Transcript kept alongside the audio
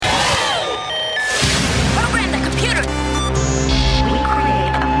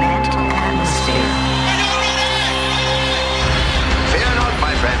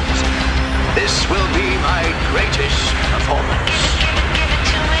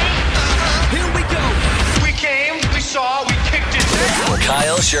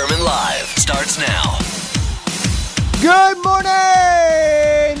Sherman Live starts now. Good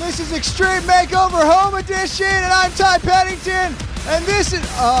morning! This is Extreme Makeover Home Edition, and I'm Ty Pennington, and this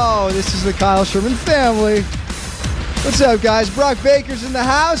is the Kyle Sherman family. What's up, guys? Brock Baker's in the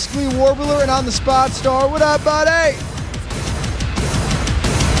house, Glee, Warbler, and on the spot star. What up, buddy?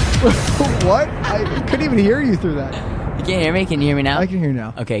 What? I couldn't even hear you through that. You can't hear me? Can you hear me now? I can hear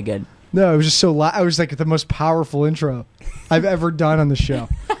now. Okay, good. No, it was just so loud. I was like the most powerful intro I've ever done on the show.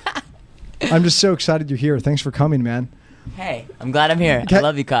 I'm just so excited you're here. Thanks for coming, man. Hey, I'm glad I'm here. I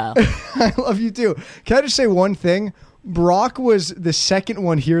love you, Kyle. I love you too. Can I just say one thing? Brock was the second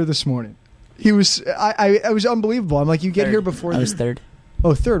one here this morning. He was. I was unbelievable. I'm like, you get Third. here before. I was third.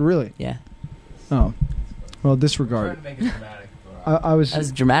 Oh, third, really? Yeah. Oh, well, disregard. I was. That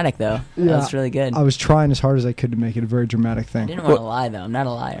was dramatic, though. Yeah, that was really good. I was trying as hard as I could to make it a very dramatic I thing. didn't want to lie, though. I'm not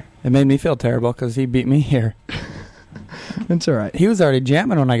a liar. It made me feel terrible because he beat me here. It's all right. He was already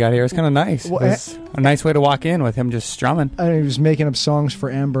jamming when I got here. It was kind of nice. Well, it was a nice way to walk in with him just strumming. And he was making up songs for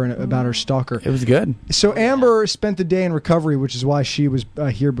Amber and about her stalker. It was good. So Amber spent the day in recovery, which is why she was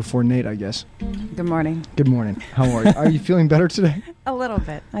here before Nate, I guess. Good morning. Good morning. How are you? Are you feeling better today? A little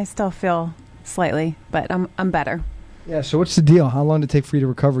bit. I still feel slightly, but I'm better. Yeah, so what's the deal? How long did it take for you to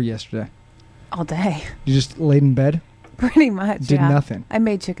recover yesterday? All day. You just laid in bed? Pretty much, Did nothing? I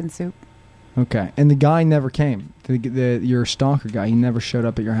made chicken soup. Okay. And the guy never came? Your stalker guy, he never showed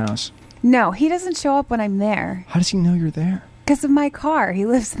up at your house? No, he doesn't show up when I'm there. How does he know you're there? Because of my car. He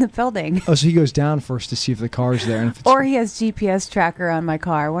lives in the building. Oh, so he goes down first to see if the car's there. And if it's Or he has GPS tracker on my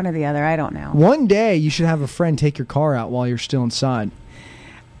car. One or the other. I don't know. One day, you should have a friend take your car out while you're still inside.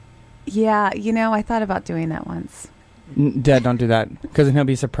 Yeah, I thought about doing that once. Dad, don't do that. Because then he'll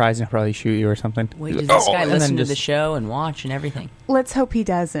be surprised and he'll probably shoot you or something. Wait, does this guy and listen then to the show and watch and everything? Let's hope he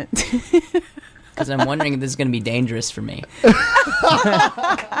doesn't. Because I'm wondering if this is going to be dangerous for me.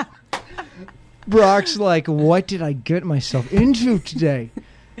 Brock's like, what did I get myself into today?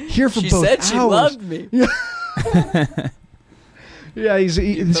 Here for She both said she hours. loved me. Yeah, this Put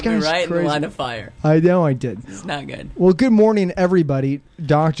me guy's right crazy. in the line of fire. I know I did. It's not good. Well, good morning, everybody.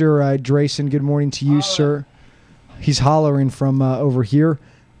 Dr. Drayson, good morning to you, sir. He's hollering from over here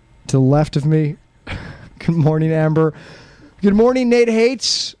to the left of me. Good morning, Amber. Good morning, Nate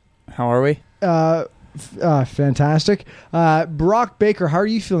Hates. How are we? Fantastic. Brock Baker, how are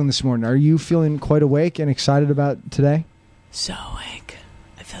you feeling this morning? Are you feeling quite awake and excited about today? So awake.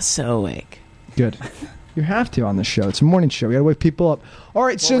 I feel so awake. Good. You have to on this show. It's a morning show. We got to wake people up. All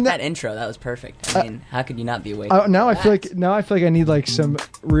right, Well, so with that intro, that was perfect. I mean, how could you not be awake? now I feel like I need like some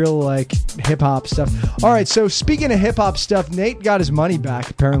real like hip hop stuff. All right, so speaking of hip hop stuff, Nate got his money back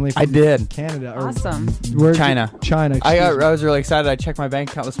apparently. From I did. Canada. Awesome. China. China. I was really excited. I checked my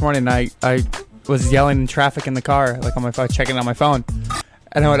bank account this morning and I was yelling in traffic in the car, like on my phone, checking on my phone.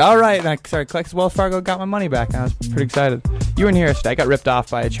 And I went, all right. And I started collecting. Wells Fargo got my money back. And I was pretty excited. You weren't here yesterday. I got ripped off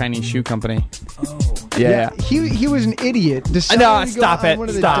by a Chinese shoe company. Oh. Yeah. He was an idiot. No, Decided to go stop on it. one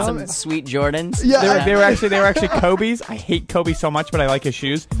of the Stop. dumb- Some sweet Jordans. Yeah, They were actually Kobe's. I hate Kobe so much, but I like his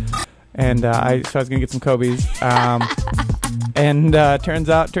shoes. And so I was gonna get some Kobe's. And turns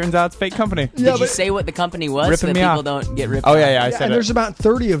out it's a fake company. Yeah, Did you say what the company was so Ripping that me people off. don't get ripped Oh off? yeah, I Yeah, said and it. there's about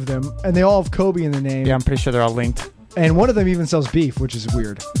 30 of them, and they all have Kobe in the name. Yeah, I'm pretty sure they're all linked. And one of them even sells beef, which is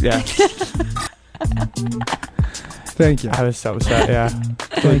weird. Yeah. Thank you. I was so upset. Yeah,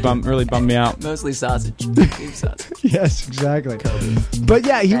 really bummed me out. Mostly sausage. Beef sausage. Yes, exactly. But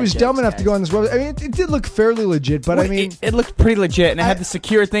yeah, he Bad was jokes, dumb enough to guys. go on this website. I mean, it did look fairly legit, but I mean, it looked pretty legit, and it had the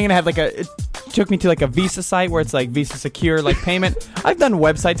secure thing, and it had it took me to like a Visa site where it's like Visa secure like payment. I've done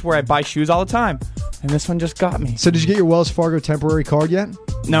websites where I buy shoes all the time, and this one just got me. so did you get your Wells Fargo temporary card yet?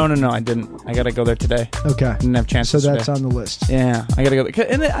 No, I didn't. I gotta go there today. Okay. Didn't have a chance. So today. that's on the list. Yeah, I gotta go.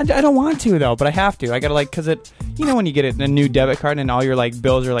 And I don't want to though, but I have to. I gotta because when you get a new debit card and all your like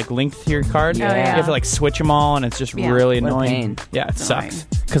bills are like linked to your card, Yeah. you have to like switch them all, and it's just really What a annoying. pain. Yeah, it Annoying. sucks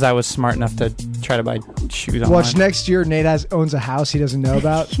because I was smart enough to try to buy shoes online. Watch next year. Nate owns a house he doesn't know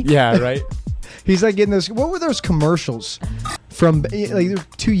about. Yeah, right. He's like getting those. What were those commercials from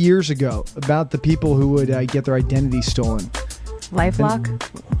like 2 years ago about the people who would get their identity stolen? LifeLock?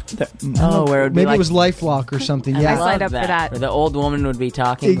 Oh, where it would be maybe like, it was LifeLock or something. I Yeah, I signed love up for that. Or the old woman would be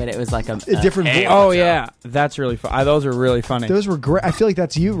talking, but it was like a different. hey, voice. Oh what's yeah, up? that's really fun. Those are really funny. Those were great. I feel like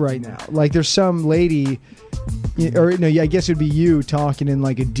that's you right now. Like there's some lady Or no, I guess it'd be you talking in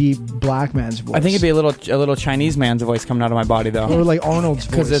like a deep black man's voice. I think it'd be a little Chinese man's voice coming out of my body though. or like Arnold's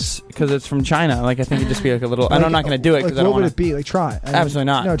voice. Because it's from China. Like I think it'd just be like a little. And I'm not going to do it because like, I don't what would want it be? Like try. Absolutely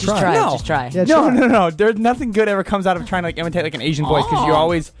not. No, Just try. try. No. Just try. Yeah, No, try. no. There's nothing good ever comes out of trying to like imitate like an Asian voice because you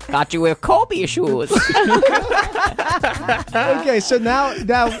always. Got you with Kobe shoes. Okay, so now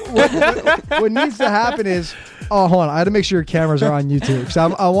what needs to happen is, oh, hold on, I had to make sure your cameras are on YouTube because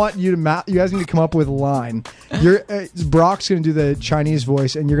I want you to you guys need to come up with a line. Brock's gonna do the Chinese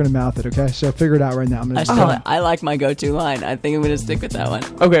voice and you're gonna mouth it. Okay, so figure it out right now. I'm gonna. I like my go-to line. I think I'm gonna stick with that one.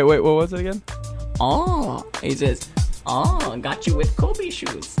 Okay, wait. What was it again? Oh, he says, "Oh, got you with Kobe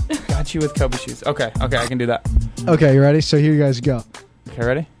shoes." Got you with Kobe shoes. Okay, I can do that. Okay, you ready? So here you guys go. Okay,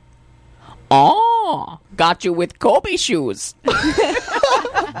 ready? Oh, got you with Kobe shoes. Is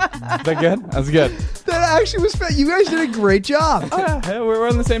that good? That was good. That actually was. You guys did a great job. Oh, yeah, we're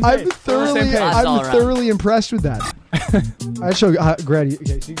on the same page. We're on the same page. I'm thoroughly impressed with that. I show Greg.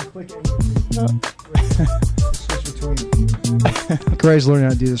 Okay, so you can click it. Switch between. Greg's learning how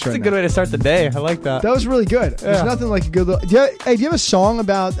to do this right now. That's a good way to start the day. I like that. That was really good. There's Yeah. nothing like a good. Do you have a song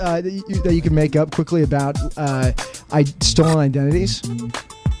about that you can make up quickly about stolen identities?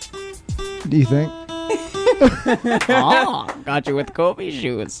 Do you think? Oh, got you with Kobe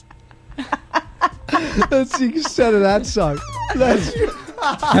shoes. Let's see. Set of that song.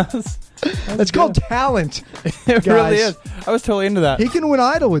 That's called talent. It really guys. is. I was totally into that. He can win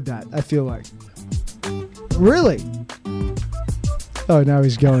Idol with that. I feel like. Really? Oh, now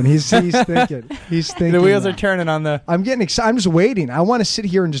he's going. He's thinking. He's thinking. The wheels now. are turning on the. I'm getting excited. I'm just waiting. I want to sit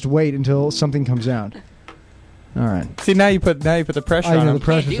here and just wait until something comes out. All right. See, now you put the pressure I on know him. the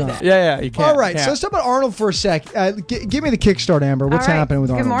pressure's do on. that. Yeah, you can't. All right, can't. so let's talk about Arnold for a sec. Give me the kickstart, Amber. What's All right. happening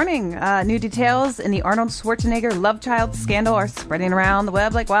with Arnold? Good morning. New details in the Arnold Schwarzenegger love child scandal are spreading around the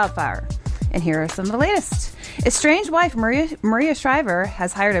web like wildfire. And here are some of the latest. Estranged wife Maria Shriver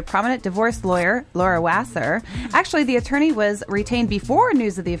has hired a prominent divorce lawyer, Laura Wasser. Actually, the attorney was retained before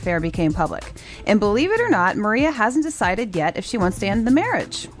news of the affair became public. And believe it or not, Maria hasn't decided yet if she wants to end the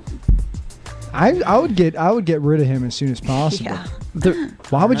marriage. I would get rid of him as soon as possible. Yeah.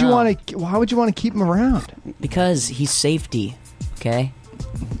 Why would you want to keep him around? Because he's safety. Okay.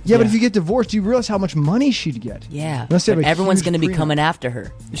 Yeah, but if you get divorced, do you realize how much money she'd get? Yeah. Unless they have But a everyone's huge going to be prenup. coming after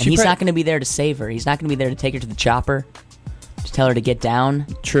her. And he's not going to be there to save her. He's not going to be there to take her to the chopper, to tell her to get down.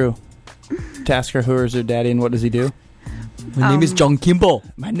 True. To ask her who is her daddy and what does he do. My name is John Kimball.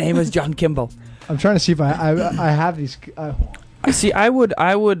 My name is John Kimball. I'm trying to see if I have these. See, I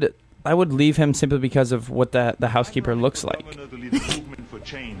would leave him simply because of what the housekeeper looks like.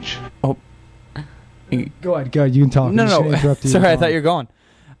 Oh. Go ahead. You can talk. No. I'm just gonna interrupt you. Sorry, I thought you were going.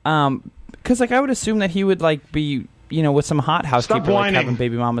 Because like I would assume that he would like be with some hot housekeeper like having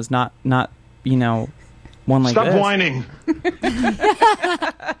baby mamas, not one like Stop this. whining.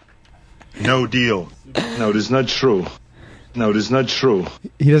 No deal. No, it is not true. No, it is not true.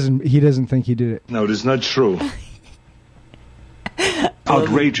 He doesn't think he did it. No, it is not true.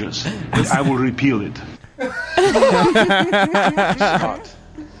 Outrageous. I will repeal it. Smart.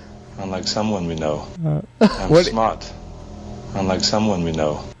 Unlike someone we know. I'm smart. Unlike someone we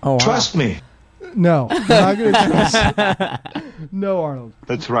know. Oh, wow. Trust me. No, I'm not going to trust. No, Arnold.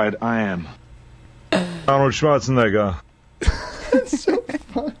 That's right, I am. Arnold Schwarzenegger.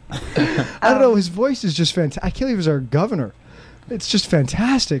 I don't know. His voice is just fantastic. I can't believe he's our governor. It's just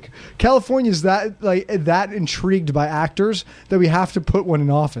fantastic. California's that intrigued by actors that we have to put one in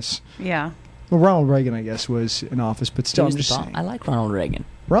office. Yeah. Well, Ronald Reagan, I guess, was in office, but still, I'm just saying. I like Ronald Reagan.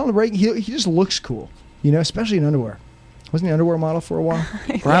 Ronald Reagan, he just looks cool, especially in underwear. Wasn't he underwear model for a while?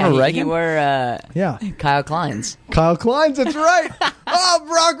 Ronald Yeah, Reagan. He wore Yeah. Kyle Klein's. Kyle Klein's, that's right. Oh,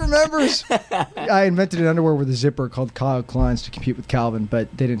 Brock remembers. I invented an underwear with a zipper called Kyle Klein's to compete with Calvin, but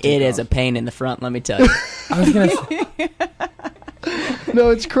they didn't take It it is off. a pain in the front, let me tell you. I was gonna say, No,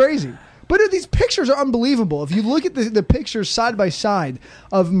 it's crazy. But these pictures are unbelievable. If you look at the pictures side by side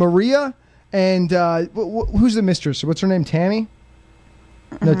of Maria and who's the mistress? What's her name? Tammy?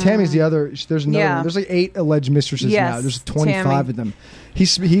 No, Tammy's the other. There's another Yeah. one. There's like 8 alleged mistresses Yes, now. There's 25 Tammy. of them.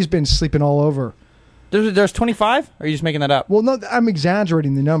 He's been sleeping all over. there's 25. Or are you just making that up? Well, no, I'm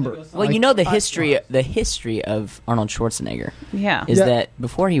exaggerating the number. Well, the history of Arnold Schwarzenegger Yeah. is Yeah. that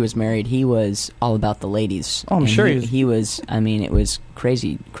before he was married, he was all about the ladies. Oh, I'm And sure he was. I mean, it was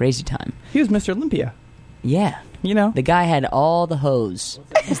crazy time. He was Mr. Olympia. Yeah, the guy had all the hoes,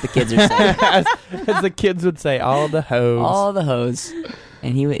 as the kids are saying, as the kids would say, all the hoes. all the hoes,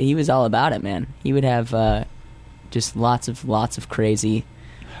 and he was all about it, man. He would have just lots of crazy,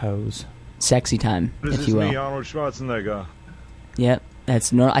 hoes. sexy time, if you will. Arnold Schwarzenegger. Yep.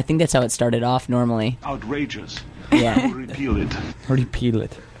 That's I think that's how it started off normally. Outrageous. Yeah. Repeal it. Repeal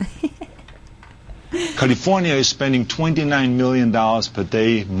it. California is spending $29 million per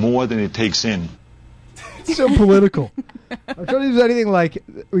day more than it takes in. It's so political. I'm trying to use anything like,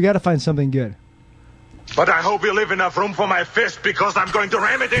 we got to find something good. But I hope you leave enough room for my fist because I'm going to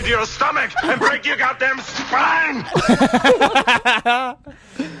ram it into your stomach and break your goddamn spine!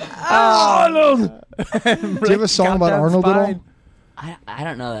 Arnold! Do you have a song about Arnold at all? I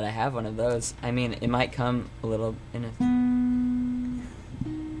don't know that I have one of those. I mean, it might come a little in a...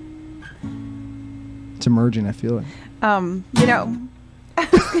 It's emerging, I feel it. You know, I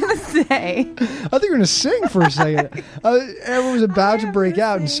was going to say... I think you were going to sing for a second. Everyone was about to break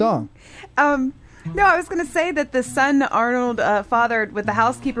out in song. No, I was going to say that the son Arnold fathered with the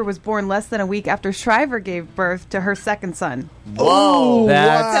housekeeper was born less than a week after Shriver gave birth to her second son. Whoa!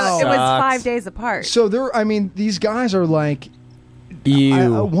 That So it was sucks. 5 days apart. So these guys are like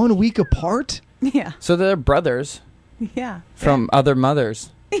Ew. 1 week apart? Yeah. So they're brothers Yeah. from other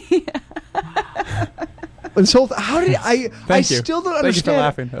mothers. This whole how did I Thank you. still don't Thank you for understand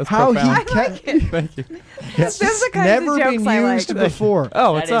laughing. That was how profound. he kept Thank you. Those are the kinds never of jokes been I used like. before.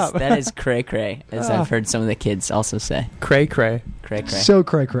 Oh, what's up? That is cray cray, as I've heard some of the kids also say. Cray cray. Cray cray. So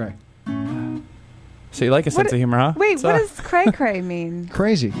cray cray. So you like a sense of humor, huh? Wait, What's what up? does cray cray mean?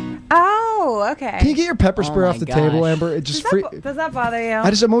 Crazy. Oh, okay. Can you get your pepper spray my off the gosh. table, Amber? It just Does that bother you?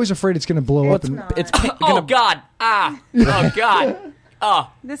 I'm always afraid it's going to blow up. And, It's Oh God! Ah! Oh God! Oh!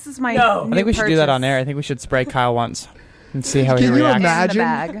 This is my No. new I think we should do that on purchase. air. I think we should spray Kyle once and see how Can he you reacts. imagine?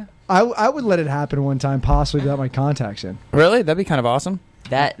 In the bag. I would let it happen one time, possibly without my contacts in. Really? That'd be kind of awesome.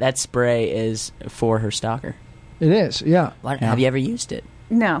 That spray is for her stalker. It is, yeah. Have you ever used it?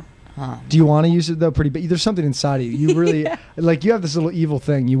 No. Do you want to use it though? Pretty bad. There's something inside of you. You really like. You have this little evil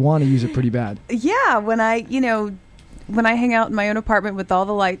thing. You want to use it pretty bad. Yeah, when I hang out in my own apartment with all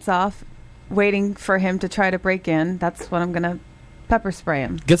the lights off, waiting for him to try to break in, that's when I'm going to pepper spray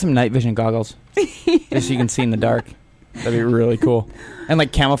him. Get some night vision goggles just so you can see in the dark. That'd be really cool. And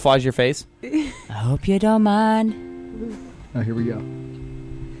like camouflage your face. I hope you don't mind Oh, here we go.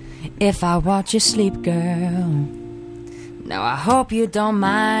 if I watch you sleep, girl. Now I hope you don't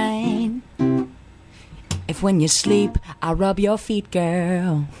mind if when you sleep I rub your feet,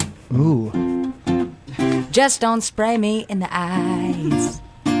 girl. Ooh. Just don't spray me in the eyes,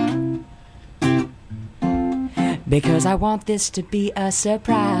 because I want this to be a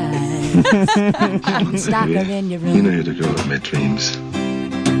surprise. Stalker in your room. You know you're the girl of my dreams.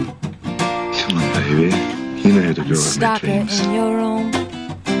 Come on, baby. You know you're the girl of my Stalker dreams. in your room.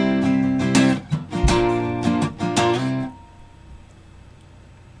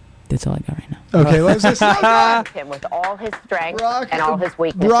 That's all I got right now. Okay, let's listen. Him with all his strength Brock, and all his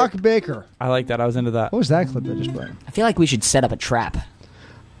weaknesses. Brock Baker. I like that. I was into that. What was that clip that just played? I feel like we should set up a trap.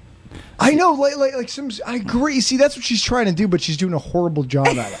 I know, like some. I agree. See, that's what she's trying to do, but she's doing a horrible job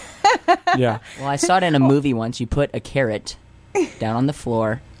at it. Yeah. Well, I saw it in a movie once. You put a carrot down on the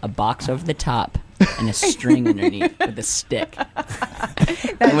floor, a box over the top, and a string underneath with a stick.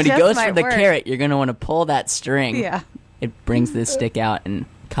 And when he just goes for might the work. carrot, you're going to want to pull that string. Yeah. It brings the stick out and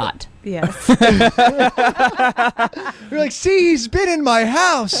caught. Yes. You're like, see, he's been in my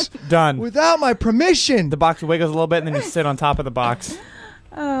house Done. without my permission. The box wiggles a little bit, and then you sit on top of the box.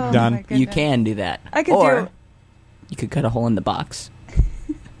 Oh, Done. my You goodness. can do that. I could or do- you could cut a hole in the box.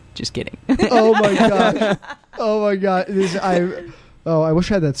 Just kidding. Oh my god. Oh my god. I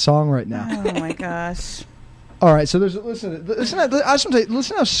wish I had that song right now. Oh my gosh. All right, so listen. I just want to say,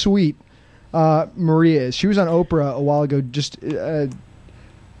 listen how sweet Maria is. She was on Oprah a while ago, just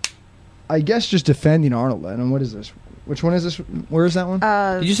I guess just defending Arnold. And what is this? Which one is this? Where is that one?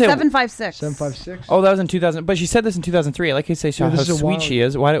 Did you say 756? 756. Oh, that was in 2000. But she said this in 2003. I like you say Yeah, how this is a sweet while- she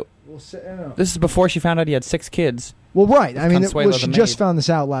is. Why? Well, I don't know. This is before she found out he had 6 kids. Well, right. I mean, Consuelo she the just maid. found this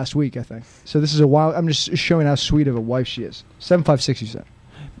out last week, I think. So this is a while. I'm just showing how sweet of a wife she is. 756, you said.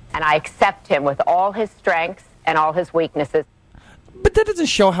 And I accept him with all his strengths and all his weaknesses. But that doesn't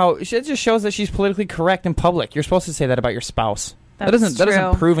show how. It just shows that she's politically correct in public. You're supposed to say that about your spouse. That's that doesn't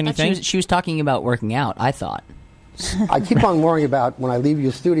true. prove She anything. was, she was talking about working out, I thought. I keep on worrying about when I leave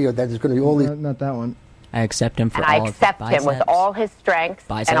your studio that there's going to be all these. Not that one. I accept him for And I all accept of him with biceps, all his strengths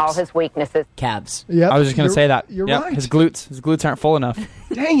and all Biceps. his weaknesses. calves. Yep. I was just going to say that. You're Yep, right. His glutes aren't full enough.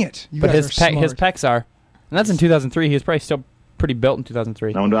 Dang it. You But guys his are his smart. pecs are. And that's in 2003. He was probably still pretty built in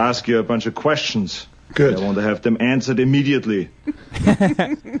 2003. I want to ask you a bunch of questions. Good. I want to have them answered immediately.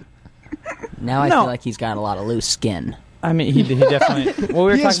 Now I No. feel like he's got a lot of loose skin. I mean, he definitely. Well,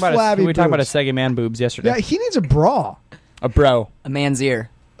 we were He has talking about flabby we were talking about his boobs. Sega Man boobs yesterday. Yeah, he needs a bra. A bro. A man's ear.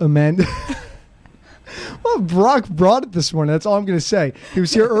 Amanda. Well, Brock brought it this morning. That's all I'm going to say. He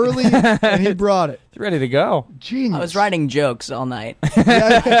was here early, and he brought it. It's ready to go. Genius. I was writing jokes all night.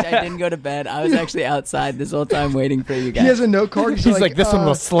 I didn't go to bed. I was actually outside this whole time waiting for you guys. He has a note card. He's like, this one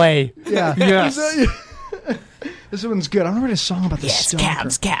will slay. Yeah. Yes. This one's good. I'm going to write a song about the stalker.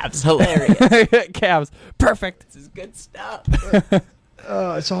 Cabs. Hilarious. Cabs. Perfect. This is good stuff.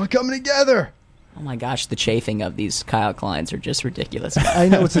 It's all coming together. Oh my gosh, the chafing of these Kyle Kleins are just ridiculous. I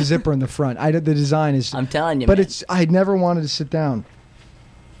know it's a zipper in the front. The design is. I'm telling you, but man. I never wanted to sit down.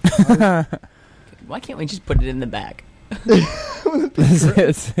 Why can't we just put it in the back?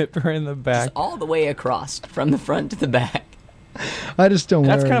 Zipper in the back. Just all the way across from the front to the back. I just don't.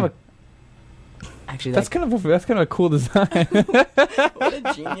 That's kind of a. Actually, that's kind of a cool design. What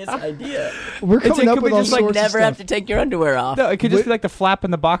a genius idea! We're coming up with all just sorts like never of stuff. have to take your underwear off. No, it could just be like the flap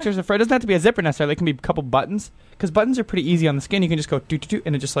and the boxers. It doesn't have to be a zipper necessarily. It can be a couple buttons because buttons are pretty easy on the skin. You can just go do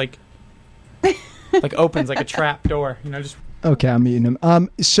and it just like opens like a trap door. Just. Okay, I'm eating him.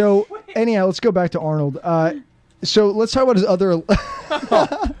 So anyhow, let's go back to Arnold. So let's talk about his other.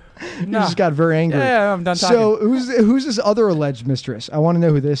 He just got very angry. Yeah, I'm done talking. So who's this other alleged mistress? I want to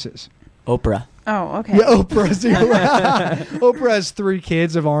know who this is. Oh, Oprah. okay. Yeah, Oprah has 3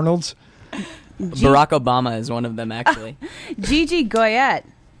 kids of Arnold's. Barack Obama is one of them, actually. Gigi Goyette.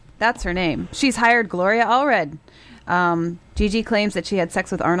 That's her name. She's hired Gloria Allred. Gigi claims that she had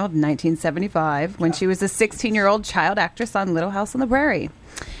sex with Arnold in 1975 when she was a 16-year-old child actress on Little House on the Prairie.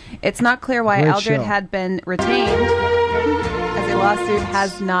 It's not clear why Great Aldred show. had been retained, as a lawsuit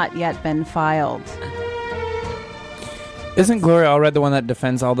has not yet been filed. Isn't Gloria Allred the one that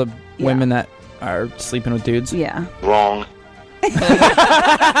defends all the women that are sleeping with dudes? Yeah. Wrong.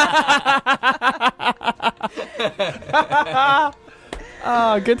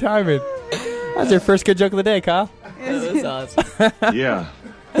 Oh, good timing. That's your first good joke of the day, Kyle. That was awesome. Yeah.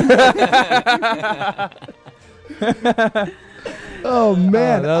 Oh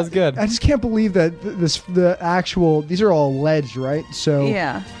man, that was good. I just can't believe that these are all alleged, right? So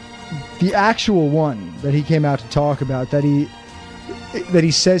Yeah. the actual one that he came out to talk about that he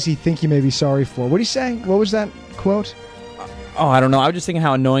says he may be sorry for. What did he say? What was that quote? Oh, I don't know. I was just thinking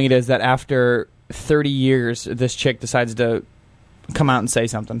how annoying it is that after 30 years, this chick decides to come out and say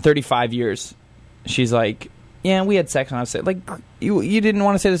something. 35 years. She's like, yeah, we had sex. And I was like, you didn't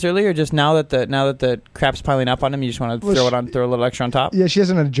want to say this earlier. Just now that the crap's piling up on him, you just want to throw a little extra on top. Yeah, she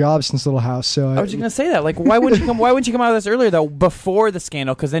hasn't had a job since Little House. So I was just gonna say that. Like, why wouldn't you come out of this earlier though, before the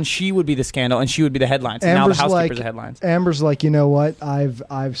scandal? Because then she would be the scandal and she would be the headlines. And now the housekeepers are headlines. Amber's like, you know what?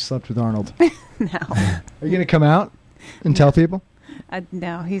 I've slept with Arnold. No. Are you gonna come out and tell people?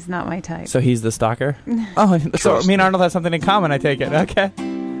 No, he's not my type. So he's the stalker. Oh, so me and Arnold have something in common. I take it. Okay,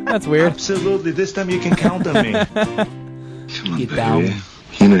 that's weird. Absolutely. This time you can count on me. Come on, Get baby. down.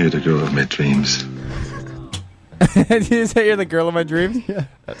 You know you're the girl of my dreams. Did you say you're the girl of my dreams? Yeah.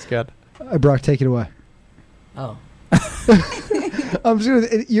 That's good. Brock, take it away. Oh. I'm just gonna.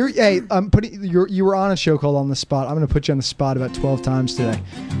 You were on a show called On the Spot. I'm gonna put you on the spot about 12 times today.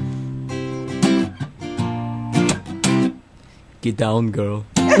 Get down, girl.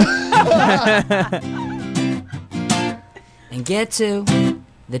 And get to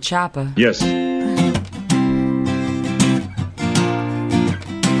the chopper. Yes.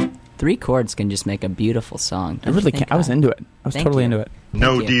 3 chords can just make a beautiful song. I really can't. I was into it. I was Thank totally you. into it.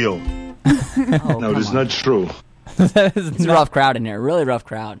 No Thank you. deal. Oh, No, this is not true. That is It's a rough crowd in here. Really rough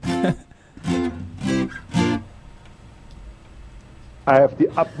crowd. I have the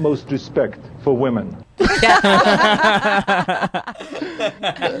utmost respect for women.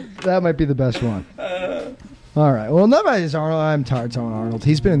 That might be the best one. All right. Well, nobody is Arnold. I'm tired of telling Arnold.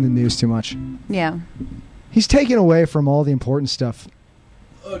 He's been in the news too much. Yeah. He's taken away from all the important stuff.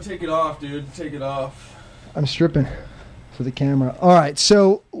 Oh, take it off, dude. Take it off. I'm stripping for the camera. All right.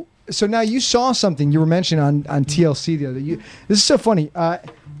 So now you saw something you were mentioning on TLC the other day. This is so funny.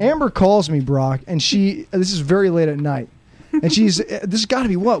 Amber calls me, Brock, and this is very late at night. And this has got to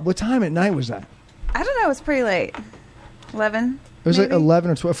be what time at night was that? I don't know. It was pretty late. 11? It was maybe? like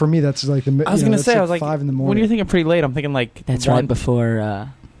 11 or 12. For me, that's like I was going to say, I was like, 5 in the morning. when you're thinking pretty late, I'm thinking like... That's one- right before...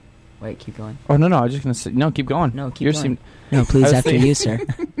 Wait, keep going. Oh, no, I was just going to say... No, keep going. No, keep Yours going. seemed- No, please, I was after thinking- you, sir.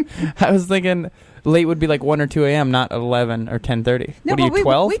 I was thinking late would be like 1 or 2 a.m., not 11 or 10:30. No, What are but you,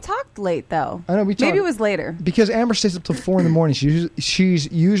 12? we talked late, though. I know we talked. Maybe it was later. Because Amber stays up till 4 in the morning. She's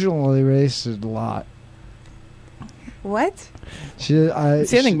usually races a lot. What? See, I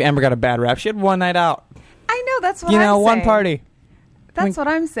think Amber got a bad rap. She had one night out. I know, that's what I'm saying. one party. That's what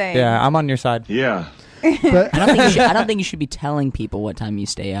I'm saying. Yeah, I'm on your side. Yeah. But I don't think you should be telling people what time you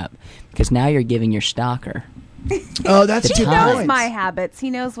stay up, because now you're giving your stalker Oh, that's a He good knows point. my habits. He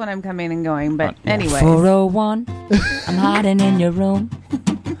knows when I'm coming and going. But anyway, 401, I'm hiding in your room.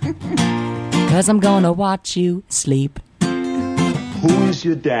 Cause I'm gonna watch you sleep. Who is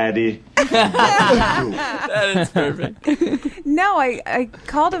your daddy? That is perfect. no, I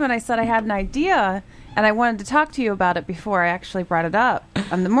called him and I said I had an idea and I wanted to talk to you about it before I actually brought it up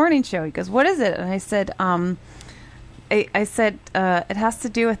on the morning show. He goes, "What is it?" And I said, I said it has to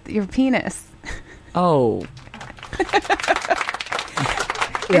do with your penis. Oh.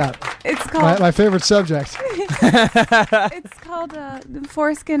 Yeah. It's called My favorite subject. it's called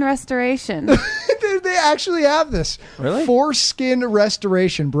foreskin restoration. They actually have this. Really? Foreskin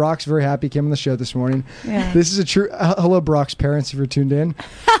restoration. Brock's very happy. Came on the show this morning. Yeah. This is a true. Hello, Brock's parents, if you're tuned in.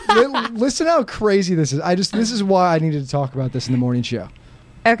 Listen how crazy this is. This is why I needed to talk about this in the morning show.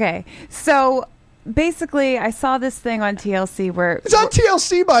 Okay, so basically, I saw this thing on TLC where It's on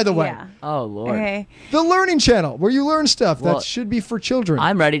TLC, by the way. Yeah. Oh, Lord. Okay. The Learning Channel, where you learn stuff Well, that should be for children.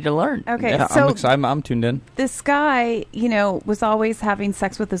 I'm ready to learn. Okay. Yeah, So I'm tuned in. this guy, was always having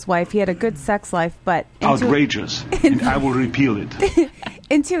sex with his wife. He had a good sex life, but Outrageous. And I will repeal it.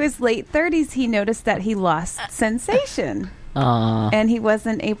 into his late 30s, he noticed that he lost sensation, and he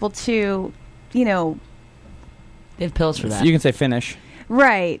wasn't able to, They have pills for that. You can say finish.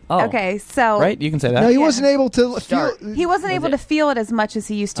 Right. Oh. Okay. So Right? You can say that. No, he Yeah. wasn't able to Start. feel. he wasn't Was able it- to feel it as much as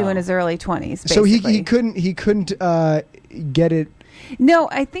he used to in his early 20s. So he basically. couldn't get it. No,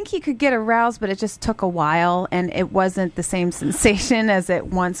 I think he could get aroused, but it just took a while, and it wasn't the same sensation as it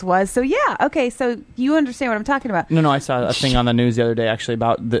once was. So yeah, okay, so you understand what I'm talking about. No, I saw a thing on the news the other day actually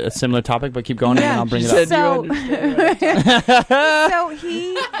about a similar topic, but keep going and then I'll bring it up. So, so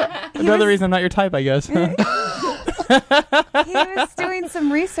he Another reason I'm not your type, I guess. he was doing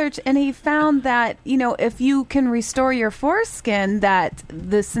some research and he found that if you can restore your foreskin, that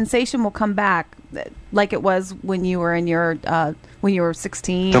the sensation will come back like it was when you were in your when you were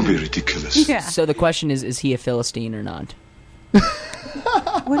 16. Don't be ridiculous. Yeah. So the question is he a Philistine or not?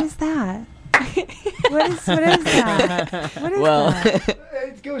 What is that? What is that? What is that?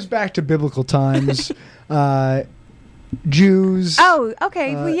 It goes back to biblical times. Jews. Oh,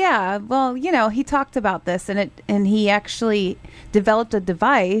 okay. Well, yeah. Well, he talked about this, and he actually developed a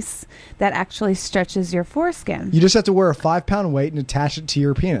device that actually stretches your foreskin. You just have to wear a 5-pound weight and attach it to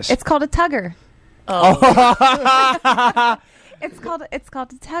your penis. It's called a tugger. Oh. It's called a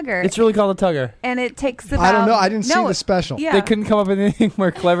tugger. It's really called a tugger. And it takes about. I don't know. I didn't see the special. Yeah. They couldn't come up with anything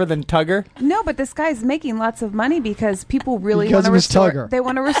more clever than tugger. No, but this guy's making lots of money because people really Because want to of his restore. tugger. They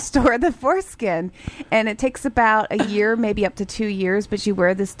want to restore the foreskin, and it takes about a year, maybe up to 2 years. But you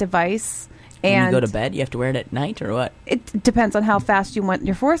wear this device, When and you go to bed, you have to wear it at night or what? it depends on how fast you want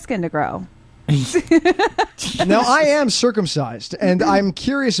your foreskin to grow. Now, I am circumcised, and I'm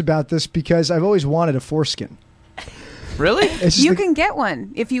curious about this because I've always wanted a foreskin. Really? It's just You can get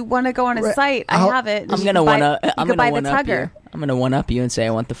one if you want to go on a Right. site. I have it. I'm You gonna can buy- one up. you I'm can gonna buy the one up you. tugger. I'm gonna one up you and say I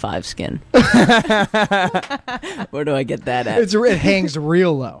want the 5 skin. Where do I get that at? it hangs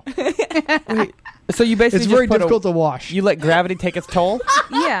real low. So you basically It's just very put difficult to wash. You let gravity take its toll?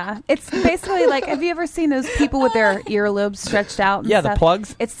 Yeah, it's basically like, have you ever seen those people with their earlobes stretched out? And Yeah, the stuff?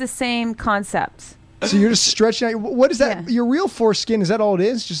 plugs. It's the same concept. So you're just stretching out. What is that? Yeah. Your real foreskin? Is that all it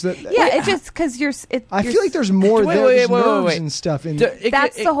is? Just that? Yeah, it just because I feel like there's more Wait, there. wait, There's wait, nerves wait. and stuff. In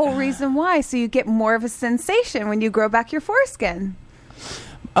That's the whole reason why. So you get more of a sensation when you grow back your foreskin.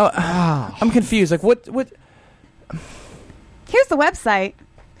 I'm confused. Like what? Here's the website.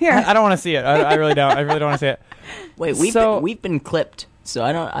 Here. I don't want to see it. I really don't. I really don't want to see it. Wait, we've been clipped, so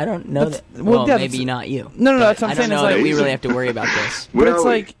I don't know that. well, Well, yeah, maybe that's- not you. No, But that's what I'm I saying. don't It's know that like- we really have to worry about this. But it's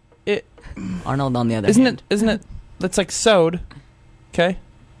like it. Arnold, on the other Isn't hand. it? That's like sewed. Okay.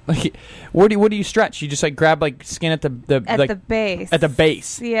 Like, what do you stretch? You just like grab like skin at the at like, the base. At the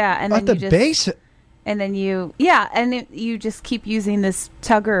base. Yeah, and At then the you just, base? and then you you just keep using this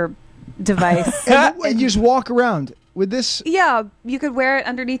tugger device. And you just walk around with this. Yeah, you could wear it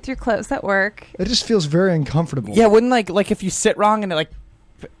underneath your clothes at work. It just feels very uncomfortable. Yeah, wouldn't like if you sit wrong and it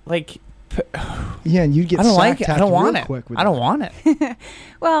Yeah, and you'd get. I don't like sack it. I tapped don't want real it. quick with I don't that. want it.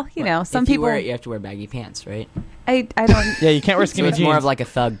 Well, some if you people. wear it, you have to wear baggy pants, right? I don't. Yeah, you can't wear So skinny it's jeans. more of like a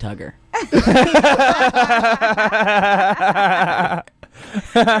thug tugger.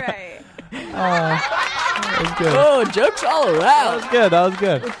 Right. That was good. Oh, jokes all That around. was good. That was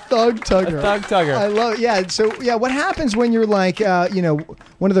good. Thug tugger. Thug tugger. I love. Yeah. So yeah, what happens when you're like,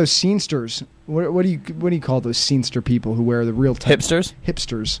 one of those scenesters? What do you call those scenester people who wear the real Hipsters?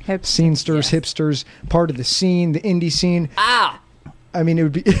 Hipsters. Hipsters, Scenesters. yes. Hipsters. Part of the scene, the indie scene. Ah! I mean, it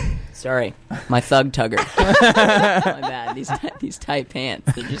would be. Sorry, my thug tugger. My bad. These tight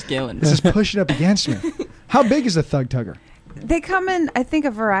pants, they're just killing me. This is pushing up against me. How big is a thug tugger? They come in, I think,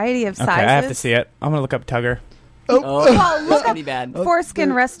 a variety of sizes. Okay, I have to see it. I'm going to look up tugger. Oh, Well, this look could up be bad.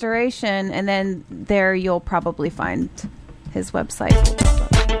 Foreskin Restoration, and then there you'll probably find his website.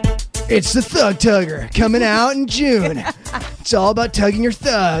 It's the Thug Tugger coming out in June. It's all about tugging your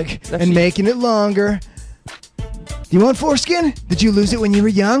thug and making it longer. Do you want foreskin? Did you lose it when you were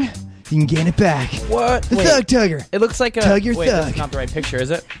young? You can gain it back. What? The Thug Tugger. It looks like a... Tug your wait, thug. that's not the right picture,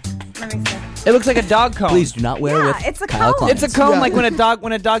 is it? Let me see. It looks like a dog cone. Please do not wear with it's a Kyle cone. Kleins. It's a cone Yeah. like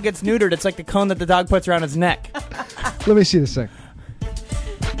when a dog gets neutered. It's like the cone that the dog puts around his neck. Let me see this thing.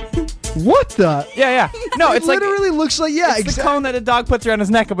 What the? Yeah. No, it's it like... literally looks like, yeah, It's the cone that a dog puts around his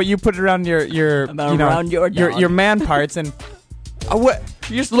neck, but you put it around your around your dog. your man parts, and what?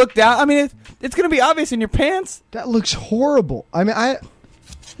 You just look down. I mean, it's gonna be obvious in your pants. That looks horrible. I mean,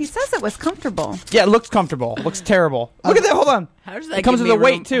 He says it was comfortable. Yeah, it looks comfortable. Looks terrible. Look at that. Hold on. How does that It comes give with a me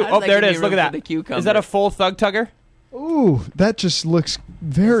weight room- too. how does Oh, that there it give me is. Look room at for the that. cucumber? Is that a full thug tugger? ooh, that just looks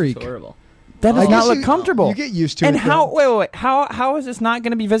very... It's horrible. That does I not guess look comfortable. You get used to and it. how? though. Wait. How is this not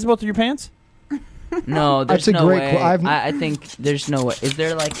going to be visible through your pants? No, there's That's a no great way. qu- I've- I think there's no way. Is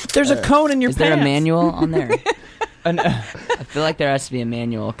there like... There's a cone in your Is pants. there a manual on there? An- I feel like there has to be a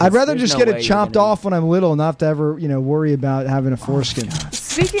manual. 'cause I'd rather there's just no get way it you're chopped gonna- off when I'm little, not have to ever, worry about having a foreskin.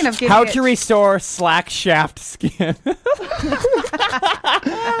 Speaking of getting How it, to restore slack shaft skin.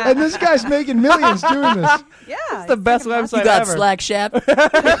 And this guy's making millions doing this. yeah, It's the best website You got ever. slack shaft?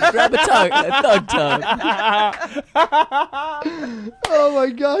 Grab a thug tug. Oh my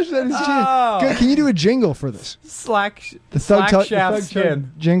gosh, that is genius. Good. Can you do a jingle for this? Slack The thug slack tug shaft the thug tug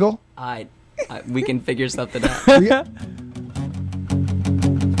skin. jingle? We can figure something out. We got-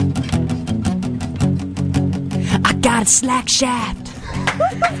 I got a slack shaft,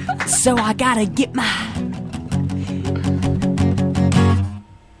 so I gotta get my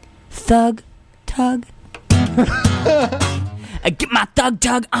thug tug. Get my thug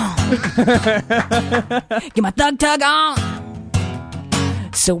tug on. Get my thug tug on,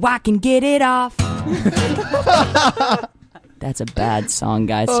 so I can get it off. That's a bad song,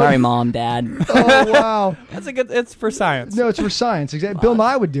 guys. Sorry, Mom, Dad. Oh, wow. That's a good. It's for science. No, it's for science. Exactly. Bill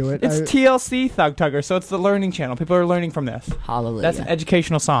Nye would do it. It's TLC Thug Tugger, so it's the learning channel. People are learning from this. Hallelujah. That's an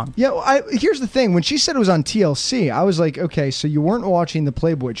educational song. Yeah, well, here's the thing. When she said it was on TLC, I was like, okay, so you weren't watching the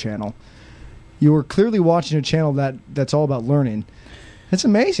Playboy channel. You were clearly watching a channel that's all about learning. It's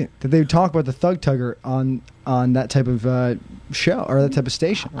amazing that they would talk about the Thug Tugger on that type of show or that type of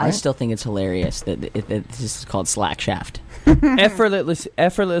station. Right? I still think it's hilarious that this is called slack shaft.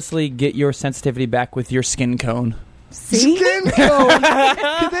 Effortlessly get your sensitivity back with your skin cone. see? Skin cone.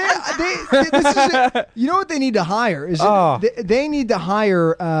 This is you know what they need to hire is they need to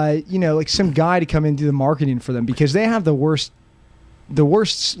hire like some guy to come in and do the marketing for them because they have the worst. Like,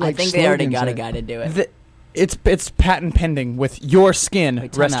 I think they already slogans got a there. guy to do it. It's patent pending with your skin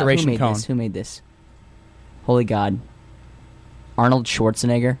Wait, time out. restoration cone. Who made this? Holy God. Arnold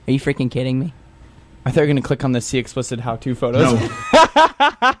Schwarzenegger? Are you freaking kidding me? I thought you were going to click on the see explicit how-to photos. No.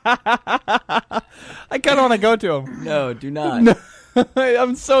 I kind of want to go to him. No, do not. No.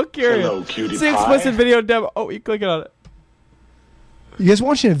 I'm so curious. Hello, cutie see pie. explicit video demo. Oh, you clicking on it. You guys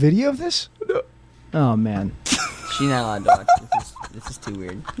watching a video of this? No. Oh man. She's not allowed to watch. This is too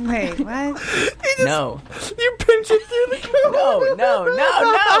weird. Wait, what? No. You pinch it through the cone. No.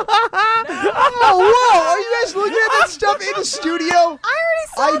 Oh whoa! Are you guys looking at this stuff in the studio? I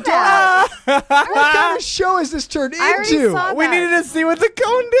already saw that. What kind of show has this turned I already into? saw We that. needed to see what the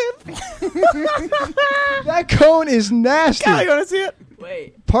cone did. That cone is nasty. God, you want to see it?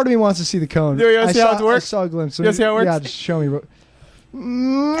 Wait. Part of me wants to see the cone. Do you wanna see how it works? I saw a glimpse. You wanna see how it works? Yeah, just show me.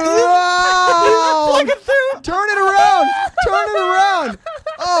 No! Plug it through. Turn it around! Turn it around!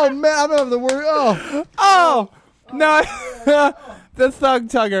 Oh man, I don't have the word. Oh no, the Thug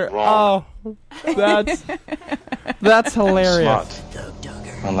Tugger. Wrong. Oh, that's hilarious. Smart.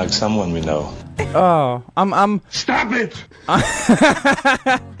 Unlike someone we know. Oh, I'm Stop it!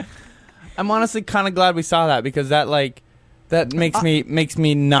 I'm honestly kind of glad we saw that because that makes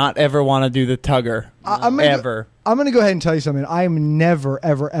me not ever want to do the Tugger ever. I'm gonna go ahead and tell you something. I am never,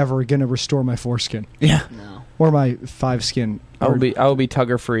 ever, ever gonna restore my foreskin. Yeah, No. Or my 5 skin. I will be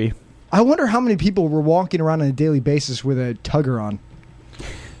Tugger free. I wonder how many people were walking around on a daily basis with a Tugger on.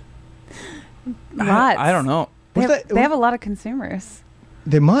 Lots. I don't know. They What's have, that- they have a lot of consumers.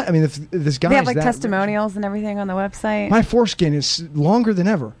 They might. I mean, if this guy They have like testimonials and everything on the website. My foreskin is longer than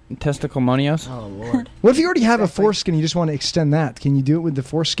ever. Testicle monios. Oh, Lord. What if you already have a foreskin? You just want to extend that? Can you do it with the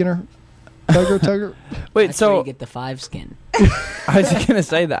foreskinner? Tugger. Wait, That's where so you get the 5 skin. I was just gonna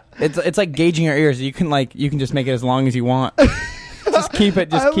say that it's like gauging your ears. You can just make it as long as you want. Just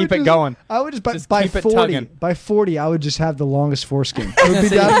keep it going. I would just Just by keep it 40. tugging. By 40, I would just have the longest foreskin. It would be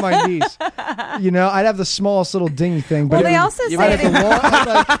down to my knees. I'd have the smallest little dingy thing. But Well, they also say I'd have the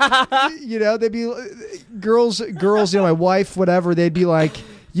long, they'd be girls. My wife, whatever. They'd be like,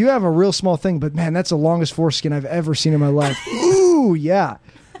 "You have a real small thing, but man, that's the longest foreskin I've ever seen in my life." Ooh, yeah.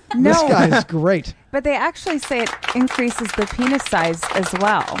 No. This guy is great. But they actually say it increases the penis size as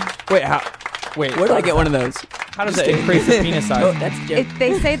well. Wait, Where do I get one of those? How does it increase the penis size? Oh, that's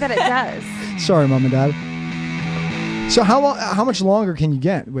They say that it does. Sorry, Mom and Dad. So how much longer can you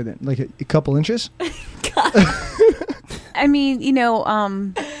get with it? Like a couple inches? I mean,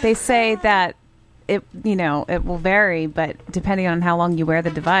 they say that it will vary, but depending on how long you wear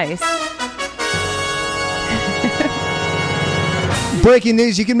the device. Breaking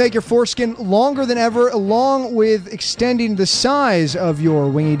news, you can make your foreskin longer than ever, along with extending the size of your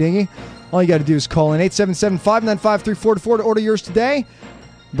wingy dingy. All you got to do is call in 877-595-3444 to order yours today.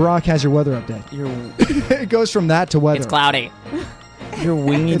 Brock has your weather update. It goes from that to weather. It's cloudy. Your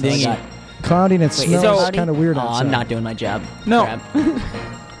wingy dingy. Cloudy and it smells kind of weird outside. I'm not doing my job. No.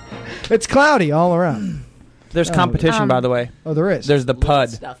 It's cloudy all around. There's competition, by the way. Oh, there is. There's the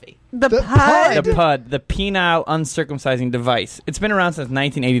PUD. Stuffy. The PUD? The PUD, the penile uncircumcising device. It's been around since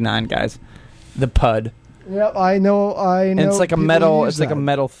 1989, guys. The PUD. Yep, I know. And it's like a metal. It's like a that.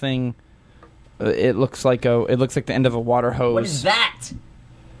 metal thing. It looks like the end of a water hose. What is that?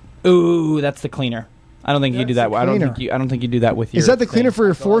 Ooh, that's the cleaner. I don't think you do that. I don't think you do that with your. Is that the cleaner for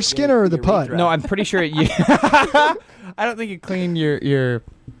your foreskin or the PUD? No, I'm pretty sure I don't think you clean your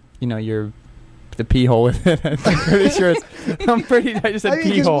the pee hole with it. I'm pretty sure I just said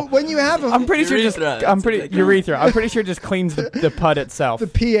pee hole. When you have them, I'm pretty sure urethra. I'm pretty sure it just cleans the PUD itself. The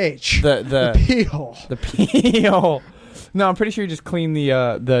pH. The pee hole. The pee hole. No, I'm pretty sure you just clean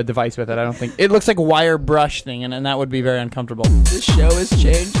the device with it. I don't think it looks like a wire brush thing, and that would be very uncomfortable. This show has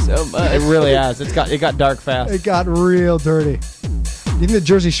changed so much. It really has. It got dark fast. It got real dirty. Even the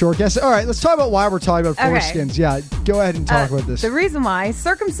Jersey Shore guest. All right, let's talk about why we're talking about foreskins. Yeah, go ahead and talk about this. The reason why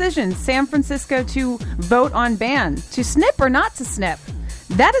circumcision, San Francisco to vote on ban to snip or not to snip.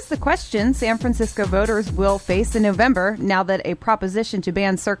 That is the question San Francisco voters will face in November now that a proposition to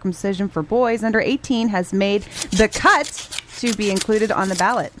ban circumcision for boys under 18 has made the cut to be included on the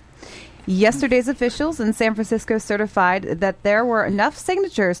ballot. Yesterday's officials in San Francisco certified that there were enough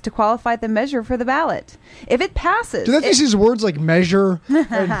signatures to qualify the measure for the ballot. If it passes... Do they use words like measure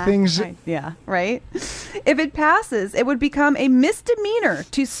and things? Yeah, right? If it passes, it would become a misdemeanor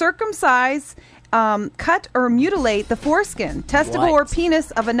to circumcise, cut or mutilate the foreskin, testicle, or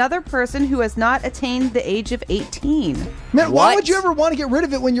penis of another person who has not attained the age of 18. Man, why would you ever want to get rid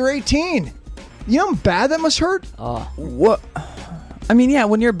of it when you're 18? You know how bad that must hurt? What? I mean, yeah,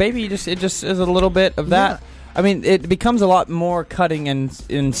 when you're a baby, it just is a little bit of that. Yeah. I mean, it becomes a lot more cutting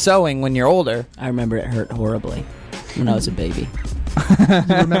and sewing when you're older. I remember it hurt horribly when I was a baby. You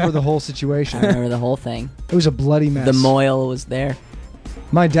remember the whole situation? I remember the whole thing. It was a bloody mess. The moil was there.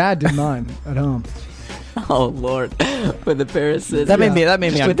 My dad did mine at home. Oh Lord! With a pair of scissors. That made me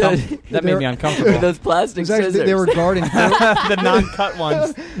uncomfortable. That made me uncomfortable. With those plastic scissors. They were garden. The non-cut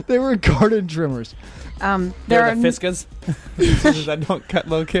ones. They were garden trimmers. There are the Fiskas. Scissors that don't cut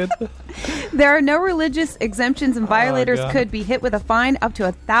little kids. There are no religious exemptions, and violators could be hit with a fine up to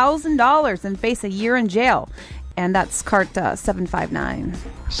 $1,000 and face a year in jail. And that's cart 759.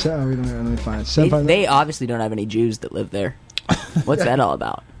 So let me find it. They obviously don't have any Jews that live there. What's that all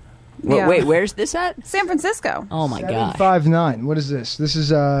about? Yeah. Wait, where's this at? San Francisco. Oh my god. 759. What is this? This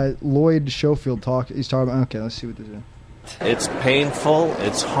is Lloyd Schofield talk. He's talking about. Okay, let's see what this is. It's painful.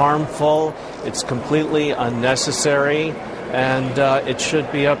 It's harmful. It's completely unnecessary. And it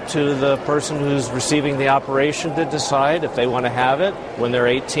should be up to the person who's receiving the operation to decide if they want to have it. When they're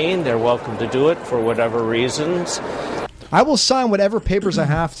 18, they're welcome to do it for whatever reasons. I will sign whatever papers I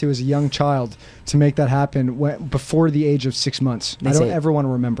have to as a young child to make that happen before the age of 6 months. I don't ever want to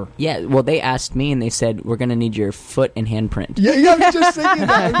remember. Yeah, well, they asked me and they said, we're going to need your foot and handprint. Yeah, I'm just thinking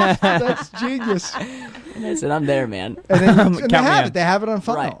that. That's genius. And I said, I'm there, man. And then and they have it. They have it on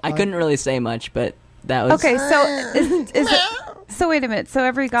file. Right. I couldn't really say much, but that was... Okay, so is it... So wait a minute. So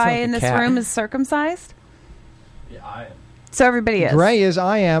every guy in this room is circumcised? Yeah, I am. So everybody is. Gray is.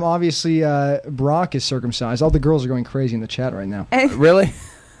 I am. Obviously, Brock is circumcised. All the girls are going crazy in the chat right now. Really?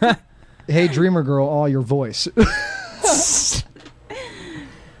 Hey, Dreamer Girl, your voice.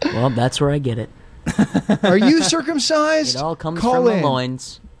 Well, that's where I get it. Are you circumcised? It all comes Call from in. the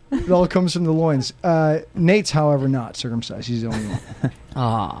loins. It all comes from the loins. Nate's, however, not circumcised. He's the only one.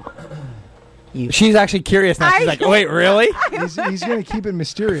 Ah. She's actually curious now. She's like, wait, really? He's going to keep it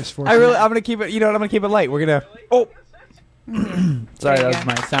mysterious for us. I'm going to keep it, I'm going to keep it light. We're going to... Oh. Sorry, that was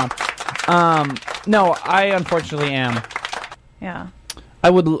my sound. No, I unfortunately am. Yeah.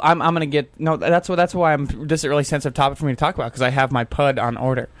 I'm gonna get That's why this is a really sensitive topic for me to talk about because I have my PUD on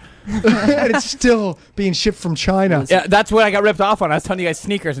order. And it's still being shipped from China. Yeah, that's what I got ripped off on. I was telling you guys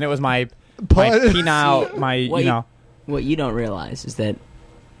sneakers, and it was my penile, What you don't realize is that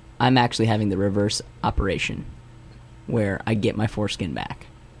I'm actually having the reverse operation, where I get my foreskin back.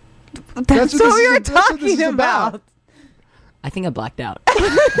 That's what we were talking about. I think I blacked out. Oh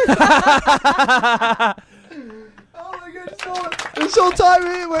my goodness! This whole time,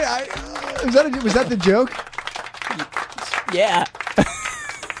 was that the joke? Yeah.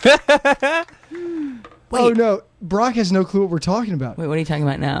 Oh no, Brock has no clue what we're talking about. Wait, what are you talking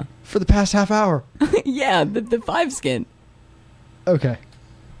about now? For the past half hour. Yeah, the 5 skin. Okay,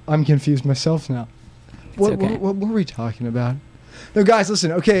 I'm confused myself now. What were we talking about? No, guys,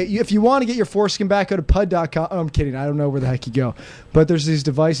 listen. Okay, if you want to get your foreskin back, go to pud.com. Oh, I'm kidding. I don't know where the heck you go, but there's these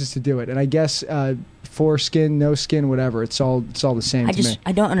devices to do it, and I guess foreskin, no skin, whatever. It's all the same to me.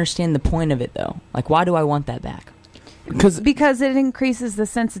 I don't understand the point of it though. Like, why do I want that back? Because it increases the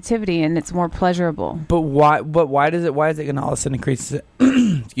sensitivity and it's more pleasurable. But why? But why is it going to all of a sudden increase?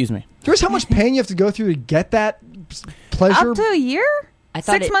 Excuse me. Here's how much pain you have to go through to get that pleasure. Up to a year?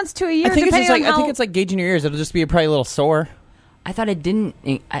 6 months to a year. I think it's like gauging your ears. It'll just be probably a little sore. I thought it didn't.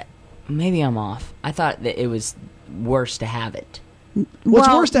 Maybe I'm off. I thought that it was worse to have it. Well,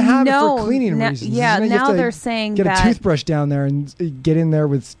 it's worse to have it for cleaning reasons. Yeah, now they're saying get a toothbrush down there and get in there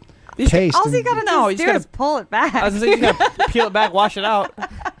with paste. All you gotta do is pull it back. I was gonna say, you gotta peel it back, wash it out.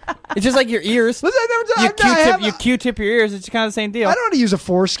 It's just like your ears. Listen, you Q-tip your ears. It's kind of the same deal. I don't know how to use a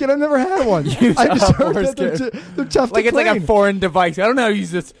foreskin. I've never had one. I just heard that they're tough to clean. It's like a foreign device. I don't know how to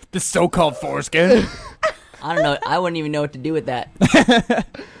use this so-called foreskin. I don't know. I wouldn't even know what to do with that.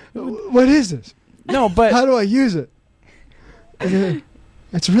 What is this? No, but how do I use it?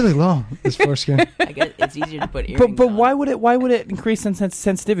 It's really long, this foreskin. I guess it's easier to put earrings But on. why would it increase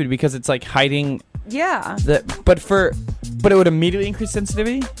sensitivity? Because it's like hiding. Yeah. But it would immediately increase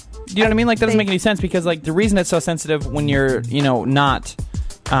sensitivity. Do you know what I mean? Like that doesn't make any sense because like the reason it's so sensitive when you're not.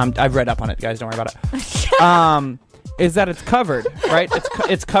 I've read up on it, guys. Don't worry about it. Is that it's covered, right?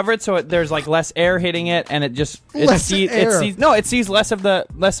 It's covered, so there's like less air hitting it, and it sees less of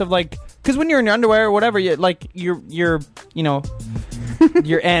like because when you're in your underwear or whatever, your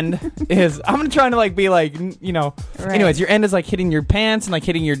end is. I'm trying to like be like Right. Anyways, your end is like hitting your pants and like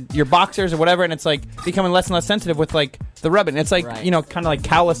hitting your boxers or whatever, and it's like becoming less and less sensitive with like the rubbing. It's like kind of like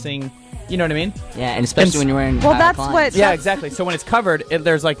callousing. You know what I mean? Yeah, and especially when you're wearing. Well, that's what. Yeah, exactly. So when it's covered,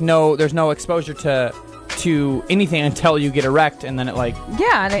 there's no exposure to anything until you get erect, and then it like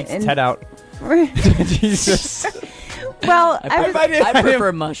its head out. Jesus. Well, I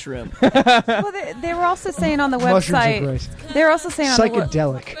prefer mushroom. Well, they were also saying on the website. Mushrooms are great. They were also saying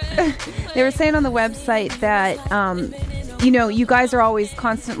psychedelic. They were saying on the website that you guys are always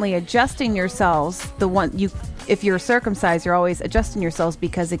constantly adjusting yourselves. If you're circumcised, you're always adjusting yourselves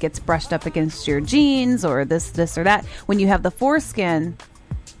because it gets brushed up against your jeans or this or that. When you have the foreskin,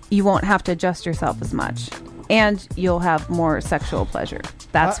 you won't have to adjust yourself as much, and you'll have more sexual pleasure.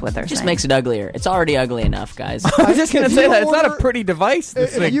 That's what they're saying. Just makes it uglier. It's already ugly enough, guys. I was just gonna say that it's not a pretty device.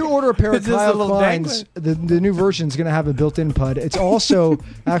 If you order a pair of Kyle Klein's, the new version is going to have a built-in PUD. It's also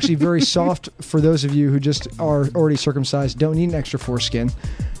actually very soft for those of you who just are already circumcised, don't need an extra foreskin,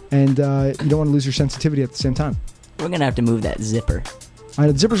 and you don't want to lose your sensitivity at the same time. We're gonna have to move that zipper.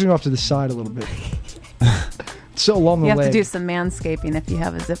 The zipper's going to go off to the side a little bit. So along the leg. You have to do some manscaping if you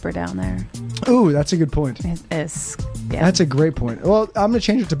have a zipper down there. Ooh, that's a good point. That's a great point. Well, I'm going to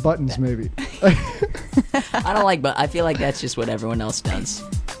change it to buttons, maybe. I don't like, but I feel like that's just what everyone else does.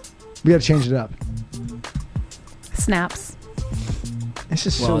 We got to change it up. Snaps. It's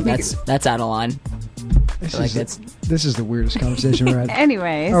just that's out of line. This is the weirdest conversation we're having.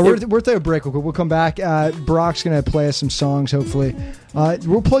 Anyways. We're taking a break. We'll come back. Brock's going to play us some songs, hopefully.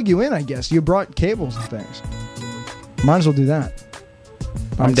 We'll plug you in, I guess. You brought cables and things. Might as well do that.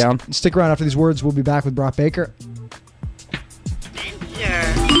 I'm down. Stick around after these words. We'll be back with Brock Baker. From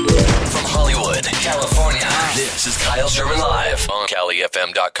Hollywood, California, this is Kyle Sherman Live on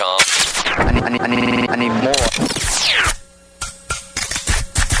CaliFM.com. I need more.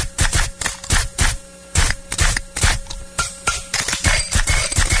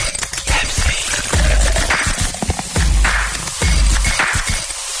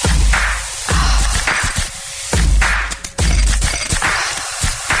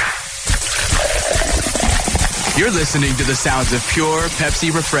 You're listening to the sounds of pure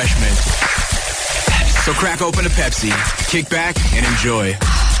Pepsi refreshment. So crack open a Pepsi, kick back, and enjoy.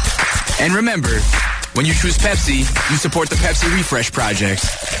 And remember, When you choose Pepsi, you support the Pepsi Refresh Project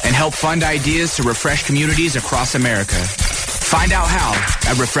and help fund ideas to refresh communities across America. Find out how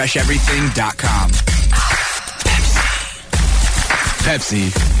at refresheverything.com. Pepsi,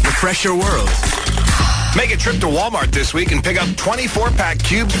 refresh your world. Make a trip to Walmart this week and pick up 24-pack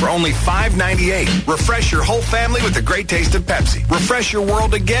cubes for only $5.98. Refresh your whole family with the great taste of Pepsi. Refresh your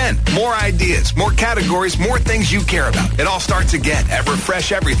world again. More ideas, more categories, more things you care about. It all starts again at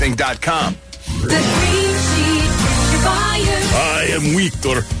refresheverything.com. The Green Sheet Fire. I am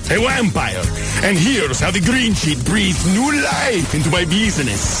Victor, a vampire, and here's how the Green Sheet breathes new life into my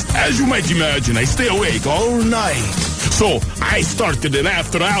business. As you might imagine, I stay awake all night. So I started an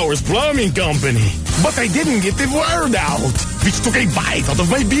after-hours plumbing company, but I didn't get the word out, which took a bite out of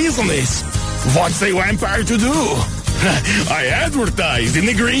my business. What's a vampire to do? I advertised in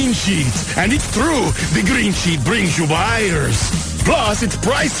the Green Sheet, and it's true. The Green Sheet brings you buyers. Plus, it's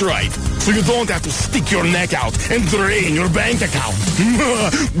priced right, so you don't have to stick your neck out and drain your bank account.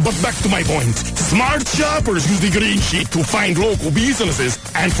 But back to my point. Smart shoppers use the Green Sheet to find local businesses,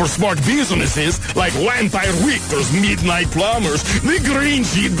 and for smart businesses like Vampire Victor's Midnight Plumbers, the Green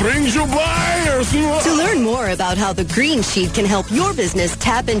Sheet brings you buyers. To learn more about how the Green Sheet can help your business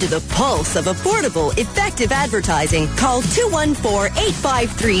tap into the pulse of affordable, effective advertising, call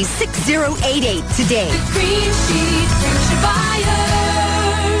 214-853-6088 today. The Green Sheet brings you buyers.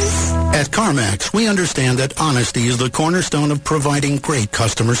 At CarMax, we understand that honesty is the cornerstone of providing great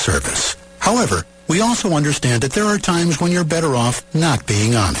customer service. However, we also understand that there are times when you're better off not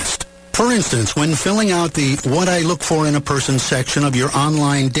being honest. For instance, when filling out the What I Look For in a Person section of your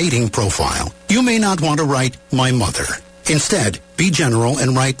online dating profile, you may not want to write, my mother. Instead, be general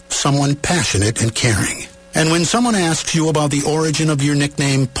and write someone passionate and caring. And when someone asks you about the origin of your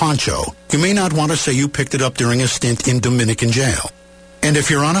nickname, Poncho, you may not want to say you picked it up during a stint in Dominican jail. And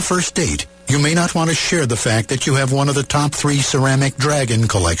if you're on a first date, you may not want to share the fact that you have one of the top 3 ceramic dragon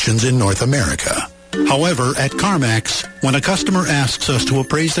collections in North America. However, at CarMax, when a customer asks us to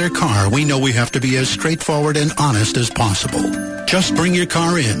appraise their car, we know we have to be as straightforward and honest as possible. Just bring your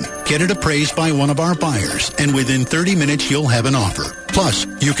car in, get it appraised by one of our buyers, and within 30 minutes you'll have an offer. Plus,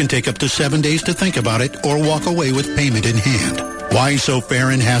 you can take up to 7 days to think about it or walk away with payment in hand. Why so fair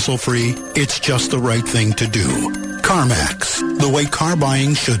and hassle-free? It's just the right thing to do. CarMax, the way car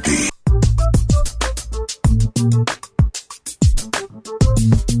buying should be.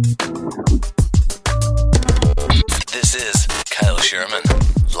 This is Kyle Sherman,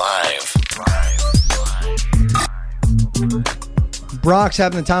 live. Brock's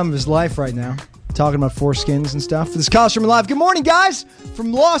having the time of his life right now, talking about foreskins and stuff. This is Kyle Sherman Live. Good morning, guys.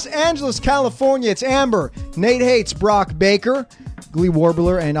 From Los Angeles, California, it's Amber. Nate hates Brock Baker, Glee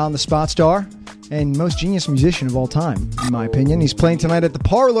Warbler and On the Spot star, and most genius musician of all time, in my opinion. He's playing tonight at the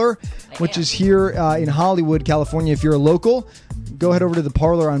Parlor, which is here in Hollywood, California. If you're a local, go head over to the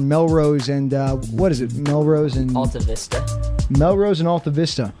Parlor on Melrose and, what is it? Melrose and... Alta Vista. Melrose and Alta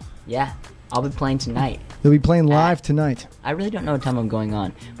Vista. Yeah, I'll be playing tonight. You'll be playing live tonight. I really don't know what time I'm going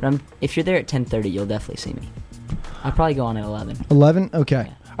on, but if you're there at 10:30, you'll definitely see me. I'll probably go on at 11. 11? Okay.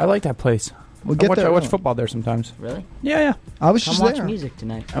 Yeah. I like that place. We'll get I there watch early. football there sometimes. Really? Yeah. I was Come just watch there. music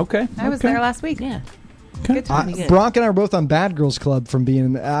tonight. Okay. I was there last week. Yeah. Good time. Bronk and I were both on Bad Girls Club from being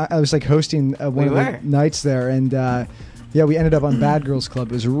in I was like hosting one of the nights there, and yeah, we ended up on Bad Girls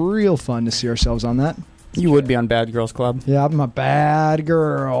Club. It was real fun to see ourselves on that. You would be on Bad Girls Club. Yeah, I'm a bad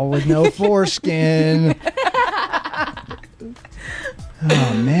girl with no foreskin.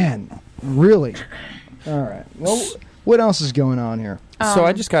 Oh, man. Really? All right. Well, what else is going on here? So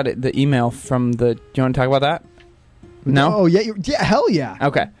I just got the email from the... Do you want to talk about that? No? Oh, yeah. Yeah, hell yeah.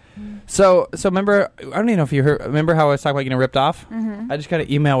 Okay. So remember... I don't even know if you heard... Remember how I was talking about getting ripped off? Mm-hmm. I just got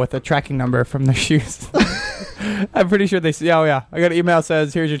an email with a tracking number from their shoes. I'm pretty sure they... Oh, yeah. I got an email that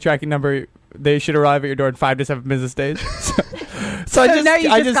says, here's your tracking number. They should arrive at your door in 5 to 7 business days. So now you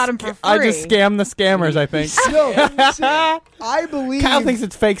just got them for free. I just scammed the scammers, I think. No, see, I believe... Kyle thinks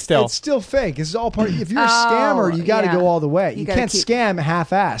it's fake still. It's still fake. This is all part... If you're a scammer, you got to go all the way. You can't scam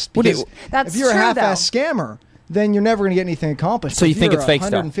half-assed. Because That's if you're a true, half-assed scammer, then you're never going to get anything accomplished. So you think it's fake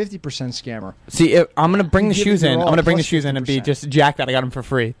still? 150% scammer. See, I'm going to bring the shoes in. I'm going to bring the shoes in and be just jacked that I got them for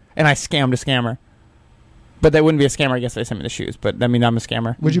free. And I scammed a scammer. But that wouldn't be a scammer. I guess they sent me the shoes. But I mean, I'm a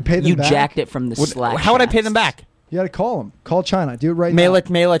scammer. Would you pay them back? You jacked it from the Slack. How would I pay them back? You got to call them. Call China. Do it right now.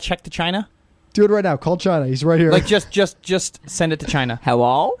 Mail a check to China? Do it right now. Call China. He's right here. Like, just send it to China.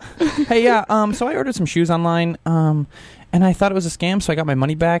 Hello? Hey, yeah, so I ordered some shoes online, and I thought it was a scam, so I got my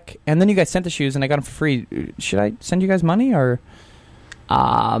money back. And then you guys sent the shoes, and I got them for free. Should I send you guys money, or...?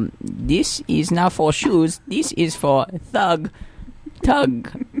 This is not for shoes. This is for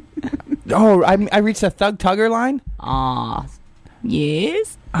Tug. Oh, I reached the Thug Tugger line?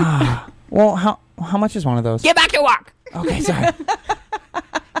 Yes. Well, how much is one of those? Get back to work. Okay, sorry.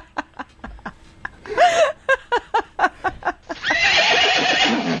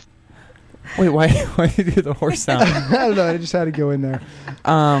 Wait, why did you do the horse sound? I don't know. I just had to go in there.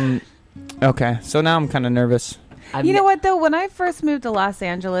 Okay, so now I'm kind of nervous. You know what, though? When I first moved to Los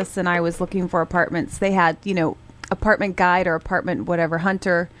Angeles and I was looking for apartments, they had, apartment guide or apartment whatever,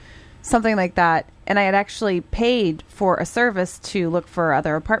 hunter, something like that. And I had actually paid for a service to look for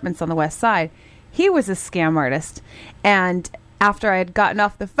other apartments on the west side. He was a scam artist. And after I had gotten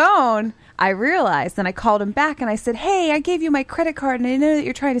off the phone, I realized, and I called him back and I said, hey, I gave you my credit card and I know that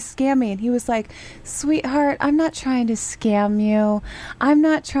you're trying to scam me. And he was like, sweetheart, I'm not trying to scam you. I'm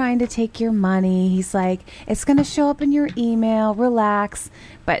not trying to take your money. He's like, it's going to show up in your email. Relax.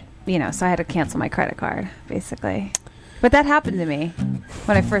 But, so I had to cancel my credit card, basically. But that happened to me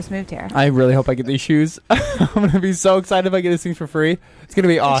when I first moved here. I really hope I get these shoes. I'm going to be so excited if I get these things for free. It's going to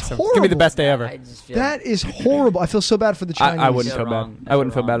be awesome. It's going to be the best day ever. That is horrible. I feel so bad for the Chinese. I wouldn't feel bad. I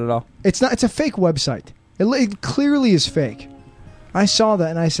wouldn't feel bad at all. It's not. It's a fake website. It clearly is fake. I saw that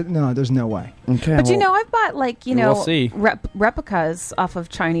and I said, no, there's no way. Okay. But I've bought we'll see. replicas off of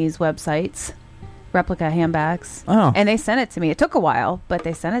Chinese websites. Replica handbags. Oh. And they sent it to me. It took a while, but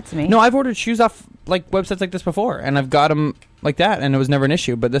they sent it to me. No, I've ordered shoes off websites like this before, and I've got them like that, and it was never an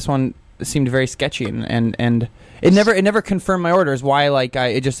issue. But this one seemed very sketchy, and it never confirmed my orders. Why?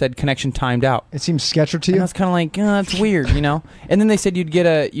 It just said connection timed out. It seems sketchy to you. And I was kind of like, that's weird, And then they said you'd get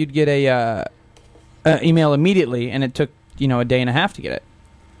a email immediately, and it took a day and a half to get it.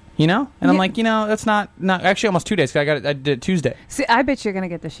 And I'm like, that's not actually almost 2 days. 'Cause I did it Tuesday. See, I bet you're gonna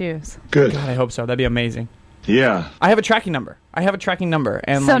get the shoes. Good. God, I hope so. That'd be amazing. Yeah. I have a tracking number.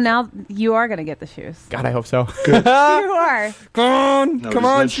 And so now you are gonna get the shoes. God, I hope so. Good. You are. Come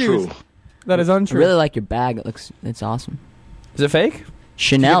on, shoes. True. That is untrue. I really like your bag. It's awesome. Is it fake?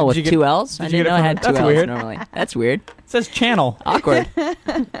 Chanel with two L's? I didn't know I had two L's weird. normally. That's weird. It says channel. Awkward.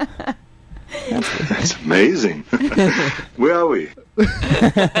 That's amazing. Where are we?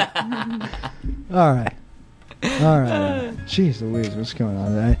 All right. Jeez Louise, what's going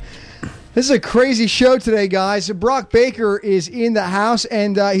on today? This is a crazy show today, guys. Brock Baker is in the house,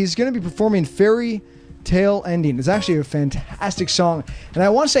 and he's going to be performing Fairy Tale Ending. It's actually a fantastic song. And I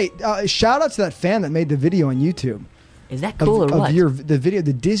want to say, shout out to that fan that made the video on YouTube. Is that cool or what?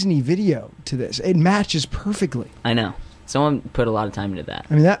 The Disney video to this. It matches perfectly. I know. Someone put a lot of time into that.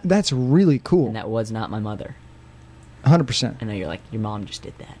 I mean, that's really cool. And that was not my mother. 100%. I know you're like, your mom just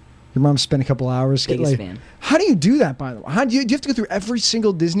did that. Your mom spent a couple hours. Biggest fan. How do you do that, by the way? Do you have to go through every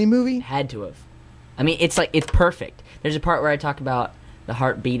single Disney movie? Had to have. I mean, it's perfect. There's a part where I talk about the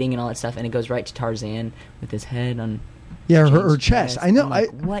heart beating and all that stuff, and it goes right to Tarzan with his head on. Yeah, her chest. I know. I'm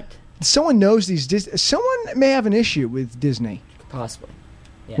like, what? Someone knows these Disney. Someone may have an issue with Disney. Possibly.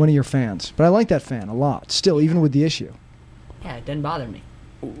 Yeah. One of your fans, but I like that fan a lot. Still, even with the issue. Yeah, it doesn't bother me.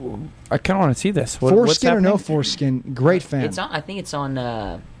 I kind of want to see this. Foreskin or no foreskin? Great fan. It's on. I think it's on.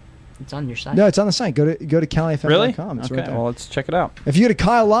 It's on your site. No, it's on the site. Go to CaliFM.com. Really? It's okay, right there. Well, let's check it out. If you go to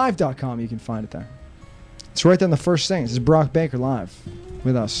KyleLive.com, you can find it there. It's right there on the first thing. This is Brock Baker live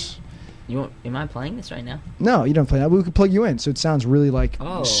with us. Am I playing this right now? No, you don't play that. We could plug you in, so it sounds really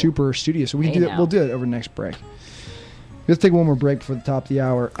super studio. So we can do that. Now. We'll do it over the next break. Let's take one more break before the top of the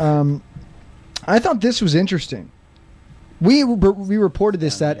hour. I thought this was interesting. We reported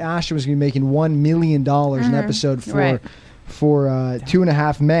this that Ashton was going to be making $1 million an episode for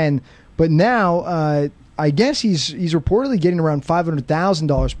 2.5 Men, but now I guess he's reportedly getting around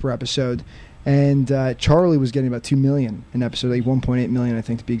 $500,000 per episode, and Charlie was getting about $2 million an episode, like $1.8 million, I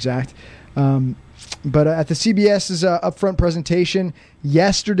think to be exact. But at the CBS's upfront presentation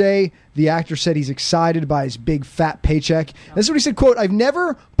yesterday, the actor said he's excited by his big fat paycheck. This is what he said, quote, "I've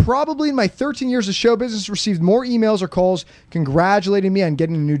never, probably in my 13 years of show business, received more emails or calls congratulating me on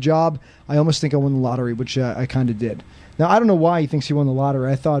getting a new job. I almost think I won the lottery," which I kind of did. Now, I don't know why he thinks he won the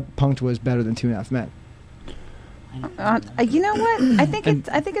lottery. I thought Punked was better than 2.5 Men. You know what? I think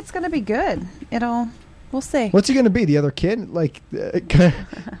it's going to be good. We'll see. What's he going to be? The other kid?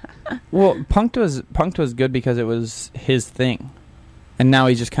 Well, Punked was good because it was his thing, and now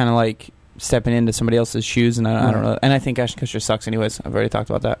he's just kind of like stepping into somebody else's shoes, and I don't know. And I think Ashton Kutcher sucks, anyways. I've already talked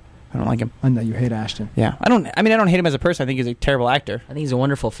about that. I don't like him. I know you hate Ashton. Yeah, I don't hate him as a person. I think he's a terrible actor. I think he's a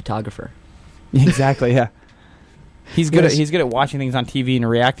wonderful photographer. Exactly. Yeah. He's good at watching things on TV and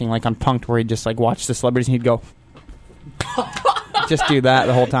reacting, like on Punked, where he'd just like watch the celebrities and he'd go, just do that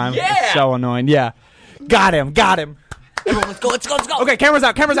the whole time. Yeah. It's so annoying. Yeah. Got him. Everyone, let's go. Okay, cameras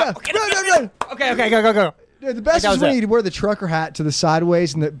out. Yeah. Okay, no. Okay, go. The best That is was when it. he'd wear the trucker hat to the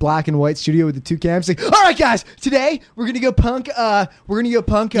sideways in the black and white studio with the two cams. Like, all right, guys, today we're gonna go punk. Yeah,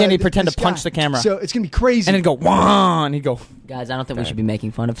 and he'd pretend to punch the camera. So it's gonna be crazy. And he'd go, wah, and he'd go. Guys, I don't think we should be making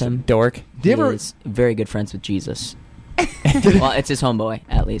fun of him. Dork. Do you He ever- is very good friends with Jesus. Well, it's his homeboy,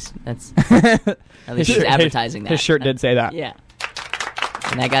 at least. That's at least he's advertising that. His shirt did say that. Yeah.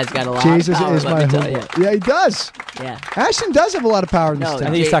 And that guy's got a lot Jesus of power, is let my me tell homeboy. you. Yeah, he does. Yeah. Ashton does have a lot of power in this No, town.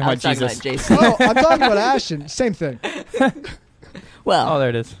 I think he's talking I about was Jesus. JC. Oh, I'm talking about Ashton. Same thing. Well, Oh, there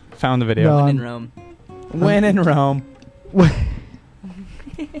it is. Found the video. No, in Rome. When in Rome.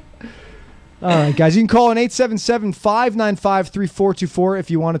 All right, guys. You can call in 877-595-3424 if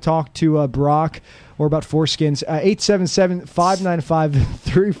you want to talk to Brock or about foreskins.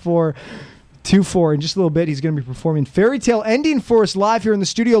 877-595-3424. In just a little bit, he's going to be performing Fairy Tale Ending for us live here in the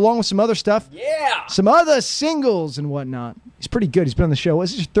studio, along with some other stuff. Yeah. Some other singles and whatnot. He's pretty good. He's been on the show.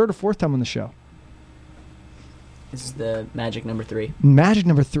 This is your third or fourth time on the show. This is the magic number 3. Magic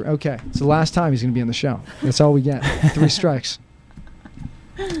number 3. Okay. It's the last time he's going to be on the show. That's all we get. 3 strikes.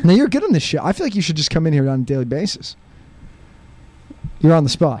 Now, you're good on this show. I feel like you should just come in here on a daily basis. You're on the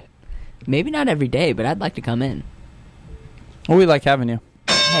spot. Maybe not every day, but I'd like to come in. Well, we like having you.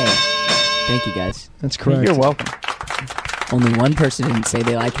 Hey, thank you guys. That's correct. You're welcome. Only one person didn't say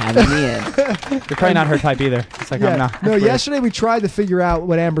they like having me in. You're probably not her type either. It's like, I'm not. No, yesterday we tried to figure out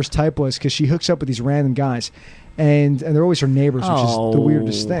what Amber's type was because she hooks up with these random guys. And they're always her neighbors, which is the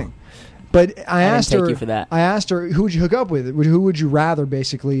weirdest thing. But I asked didn't her. take you for that. I asked her, who would you hook up with? Who would you rather?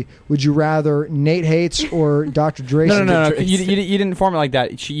 Basically, would you rather Nate Hates or Dr. Dre? No. You didn't form it like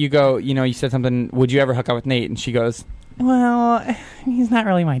that. You go. You said something. Would you ever hook up with Nate? And she goes, well, he's not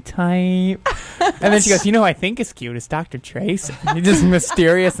really my type. And then she goes, I think is cute is Dr. Trace. He's just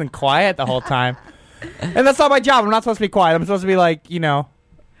mysterious and quiet the whole time. And that's not my job. I'm not supposed to be quiet. I'm supposed to be like,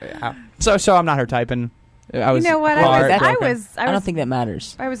 So I'm not her type. And I was. You know what? I don't think that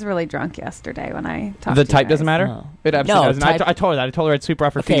matters. I was really drunk yesterday when I talked The to type you doesn't guys. matter? No. It absolutely doesn't. type- I told her that. I told her I'd sweep her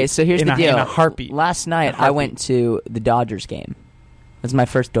off her feet. Okay, so here's in the deal. In a heartbeat. Last night I went to the Dodgers game. It was my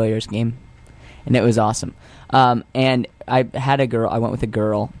first Dodgers game, and it was awesome. And I had a girl. I went with a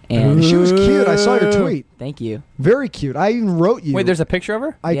girl, and She was cute. I saw your tweet. Thank you. Very cute. I even wrote you. Wait, there's a picture of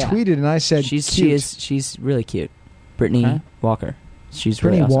her? I Yeah. tweeted and I said cute. She's really cute. Brittany Huh? Walker. She's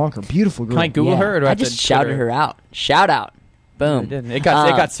Brittany really awesome. Walker, beautiful girl. Can I Google her? Or do I I have to just shouted Twitter? her out. Shout out. Boom. It didn't. It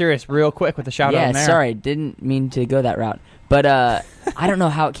got serious real quick with the shout out Yeah, in there. sorry, didn't mean to go that route. But I don't know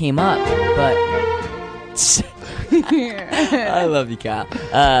how it came up, but I love you, Kyle.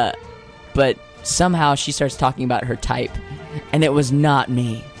 But somehow she starts talking about her type, and it was not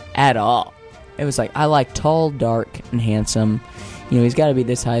me at all. It was like, I like tall, dark, and handsome. He's got to be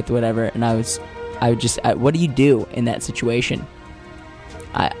this height, whatever. And I would just, what do you do in that situation?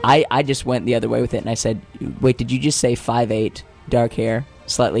 I just went the other way with it, and I said, wait, did you just say 5'8", dark hair,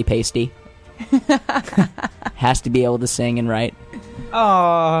 slightly pasty? Has to be able to sing and write.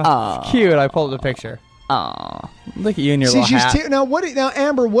 Oh, cute. I pulled up the picture. Oh, look at you in your See, little she's hat. now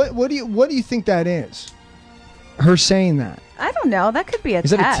Amber, what do you think that is? Her saying that. I don't know. That could be a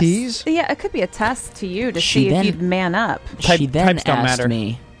Is test. that a tease? Yeah, it could be a test to you to She see then- if you'd man up. she then types don't asked matter.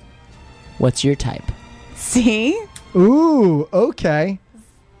 me, what's your type? See? Ooh, okay.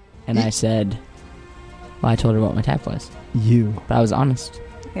 And I said, well, I told her what my type was. You. But I was honest.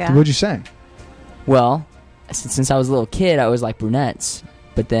 Yeah. What'd you say? Well, since I was a little kid, I was like brunettes.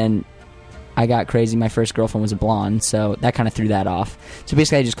 But then I got crazy. My first girlfriend was a blonde, so that kind of threw that off. So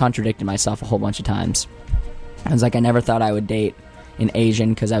basically, I just contradicted myself a whole bunch of times. I was like, I never thought I would date an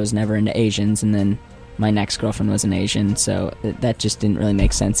Asian because I was never into Asians. And then my next girlfriend was an Asian, so that just didn't really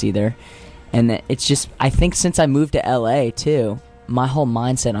make sense either. And it's just, I think since I moved to LA, too, my whole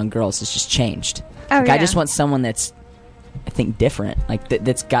mindset on girls has just changed. Oh, I yeah. just want someone that's, I think, different. Like,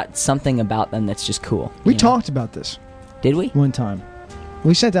 that's got something about them that's just cool. We you know? talked about this. Did we? One time.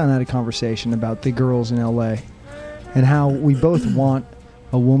 We sat down and had a conversation about the girls in LA and how we both want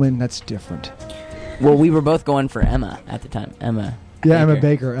a woman that's different. Well, we were both going for Emma at the time. Emma. Yeah, Emma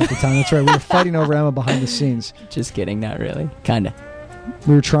Baker at the time. That's right. We were fighting over Emma behind the scenes. Just kidding. Not really. Kind of.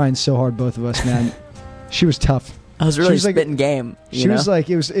 We were trying so hard, both of us, man. She was tough. I was really spitting game. She was like,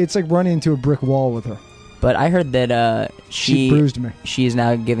 it's like running into a brick wall with her. But I heard that She bruised me. She is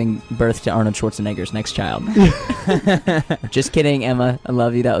now giving birth to Arnold Schwarzenegger's next child. Just kidding, Emma. I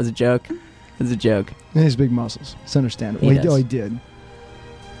love you. That was a joke. It was a joke. And his big muscles. It's understandable. He Well, does. he did.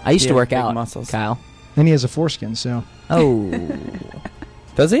 I used He to has work big out, muscles. Kyle. And he has a foreskin, so. Oh.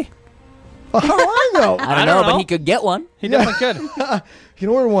 Does he? How do I know? I don't know, but he could get one. He definitely could. You can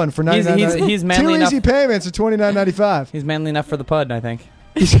order one for $99.95. He's manly Two enough. easy payments of $29.95. He's manly enough for the pud, I think.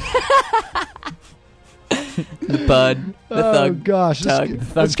 The bud. The thug. Gosh. Tug.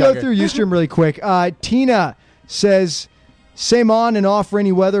 Let's go through Ustream really quick. Tina says, same on and off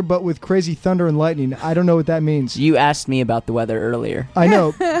rainy weather, but with crazy thunder and lightning. I don't know what that means. You asked me about the weather earlier. I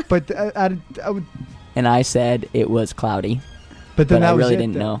know, but I would... And I said it was cloudy. But then I really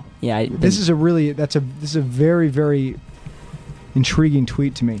didn't know. Yeah, this is a very, very intriguing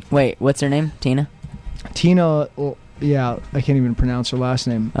tweet to me. Wait, what's her name? Tina? Tina, well, yeah, I can't even pronounce her last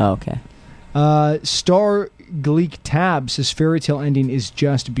name. Oh, okay. Star Gleek Tab says fairy tale ending is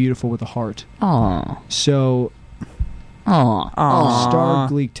just beautiful with a heart. Aww. So, Star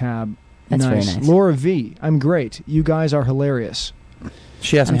Gleek Tab. That's very nice. Laura V, I'm great. You guys are hilarious.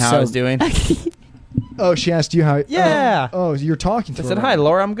 She asked me how I was doing. Oh, she asked you how... Yeah. Oh, you're talking to her. I said, hi,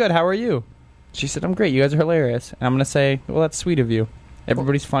 Laura, I'm good. How are you? She said, I'm great. You guys are hilarious. And I'm going to say, well, that's sweet of you.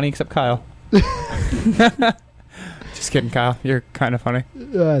 Everybody's funny except Kyle. Just kidding, Kyle. You're kind of funny.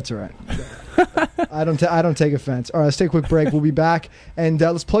 That's all right. I don't take offense. All right, let's take a quick break. We'll be back. And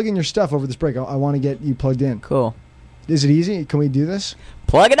let's plug in your stuff over this break. I want to get you plugged in. Cool. Is it easy? Can we do this?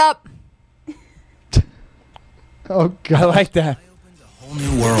 Plug it up. Oh, God. I like that. Whole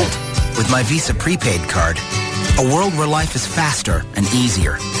new world with my Visa prepaid card. A world where life is faster and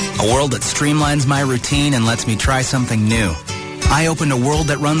easier. A world that streamlines my routine and lets me try something new. I opened a world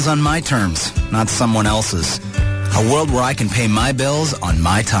that runs on my terms, not someone else's. A world where I can pay my bills on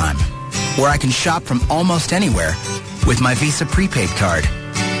my time. Where I can shop from almost anywhere with my Visa prepaid card.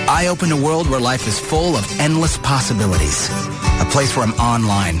 I opened a world where life is full of endless possibilities. A place where I'm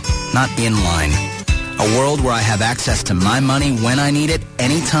online, not in line. A world where I have access to my money when I need it,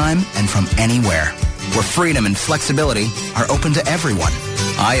 anytime and from anywhere. Where freedom and flexibility are open to everyone.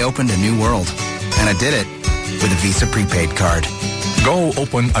 I opened a new world, and I did it with a Visa prepaid card. Go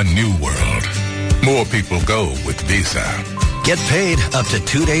open a new world. More people go with Visa. Get paid up to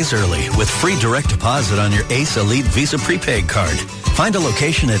 2 days early with free direct deposit on your Ace Elite Visa prepaid card. Find a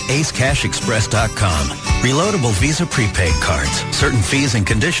location at acecashexpress.com. Reloadable Visa prepaid cards. Certain fees and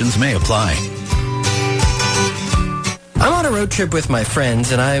conditions may apply. I'm on a road trip with my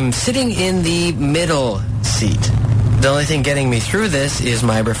friends, and I'm sitting in the middle seat. The only thing getting me through this is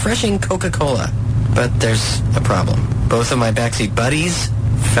my refreshing Coca-Cola. But there's a problem. Both of my backseat buddies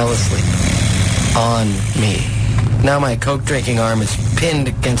fell asleep on me. Now my Coke drinking arm is pinned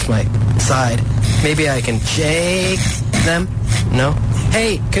against my side. Maybe I can shake them? No?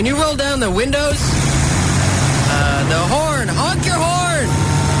 Hey, can you roll down the windows? The horn! Honk your horn!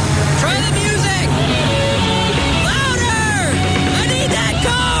 Try the music! Louder! I need that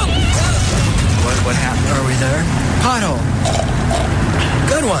Coke! What happened? Are we there? Pothole.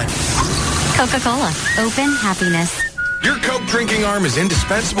 Good one. Coca-Cola. Open happiness. Your Coke drinking arm is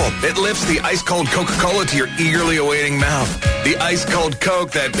indispensable. It lifts the ice-cold Coca-Cola to your eagerly awaiting mouth. The ice-cold Coke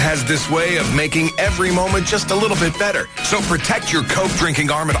that has this way of making every moment just a little bit better. So protect your Coke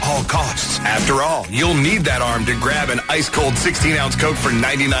drinking arm at all costs. After all, you'll need that arm to grab an ice-cold 16-ounce Coke for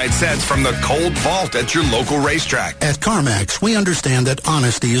 99 cents from the cold vault at your local racetrack. At CarMax, we understand that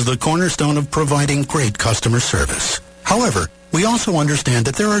honesty is the cornerstone of providing great customer service. However, we also understand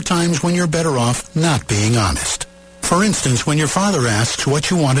that there are times when you're better off not being honest. For instance, when your father asks what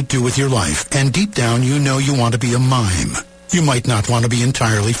you want to do with your life, and deep down you know you want to be a mime, you might not want to be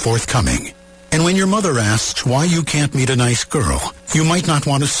entirely forthcoming. And when your mother asks why you can't meet a nice girl, you might not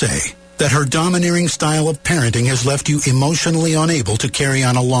want to say that her domineering style of parenting has left you emotionally unable to carry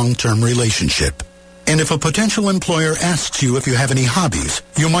on a long-term relationship. And if a potential employer asks you if you have any hobbies,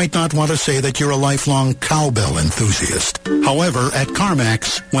 you might not want to say that you're a lifelong cowbell enthusiast. However, at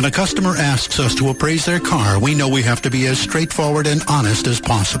CarMax, when a customer asks us to appraise their car, we know we have to be as straightforward and honest as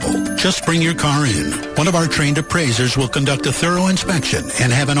possible. Just bring your car in. One of our trained appraisers will conduct a thorough inspection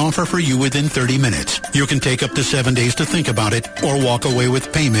and have an offer for you within 30 minutes. You can take up to 7 days to think about it or walk away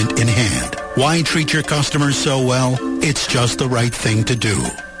with payment in hand. Why treat your customers so well? It's just the right thing to do.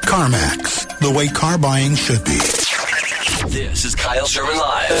 CarMax, the way car buying should be. This is Kyle Sherman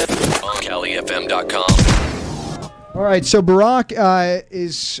Live on CaliFM.com. All right, so Barack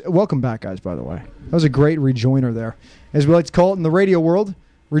is... Welcome back, guys, by the way. That was a great rejoiner there. As we like to call it in the radio world,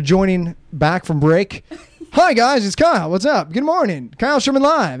 rejoining back from break. Hi, guys, it's Kyle. What's up? Good morning. Kyle Sherman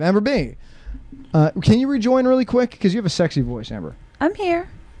Live, Amber B. Can you rejoin really quick? Because you have a sexy voice, Amber. I'm here.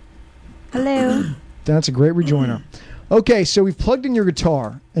 Hello. That's a great rejoiner. Okay, so we've plugged in your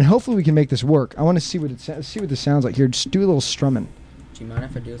guitar, and hopefully we can make this work. I want to see what this sounds like here. Just do a little strumming. Do you mind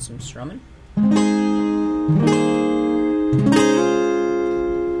if I do some strumming?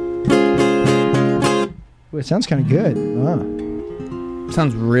 Ooh, it sounds kind of good.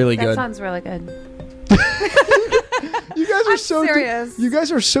 Sounds really good. That sounds really good. You guys are so serious. You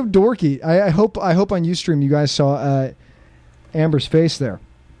guys are so dorky. I hope on Ustream you guys saw Amber's face there.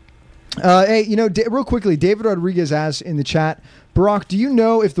 Hey, real quickly, David Rodriguez asks in the chat, Barack, do you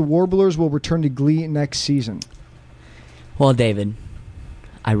know if the Warblers will return to Glee next season? Well, David,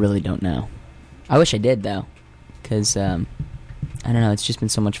 I really don't know. I wish I did, though, because I don't know. It's just been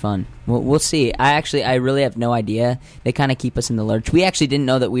so much fun. We'll see. I really have no idea. They kind of keep us in the lurch. We actually didn't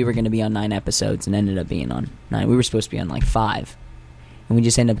know that we were going to be on 9 episodes and ended up being on 9. We were supposed to be on like 5, and we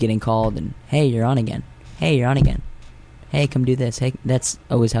just ended up getting called. And hey, you're on again. Hey, you're on again. Hey, come do this. Hey, that's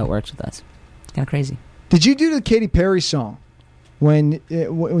always how it works with us. It's kind of crazy. Did you do the Katy Perry song when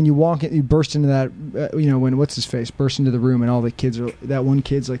you walk in, you burst into that? When what's his face burst into the room and all the kids are that one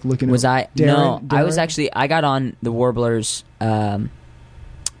kid's like looking. Was over, I? No, I was actually. I got on the Warblers.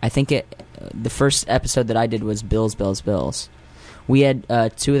 I think the first episode that I did was Bills. We had 2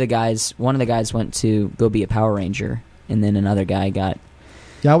 of the guys. One of the guys went to go be a Power Ranger, and then another guy got.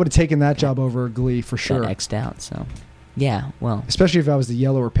 Yeah, I would have taken that job over Glee for sure. Got X'd out. So. Yeah, well, especially if I was the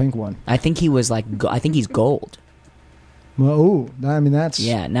yellow or pink one. I think he was like. I think he's gold. Well, that's...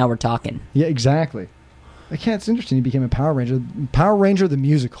 Yeah, now we're talking. Yeah, exactly. It's interesting he became a Power Ranger. Power Ranger the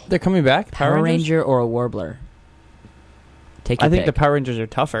musical. They're coming back? Power Ranger or a Warbler? Take your pick. I think pick. the Power Rangers are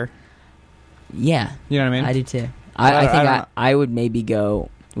tougher. Yeah. You know what I mean? I do too. I think I would maybe go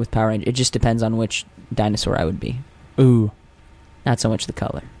with Power Ranger. It just depends on which dinosaur I would be. Ooh. Not so much the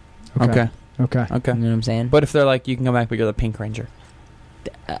color. Okay. You know what I'm saying? But if they're like, you can come back, but you're the Pink Ranger.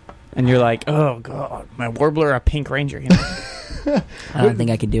 And you're like, oh, God, my Warbler, a Pink Ranger. You know? I don't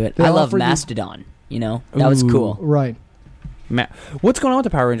think I could do it. I love Mastodon, That was cool. Right. What's going on with the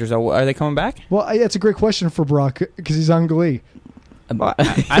Power Rangers, though? Are they coming back? Well, that's a great question for Brock, because he's on Glee. I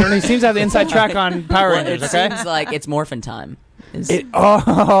don't know. He seems to have the inside track on Power Rangers, okay? It seems like it's Morphin time.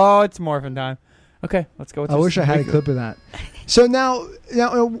 It's Morphin time. Okay, let's go with this. I wish I had a clip of that. So now,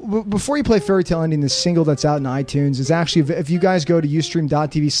 before you play Fairy Tale Ending, the single that's out in iTunes is actually, if you guys go to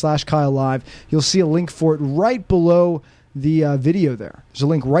ustream.tv/Kyle Live, you'll see a link for it right below the video there. There's a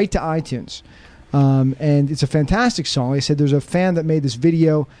link right to iTunes. And it's a fantastic song. Like I said, there's a fan that made this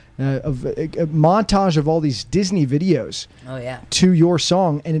video of a montage of all these Disney videos to your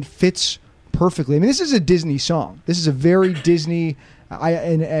song, and it fits perfectly. I mean, this is a Disney song. This is a very Disney...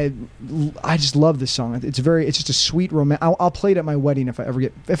 I just love this song. It's just a sweet romance. I'll play it at my wedding if I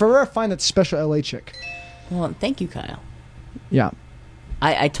ever find that special LA chick. Well, thank you, Kyle. Yeah.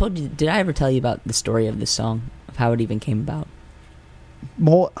 I told you. Did I ever tell you about the story of this song, of how it even came about?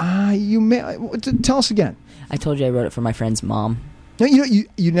 Well, you may tell us again. I told you I wrote it for my friend's mom. No,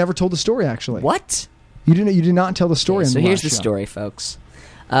 you never told the story actually. What? You did not tell the story. Okay, so here's the story, folks.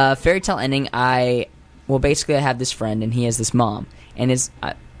 Fairy Tale Ending. Basically, I have this friend, and he has this mom. And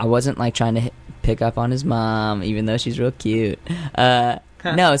I wasn't like trying to pick up on his mom, even though she's real cute.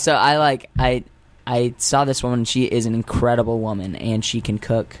 No, so I saw this woman. She is an incredible woman, and she can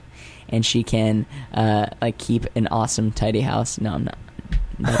cook, and she can keep an awesome, tidy house. No, I'm not.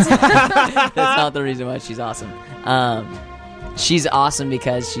 That's not the reason why she's awesome. She's awesome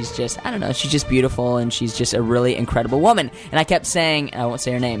because she's just, she's just beautiful, and she's just a really incredible woman. And I kept saying, and I won't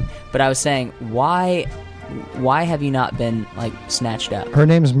say her name, but I was saying, why have you not been snatched up? Her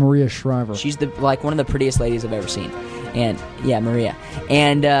name is Maria Shriver. She's one of the prettiest ladies I've ever seen. And yeah, Maria.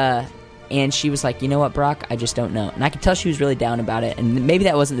 And she was like, you know what, Brock? I just don't know. And I could tell she was really down about it. And maybe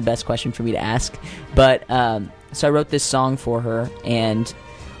that wasn't the best question for me to ask. But so I wrote this song for her, and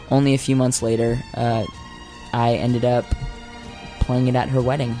only a few months later, I ended up playing it at her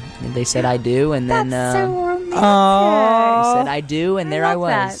wedding. They said I do, and then so romantic. I said I do, and there I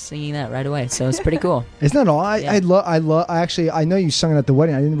was singing that right away. So it's pretty cool. Isn't that all? I know you sung it at the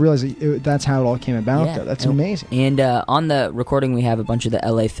wedding. I didn't realize that's how it all came about. Yeah. Though. That's amazing. And on the recording, we have a bunch of the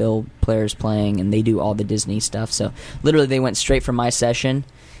LA Phil players playing, and they do all the Disney stuff. So literally, they went straight from my session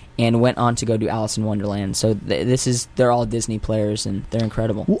and went on to go do Alice in Wonderland. So they're all Disney players, and they're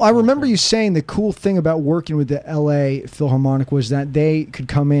incredible. Well, I remember you saying the cool thing about working with the LA Philharmonic was that they could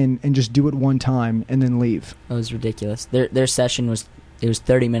come in and just do it one time and then leave. That was ridiculous. Their session was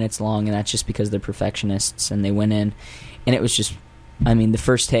 30 minutes long, and that's just because they're perfectionists, and they went in, and it was just, the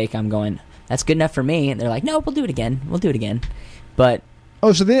first take, I'm going, that's good enough for me, and they're like, no, we'll do it again. But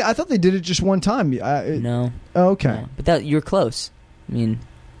I thought they did it just one time. No. Oh, okay. No. But you're close.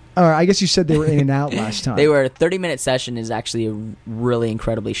 All right, I guess you said they were in and out last time. They were. A 30-minute session is actually a really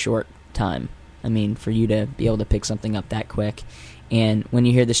incredibly short time. For you to be able to pick something up that quick. And when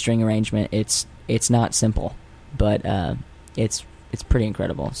you hear the string arrangement, it's not simple, but it's pretty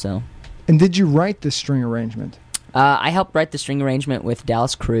incredible. So. And did you write the string arrangement? I helped write the string arrangement with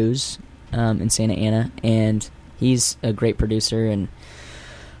Dallas Cruz in Santa Ana, and He's a great producer, and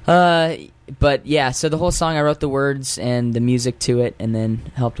but yeah. So the whole song, I wrote the words and the music to it, and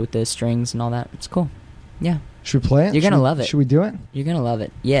then helped with the strings and all that. It's cool. Yeah. Should we play it? You're gonna love it. Should we do it? You're gonna love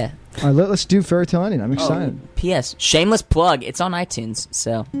it. Yeah. All right, let's do Fairy Tale Ending. I'm excited. P.S. Shameless plug. It's on iTunes,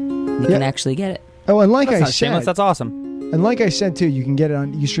 so you can actually get it. Oh, and like That's I not shameless. said, That's awesome. and like I said too, you can get it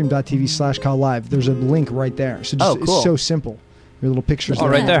on ustream.tv/KyleLive. There's a link right there. So just, cool. It's so simple. Your little pictures. Oh,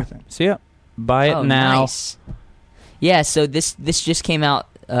 right there. See ya. Buy it now. Nice. Yeah. So this just came out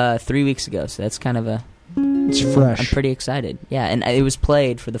 3 weeks ago, so that's kind of a. It's fresh. I'm pretty excited. Yeah, and it was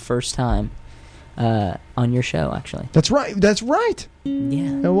played for the first time on your show, actually. That's right. That's right.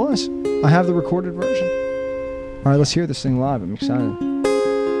 Yeah. It was. I have the recorded version. All right, let's hear this thing live. I'm excited.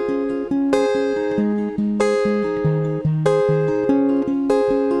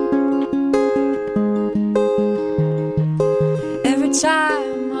 Every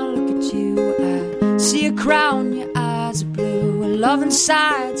time I look at you, I see a crown, your eyes are blue, a love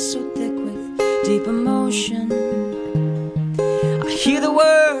inside so thick with deep emotion. I hear the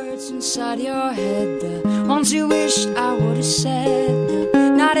words inside your head, the ones you wished I would have said.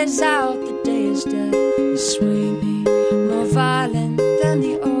 The night is out, the day is dead. You sway me more violent than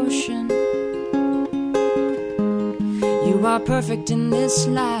the ocean. You are perfect in this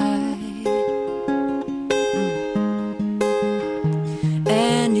light.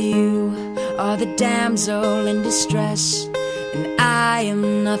 And you are the damsel in distress, and I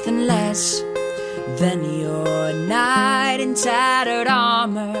am nothing less than your knight in tattered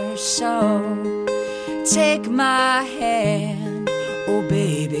armor. So take my hand, oh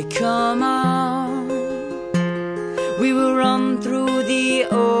baby, come on. We will run through the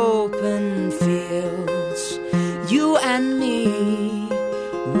open fields, you and me.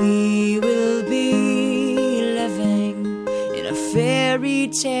 We will be living in a fairy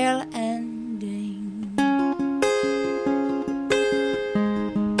tale ending.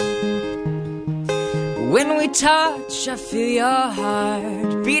 When we touch, I feel your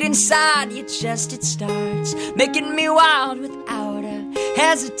heart beat inside your chest. It starts making me wild without a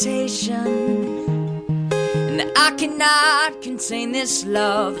hesitation. And I cannot contain this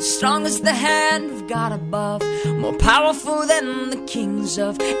love, as strong as the hand of God above, more powerful than the kings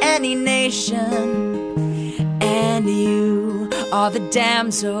of any nation. And you are the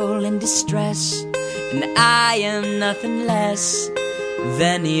damsel in distress, and I am nothing less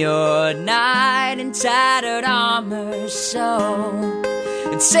than your knight in tattered armor. So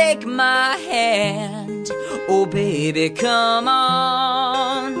take my hand, oh baby, come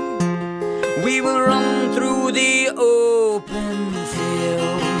on. We will run through the open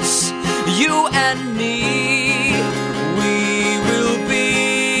fields, you and me. We will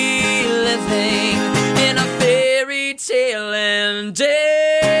be living in a fairy tale ending.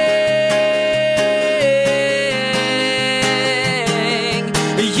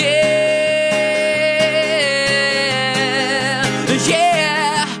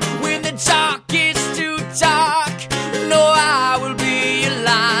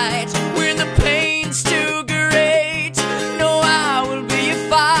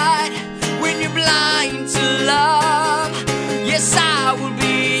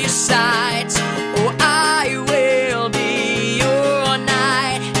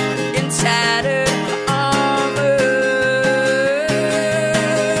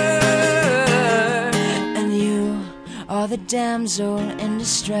 Damsel in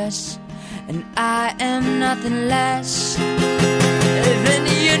distress, and I am nothing less than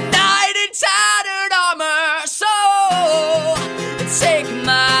your knight in tattered armor. So take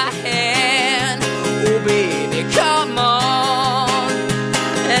my hand, oh baby, come on,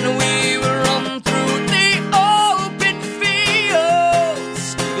 and we will run through the open fields,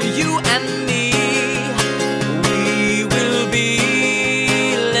 you and me. We will be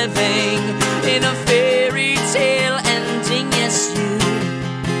living in a fairy tale. Yes, you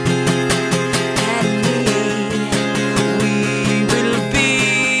and me, we will be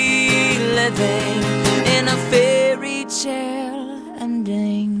living in a fairy tale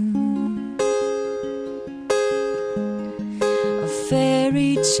ending. A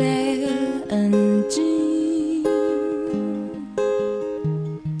fairy tale ending.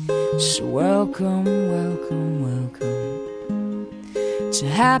 So welcome, welcome, welcome to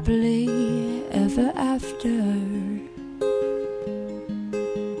happily ever after.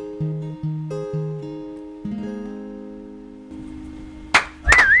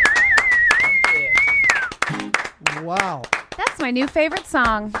 Wow. That's my new favorite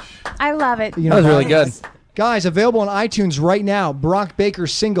song. I love it. You know, that was really good. Guys, available on iTunes right now. Brock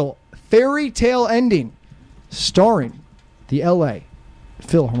Baker's single, Fairy Tale Ending, starring the LA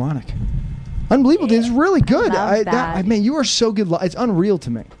Philharmonic. Unbelievable, dude. It's really good. love that. Man, you are so good. It's unreal to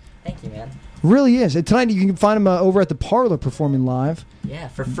me. Thank you, man. Really is. And tonight you can find him over at the Parlor performing live. Yeah,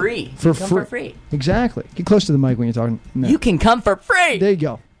 for free. For free. Exactly. Get close to the mic when you're talking. No. You can come for free. There you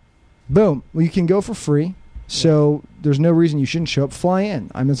go. Boom. Well, you can go for free. So there's no reason you shouldn't show up. Fly in.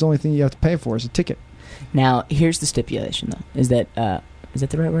 I mean, that's the only thing you have to pay for is a ticket. Now, here's the stipulation, though. Is that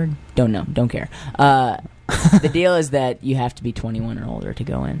the right word? Don't know. Don't care. The deal is that you have to be 21 or older to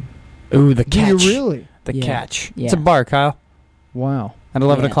go in. Ooh, the catch. Do you really? The catch. Yeah. It's a bar, Kyle. Wow. At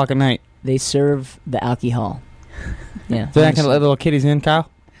 11 o'clock at night. They serve the alcohol. Yeah. They're not going to let little kiddies in, Kyle?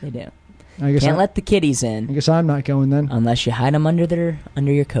 They do. I guess Can't let the kiddies in. I guess I'm not going then. Unless you hide them under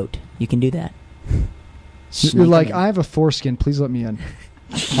your coat. You can do that. You're like, I have a foreskin. Please let me in.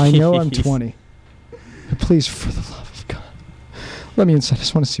 I know I'm 20. Please, for the love of God, let me inside. I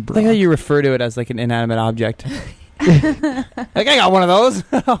just want to see Brock. I like how you refer to it as like an inanimate object. Like, I got one of those.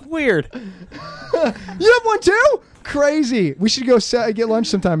 Weird. You have one too? Crazy. We should go get lunch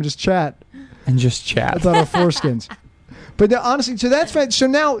sometime and just chat. About About our foreskins. But honestly, so that's fine. So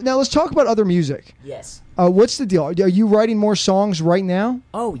now let's talk about other music. Yes. What's the deal? Are you writing more songs right now?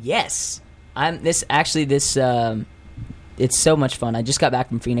 Oh, yes. It's so much fun. I just got back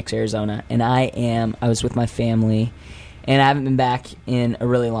from Phoenix, Arizona, and I was with my family, and I haven't been back in a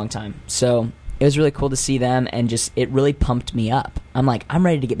really long time. So it was really cool to see them, and it really pumped me up. I'm like, I'm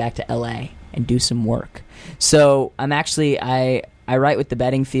ready to get back to LA and do some work. So I write with the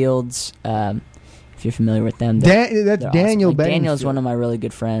Bedingfields. If you're familiar with them, that's awesome. Daniel Bedingfield. Daniel's one of my really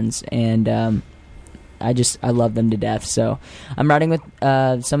good friends, and I love them to death. So I'm writing with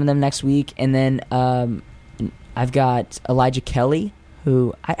some of them next week, and then I've got Elijah Kelly,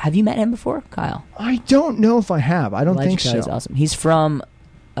 who have you met him before, Kyle? I don't know if I have. I don't think so. Elijah Kelly's awesome. He's from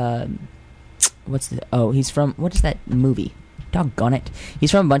what is that movie? Doggone it. He's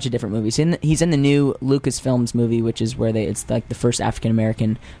from a bunch of different movies. He's in the new Lucasfilms movie, which is where it's like the first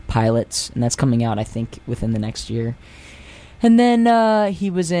African-American pilots, and that's coming out, I think, within the next year. And then he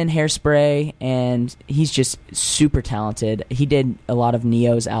was in Hairspray, and he's just super talented. He did a lot of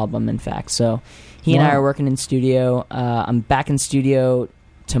Neo's album, in fact. So he and I are working in studio. I'm back in studio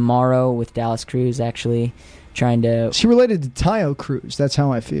tomorrow with Dallas Cruz, actually, trying to... She related to Tayo Cruz. That's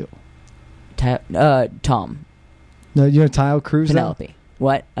how I feel. Tom. No, you know Tayo Cruz? Penelope. Though?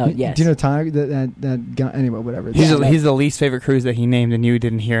 What? Oh, yes. Do you know Tayo? That guy? Anyway, whatever. He's the least favorite Cruz that he named, and you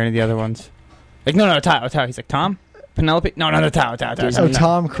didn't hear any of the other ones. Like, no, Tayo. He's like, Tom? Penelope? No, Tayo. Oh,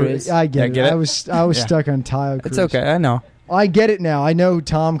 Tom Cruise. I get it. I was stuck on Tayo Cruz. It's okay. I know. I get it now. I know who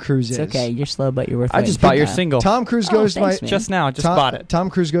Tom Cruise is. It's okay. You're slow, but you're worth it. I just bought your single. Tom Cruise goes to my... man. Just now. Just bought it. Tom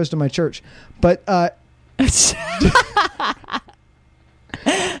Cruise goes to my church. But...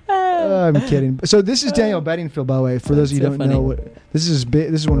 I'm kidding. So this is Daniel Bedingfield, by the way. For those of you who don't know, this is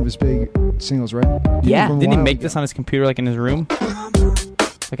big. This is one of his big singles, right? Yeah. Didn't he make this on his computer, like in his room?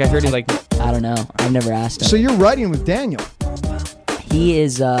 Like I heard he like. I don't know. I've never asked him. So you're writing with Daniel. He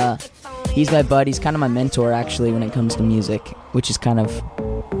is. He's my buddy. He's kind of my mentor, actually, when it comes to music, which is kind of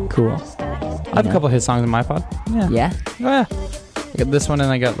cool. I have a couple of his songs in my pod. Yeah. Oh, yeah. I got this one,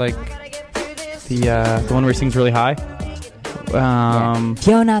 and I got like the one where he sings really high.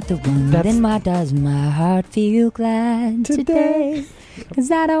 You're not the one, then why does my heart feel glad today?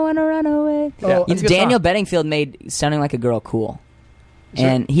 Because I don't want to run away. Yeah. Daniel Bedingfield made Sounding Like a Girl cool.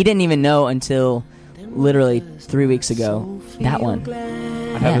 And he didn't even know until literally 3 weeks ago. That one.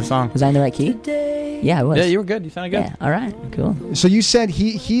 I have the song. Was I in the right key? Yeah, I was. Yeah, you were good. You sounded good. Yeah, all right, cool. So you said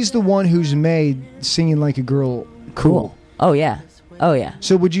he's the one who's made Singing Like a Girl cool. Oh, yeah. Oh, yeah.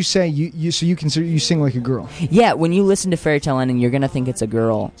 So would you say you consider you sing like a girl? Yeah, when you listen to Fairy Tale Ending, you're going to think it's a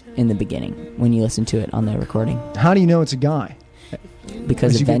girl in the beginning when you listen to it on the recording. How do you know it's a guy?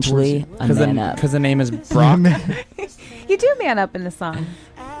 Because eventually I man up. Because the name is Brock. You do man up in the song.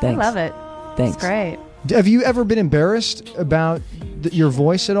 Thanks. I love it. Thanks. It's great. Have you ever been embarrassed about your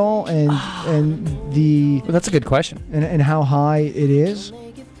voice at all, and the? Well, that's a good question. And how high it is?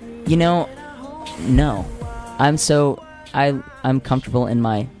 You know, no. I'm comfortable in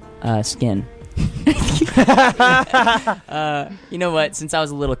my skin. You know what? Since I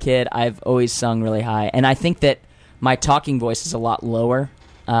was a little kid, I've always sung really high, and I think that my talking voice is a lot lower.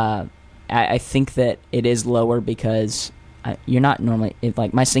 I think that it is lower because you're not normally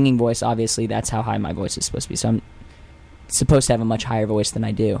like my singing voice. Obviously, that's how high my voice is supposed to be. So I'm supposed to have a much higher voice than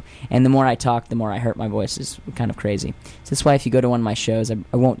I do, and the more I talk, the more I hurt my voice. Is kind of crazy. So that's why if you go to one of my shows, I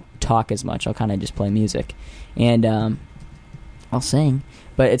won't talk as much. I'll kind of just play music, and I'll sing.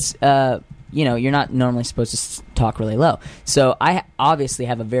 But it's you're not normally supposed to talk really low. So I obviously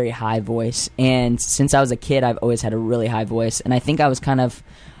have a very high voice, and since I was a kid, I've always had a really high voice, and I think I was kind of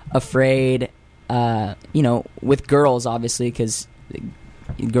afraid with girls, obviously, because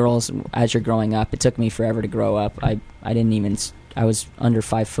girls, as you're growing up, it took me forever to grow up. I was under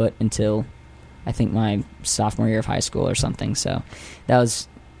 5 foot until I think my sophomore year of high school or something. So that was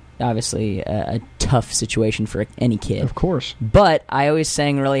obviously a tough situation for any kid. Of course. But I always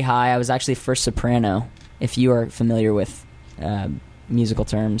sang really high. I was actually first soprano, if you are familiar with musical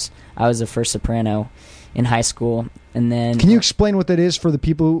terms. I was a first soprano in high school. And then, can you explain what that is for the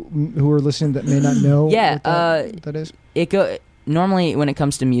people who are listening that may not know what that is? Normally, when it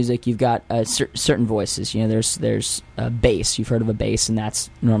comes to music, you've got certain voices. There's a bass. You've heard of a bass, and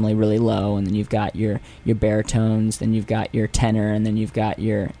that's normally really low. And then you've got your baritones. Then you've got your tenor, and then you've got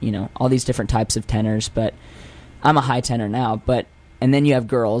your all these different types of tenors. But I'm a high tenor now. And then you have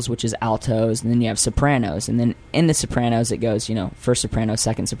girls, which is altos, and then you have sopranos. And then in the sopranos, it goes first soprano,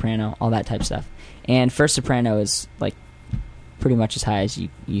 second soprano, all that type of stuff. And first soprano is like pretty much as high as you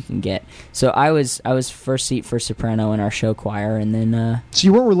can get. So I was first seat for soprano in our show choir, and then so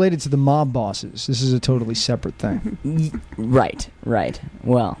you weren't related to the mob bosses. This is a totally separate thing. Right.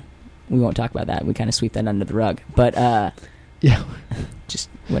 Well, we won't talk about that. We kind of sweep that under the rug. But yeah, just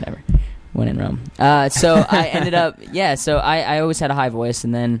whatever. When in Rome. So I ended up So I always had a high voice,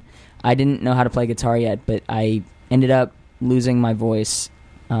 and then I didn't know how to play guitar yet, but I ended up losing my voice.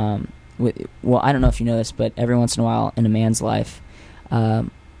 I don't know if you know this, but every once in a while in a man's life,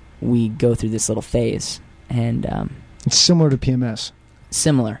 we go through this little phase, and it's similar to PMS.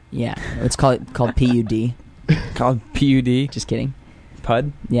 Similar, yeah. It's called PUD. Called PUD? Just kidding.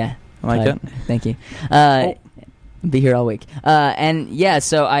 PUD? Yeah. I like PUD. that. Thank you. Be here all week.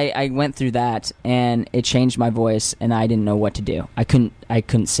 So I went through that, and it changed my voice, and I didn't know what to do. I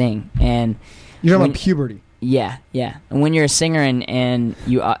couldn't sing, and you're talking about puberty. Yeah. And when you're a singer and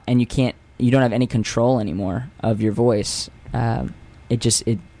you don't have any control anymore of your voice,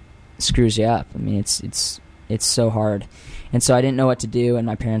 it screws you up. I mean, it's so hard, and so I didn't know what to do. And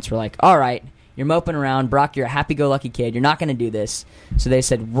my parents were like, "All right, you're moping around, Brock. You're a happy-go-lucky kid. You're not going to do this." So they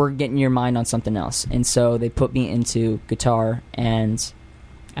said, "We're getting your mind on something else." And so they put me into guitar, and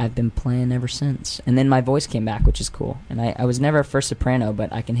I've been playing ever since. And then my voice came back, which is cool. And I was never a first soprano,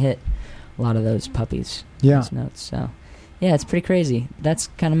 but I can hit a lot of those puppies. Yeah. Those notes. So, yeah, it's pretty crazy. That's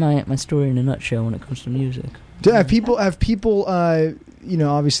kind of my story in a nutshell when it comes to music. Have people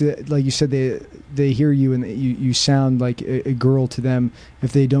obviously, like you said, they hear you and you sound like a girl to them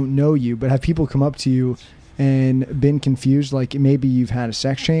if they don't know you, but have people come up to you and been confused, like maybe you've had a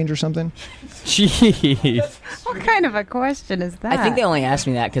sex change or something? Jeez. What kind of a question is that? I think they only asked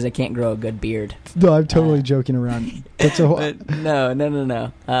me that because I can't grow a good beard. No, I'm totally joking around. No.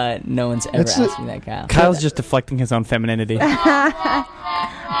 No one's ever asked me that, Kyle. Kyle's just deflecting his own femininity.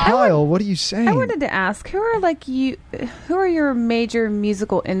 Kyle, what are you saying? I wanted to ask, who are your major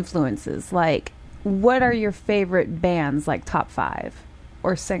musical influences? Like, what are your favorite bands, like top 5,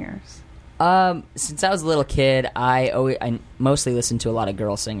 or singers? Since I was a little kid, I mostly listened to a lot of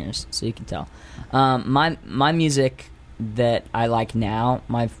girl singers, so you can tell. My music that I like now,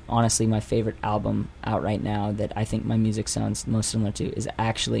 honestly my favorite album out right now that I think my music sounds most similar to is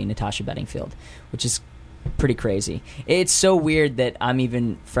actually Natasha Bedingfield, which is pretty crazy. It's so weird that I'm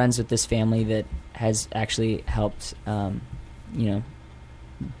even friends with this family that has actually helped, be an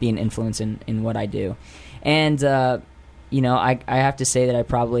influence in what I do. And, I have to say that I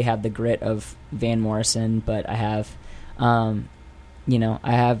probably have the grit of Van Morrison, but I have, I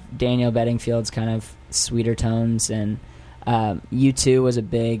have Daniel Bedingfield's kind of sweeter tones, and U2 was a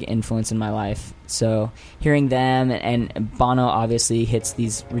big influence in my life. So hearing them and Bono obviously hits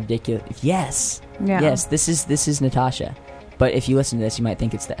these ridiculous. Yes, this is Natasha. But if you listen to this, you might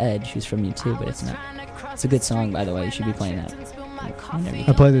think it's The Edge, who's from U2, but it's not. It's a good song, by the way. You should be playing that. I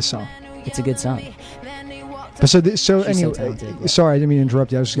play this song. It's a good song. Anyway, sorry, I didn't mean to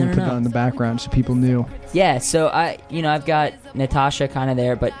interrupt you. I was just going to put that in the background so people knew. Yeah, so I've got Natasha kind of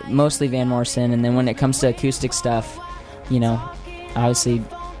there, but mostly Van Morrison. And then when it comes to acoustic stuff, obviously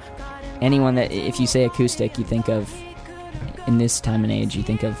anyone that, if you say acoustic, you think of, in this time and age, you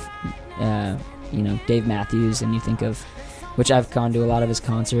think of, Dave Matthews, and you think of, which I've gone to a lot of his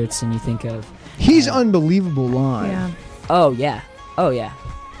concerts, and you think of... He's unbelievable live. Yeah. Oh, yeah.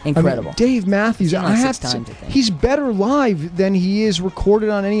 Incredible. I mean, Dave Matthews, I have to say, he's better live than he is recorded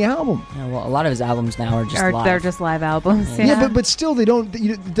on any album. Yeah, well, a lot of his albums now are just live. They're just live albums. Yeah, but still, they don't.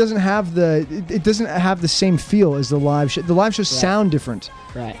 It doesn't have the same feel as the live show. The live shows sound different.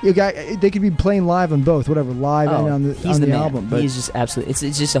 Right. They could be playing live on both, whatever, live and on the album. But he's just absolutely.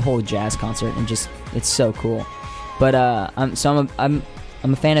 It's just a whole jazz concert, and it's so cool. But I'm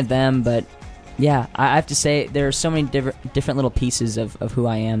a fan of them, but Yeah, I have to say there are so many different little pieces of who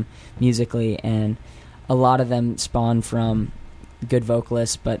I am musically, and a lot of them spawn from good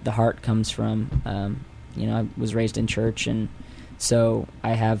vocalists, but the heart comes from, I was raised in church, and so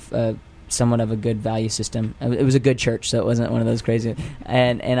I have somewhat of a good value system. It was a good church, so it wasn't one of those crazy.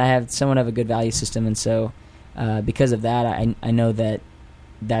 And I have somewhat of a good value system, and so because of that, I know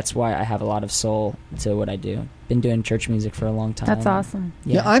that's why I have a lot of soul to what I do. Been doing church music for a long time. That's awesome.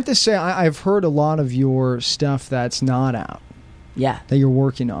 Yeah, I have to say I've heard a lot of your stuff that's not out. Yeah. That you're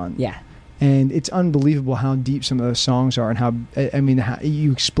working on. Yeah. And it's unbelievable how deep some of those songs are, and how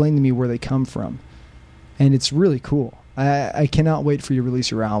you explain to me where they come from, and it's really cool. I cannot wait for you to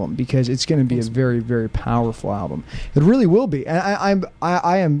release your album, because it's going to be a very, very powerful album. It really will be, and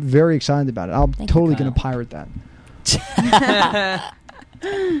I am very excited about it. I'm totally going to pirate that.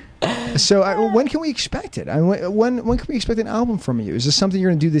 So when can we expect it? When can we expect an album from you? Is this something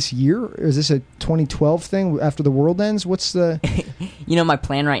you're going to do this year? Or is this a 2012 thing after the world ends? What's the... My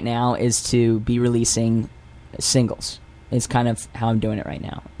plan right now is to be releasing singles. It's kind of how I'm doing it right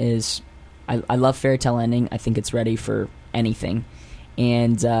now. I love Fairy Tale Ending. I think it's ready for anything.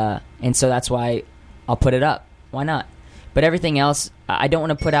 And so that's why I'll put it up. Why not? But everything else, I don't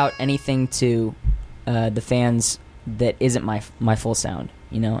want to put out anything to the fans that isn't my full sound,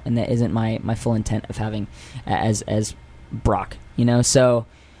 and that isn't my full intent of having as Brock, So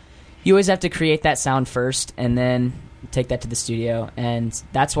you always have to create that sound first and then take that to the studio, and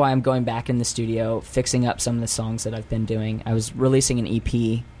that's why I'm going back in the studio, fixing up some of the songs that I've been doing. I was releasing an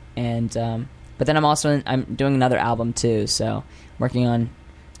EP, and but then I'm doing another album too, so I'm working on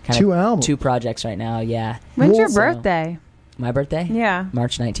two projects right now. Yeah. When's your birthday? My birthday? Yeah.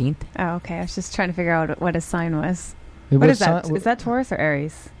 March 19th. Oh, okay. I was just trying to figure out what his sign was. What is that? Is that Taurus or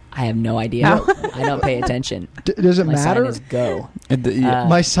Aries? I have no idea. I don't pay attention. Does it matter? My sign is go.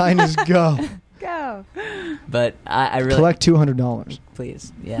 My sign is go. Go. But I really... Collect $200.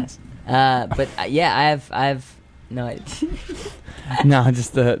 Please, yes. But I have no idea. No,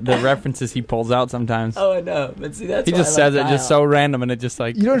 just the references he pulls out sometimes. Oh, I know. But see, that's he just says it just so random, and it just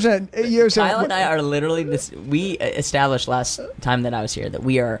like... You don't understand. Kyle and I are literally this. We established last time that I was here that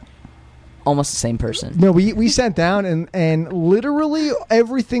we are almost the same person. No, we sat down and literally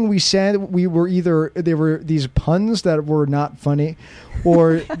everything we said, we were either they were these puns that were not funny,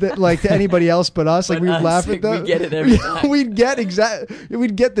 or that, like to anybody else but us. Like we'd laugh at them. We get it every time. We'd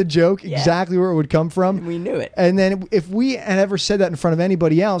get the joke exactly where it would come from. We knew it. And then if we had ever said that in front of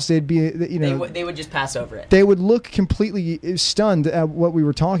anybody else, they'd be they would just pass over it. They would look completely stunned at what we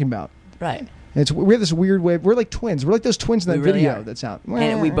were talking about. Right. We have this weird way. We're like twins. We're like those twins in that video are. that's out.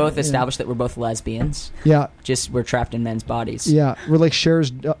 And we both established that we're both lesbians. Yeah. Just we're trapped in men's bodies. Yeah. We're like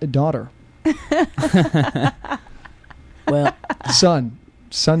Cher's daughter. Well, son,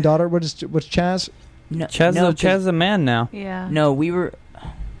 daughter. What's Chaz? No, Chaz is a man now. Yeah. No, we were.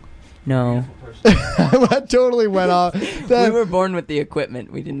 No. That totally went off. We were born with the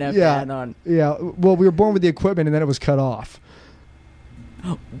equipment. We didn't have to add on. Yeah. Well, we were born with the equipment, and then it was cut off.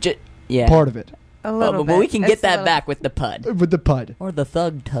 Yeah. Part of it. A little bit. But we can get that back with the PUD. With the PUD. Or the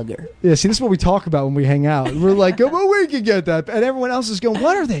thug tugger. Yeah, see, this is what we talk about when we hang out. We're like, oh, we can get that. And everyone else is going,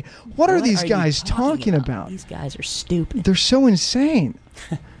 what are they? What are these guys talking about? These guys are stupid. They're so insane.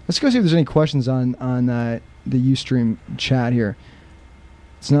 Let's go see if there's any questions on the Ustream chat here.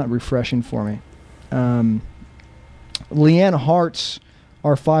 It's not refreshing for me. Leanne Hart's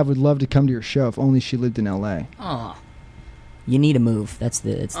R5 would love to come to your show if only she lived in L.A. Oh. You need a move. That's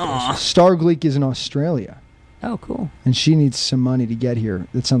the issue. Stargleek is in Australia. Oh, cool. And she needs some money to get here.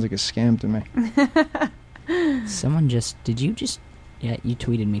 That sounds like a scam to me. Someone did you just... Yeah, you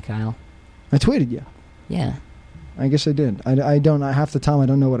tweeted me, Kyle. I tweeted you. Yeah. I guess I did. I don't... half the time I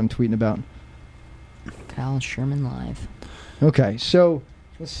don't know what I'm tweeting about. Kyle Sherman Live. Okay, so...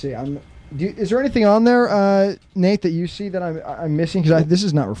 Let's see. Is there anything on there, Nate, that you see that I'm missing? Because this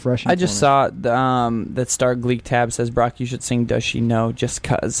is not refreshing. I just saw that Star Gleek tab says, Brock, you should sing Does She Know, just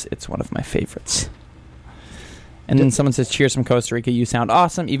 'cause it's one of my favorites. And then someone says, cheers from Costa Rica, you sound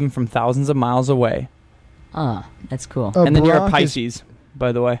awesome, even from thousands of miles away. Ah, that's cool. And then you're a Pisces,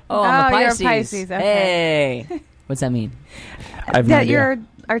 by the way. Oh, I'm a Pisces. You're a Pisces. Okay. Hey. What's that mean? I have no idea. You're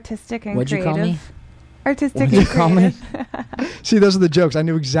artistic and What'd creative. You call me? Artistic and creative. See, those are the jokes. I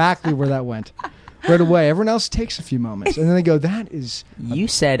knew exactly where that went. Right away. Everyone else takes a few moments. And then they go, that is... You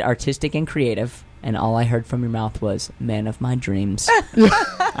said artistic and creative, and all I heard from your mouth was, man of my dreams.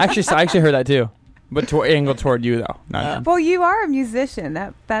 I actually heard that too. But angled toward you, though. Well, you are a musician.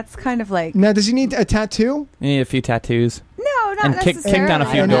 That's kind of like... Now, does he need a tattoo? You need a few tattoos. No, and kick down a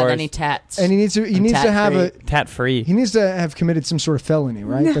few I don't doors. have any tats. And he needs to have a tat free. He needs to have committed some sort of felony,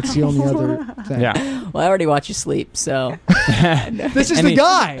 right? That's the only other thing. Yeah. Well, I already watch you sleep, so. This is the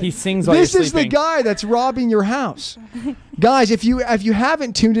guy. He sings while This you're is the sleeping. guy that's robbing your house. Guys, if you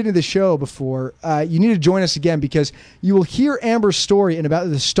haven't tuned into the show before, you need to join us again because you will hear Amber's story and about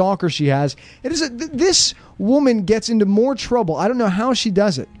the stalker she has. It is this woman gets into more trouble. I don't know how she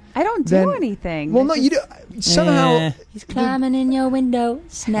does it. I don't do anything. Well, no, you do. Somehow, He's climbing in your window,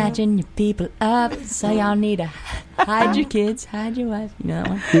 snatching your people up. So y'all need to hide your kids, hide your wife. You know that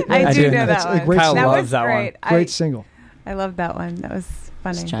one? I do know That's that a one. great Kyle single. loves that great. one. Great single. I love that one. That was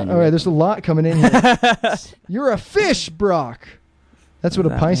funny. All right, there's a lot coming in here. You're a fish, Brock. That's what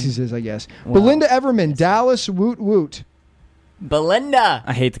a Pisces is, I guess. Wow. Belinda Everman, Dallas, woot woot. Belinda.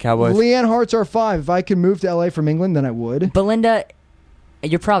 I hate the Cowboys. Leanne Hart's R5. If I could move to LA from England, then I would. Belinda,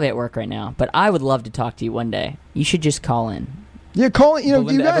 you're probably at work right now, but I would love to talk to you one day. You should just call in. Yeah, call in. You know,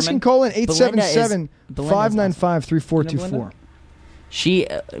 Belinda you guys Everman? can call in Belinda is 877-595-3424.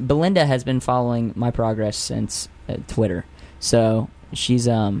 Belinda has been following my progress since Twitter, so she's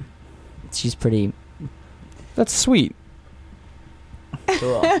pretty. That's sweet.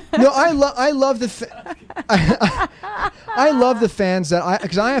 Cool. No, I love the I love the fans that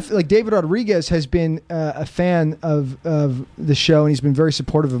because I have like David Rodriguez has been a fan of the show and he's been very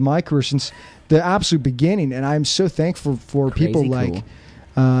supportive of my career since the absolute beginning, and I'm so thankful for people like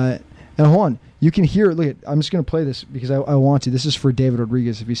and hold on, you can hear it. Look, I'm just going to play this because I want to. This is for David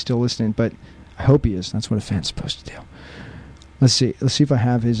Rodriguez if he's still listening, but I hope he is. That's what a fan's supposed to do. Let's see if I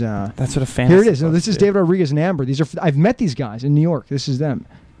have his. That's what a fan. Here it is. No, this is David Rodriguez and Amber. These are. I've met these guys in New York. This is them.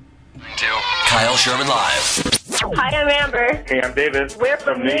 Kyle Sherman Live. Hi, I'm Amber. Hey, I'm David. We're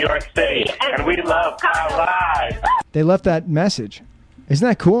from New York State, and we love Kyle Live. They left that message. Isn't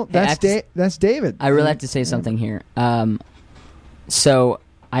that cool? That's David. I really have to say something here. So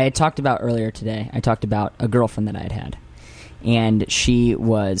I had talked about earlier today. I talked about a girlfriend that I had, and she's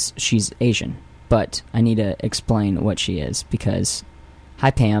Asian. But I need to explain what she is because, hi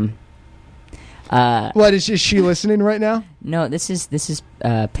Pam. What is she listening right now? No, this is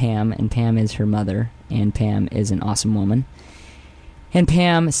Pam, and Pam is her mother, and Pam is an awesome woman. And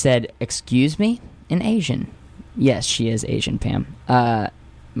Pam said, "Excuse me," in Asian. Yes, she is Asian, Pam.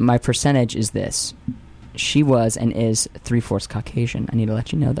 My percentage is this: she was and is 3/4 Caucasian. I need to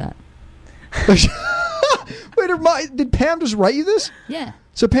let you know that. Wait, did Pam just write you this? Yeah.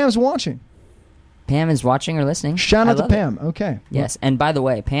 So Pam's watching. Pam is watching or listening. Shout out to love Pam. it. Okay. Yes, and by the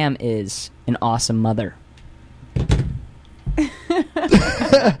way, Pam is an awesome mother.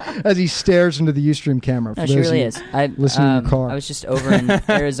 As he stares into the Ustream camera. No, she really is. Listening in your car. I was just over in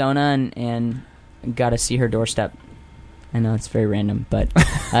Arizona and got to see her doorstep. I know it's very random, but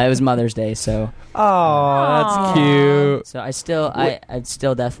it was Mother's Day, so. Oh, that's cute. So I still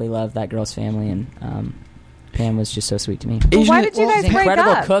definitely love that girl's family, and Pam was just so sweet to me. Well, why did you guys break incredible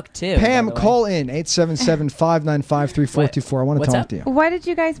up? cook too. Pam, call in 877-595-3424. I want to What's talk up? to you. Why did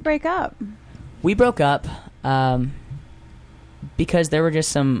you guys break up? We broke up because there were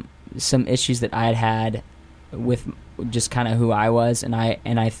just some issues that I had with just kind of who I was, and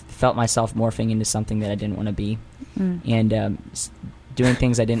I felt myself morphing into something that I didn't want to be, and doing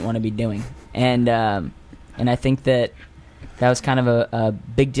things I didn't want to be doing, and I think that was kind of a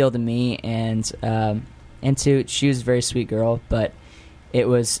big deal to me, and she was a very sweet girl, but it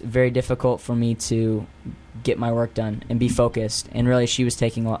was very difficult for me to get my work done and be focused, and really she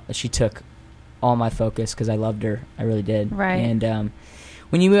took all my focus because I loved her. I really did. Right. And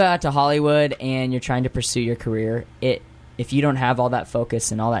when you move out to Hollywood and you're trying to pursue your career, if you don't have all that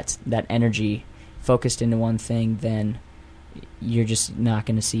focus and all that energy focused into one thing, then you're just not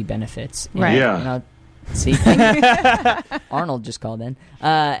going to see benefits. Right. Yeah. You know, see, Arnold just called in,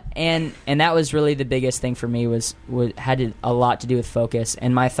 and that was really the biggest thing for me. Had a lot to do with focus,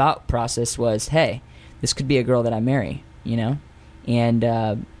 and my thought process was, hey, this could be a girl that I marry, you know,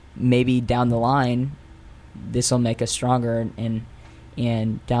 and maybe down the line, this will make us stronger,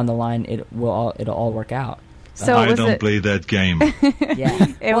 and down the line, it'll all work out. So I don't play that game. Yeah,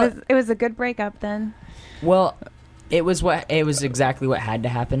 it was a good breakup then. Well, it was exactly what had to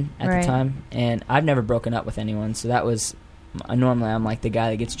happen at Right. the time, and I've never broken up with anyone, so that was normally I'm like the guy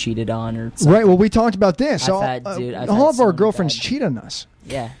that gets cheated on or something. Right, well, we talked about this. I've had all of so our many girlfriends bad- cheat on us.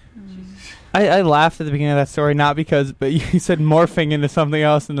 Yeah. I laughed at the beginning of that story, not because, but you said morphing into something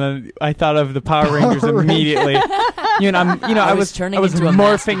else, and then I thought of the Power Rangers immediately. I was turning into a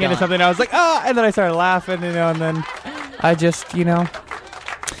morphing into mastodon. something. I was like, and then I started laughing, and then I just,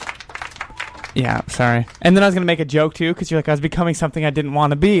 yeah, sorry. And then I was gonna make a joke too, because you're like, I was becoming something I didn't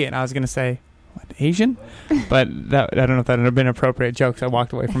want to be, and I was gonna say Asian? But I don't know if that would have been an appropriate joke, so I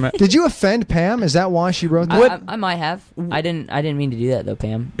walked away from it. Did you offend Pam? Is that why she wrote that? I might have. I didn't mean to do that though,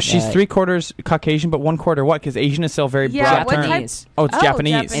 Pam. She's 3/4 Caucasian, but 1/4 what? Because Asian is still very broad term. Japanese. Oh, it's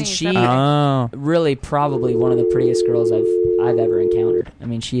Japanese. And she really probably one of the prettiest girls I've ever encountered. I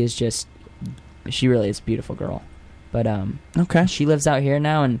mean, she really is a beautiful girl. But okay, she lives out here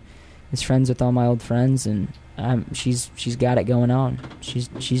now and is friends with all my old friends, and she's got it going on. She's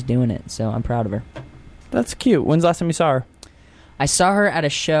doing it, so I'm proud of her. That's cute. When's the last time you saw her? I saw her at a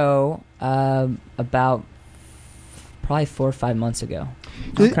show about probably 4 or 5 months ago.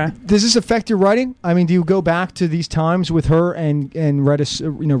 Okay. Does this affect your writing? I mean, do you go back to these times with her and write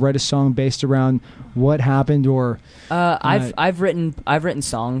a song based around what happened, or? I've written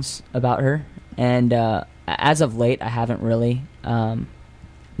songs about her, and as of late, I haven't really.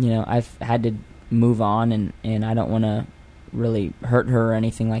 I've had to move on, and I don't want to really hurt her or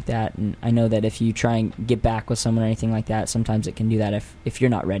anything like that. And I know that if you try and get back with someone or anything like that, sometimes it can do that if you're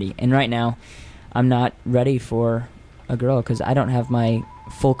not ready. And right now, I'm not ready for a girl because I don't have my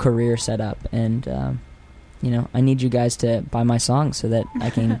full career set up, and I need you guys to buy my songs so that I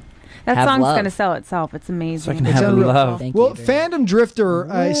can. That have song's love. going to sell itself. It's amazing. So I can have love. Thank Well, you very Fandom Drifter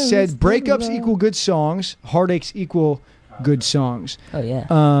said breakups equal good songs, heartaches equal good songs. Oh yeah.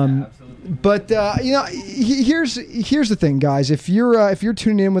 But here's the thing, guys. If you're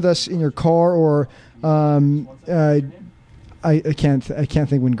tuning in with us in your car, or I can't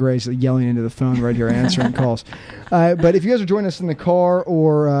think when Gray's yelling into the phone right here answering calls. But if you guys are joining us in the car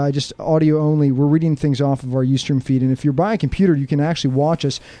or just audio only, we're reading things off of our Ustream feed. And if you're by a computer, you can actually watch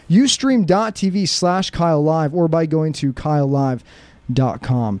us ustream.tv/Kyle Live or by going to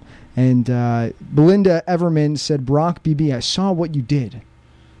KyleLive.com. And Belinda Everman said, Brock BB, I saw what you did.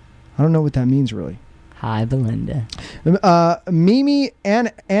 I don't know what that means, really. Hi, Belinda. Mimi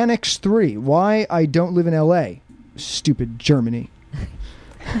Annex 3, why I don't live in L.A., stupid Germany.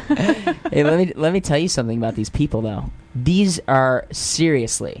 Hey, let me tell you something about these people, though. These are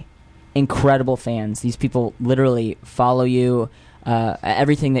seriously incredible fans. These people literally follow you,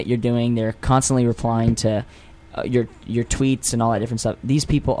 everything that you're doing. They're constantly replying to your tweets and all that different stuff. These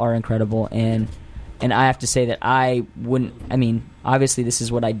people are incredible, and I have to say that I wouldn't. I mean, obviously, this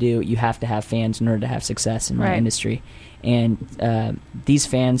is what I do. You have to have fans in order to have success in my industry, and these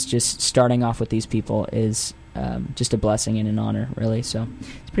fans, just starting off with these people is just a blessing and an honor, really. So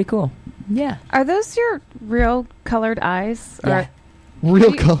it's pretty cool. Yeah. Are those your real colored eyes? Yeah.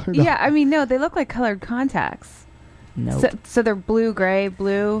 Real colored eyes? Yeah, I mean, no, they look like colored contacts. No. So they're blue, gray,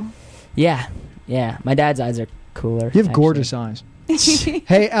 blue? Yeah. My dad's eyes are cooler. You have gorgeous eyes.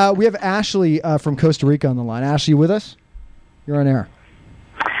 Hey, we have Ashley from Costa Rica on the line. Ashley, you with us? You're on air.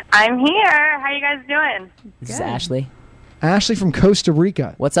 I'm here. How you guys doing? This is Ashley. Ashley from Costa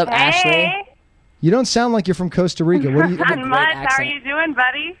Rica. What's up, Ashley? You don't sound like you're from Costa Rica. What do you? Not much. How are you doing,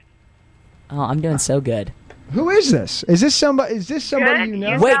 buddy? Oh, I'm doing so good. Who is this? Is this somebody? Good. You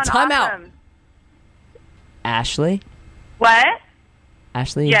know? Wait, sound time awesome. out. Ashley? What?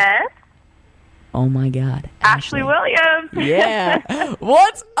 Ashley? Yes. Oh my God. Ashley Williams. Yeah.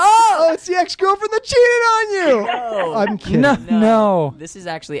 What's up? Oh, it's the ex-girlfriend that cheated on you. No. I'm kidding. No. This is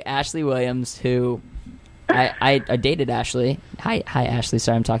actually Ashley Williams, who I dated Ashley. Hi, Ashley.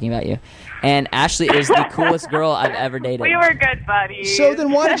 Sorry, I'm talking about you. And Ashley is the coolest girl I've ever dated. We were good buddies. So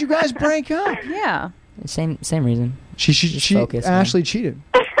then, why did you guys break up? Yeah. Same reason. Focus, Ashley cheated.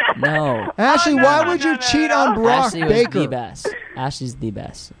 No. Ashley, why would you cheat on Brock Ashley Baker? was the best. Ashley's the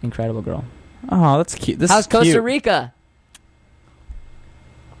best. Incredible girl. Oh, that's cute. How's Costa Rica?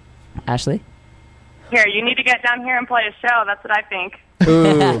 Ashley? Here, you need to get down here and play a show. That's what I think.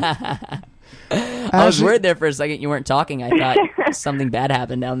 I was worried there for a second you weren't talking. I thought something bad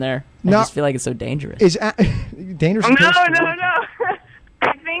happened down there. I just feel like it's so dangerous. Dangerous? No.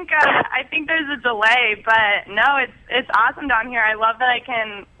 I think there's a delay, but no, it's awesome down here. I love that I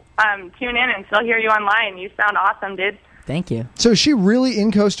can tune in and still hear you online. You sound awesome, dude. Thank you. So is she really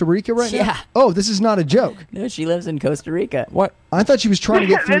in Costa Rica right now? Yeah. Oh, this is not a joke. No, she lives in Costa Rica. What? I thought she was trying to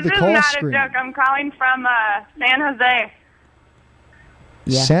get through the call This is screen. not a joke. I'm calling from San Jose.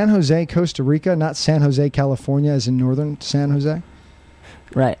 Yeah. San Jose, Costa Rica, not San Jose, California, as in northern San Jose.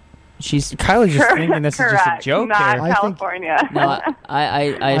 Right. Kylie's just thinking this is just a joke not here. California. No,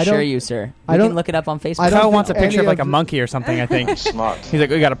 I assure you, sir. You can look it up on Facebook. Kyle wants a picture of like a monkey or something, I think. Smart. He's like,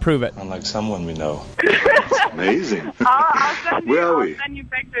 we got to prove it. Unlike someone we know. Amazing. I'll Where are I'll we? send you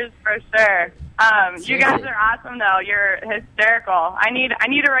pictures for sure. You guys are awesome, though. You're hysterical. I need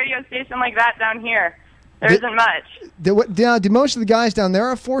a radio station like that down here. There isn't much. Do most of the guys down there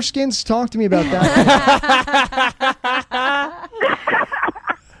have foreskins? Talk to me about that.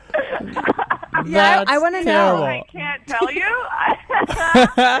 Yeah, I want to know. I can't tell you.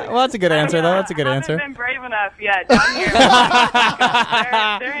 Well, that's a good answer, though. That's a good answer. I haven't been brave enough yet down here.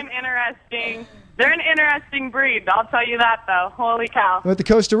 They're an interesting breed. I'll tell you that, though. Holy cow! With the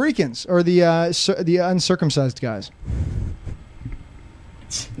Costa Ricans or the uncircumcised guys?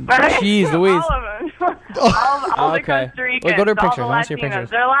 Jeez, Louise. All of them. all the Okay. Costa Ricans. Well, go to her all pictures. the I want to see her Latinos. pictures.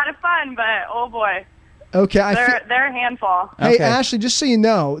 They're a lot of fun, but oh boy. Okay, They're a handful. Hey, Okay. Ashley, just so you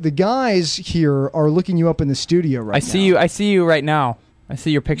know, the guys here are looking you up in the studio right now. I see you right now. I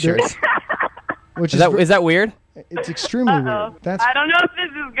see your pictures. Which is that weird? It's extremely weird. That's I don't know if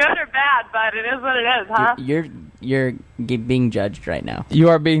this is good or bad, but it is what it is, huh? You're being judged right now. You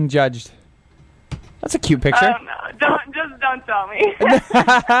are being judged. That's a cute picture. Oh, no. Don't tell me.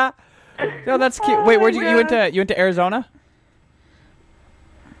 No, that's cute. Wait, where'd you went to Arizona?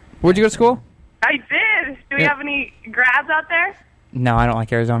 Where'd you go to school? I did. Do we have any grads out there? No, I don't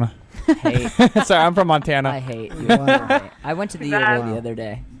like Arizona. Hey, sorry, I'm from Montana. I hate you. I went to the U of A the other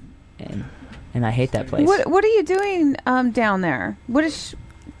day, and I hate that place. What are you doing down there?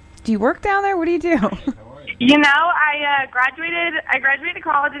 Do you work down there? What do you do? You know, I graduated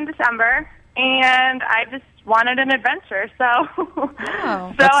college in December, and I just wanted an adventure. So,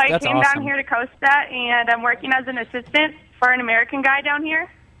 I That's came awesome. down here to Costa, and I'm working as an assistant for an American guy down here.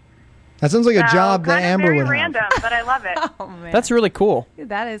 That sounds like a So, job that kind of Amber very would have. random, but I love it. Oh man, That's really cool.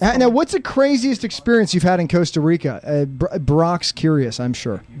 that is. Now, what's the craziest experience you've had in Costa Rica? Barack's curious, I'm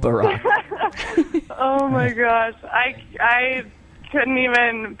sure. Barack. Oh my gosh, I couldn't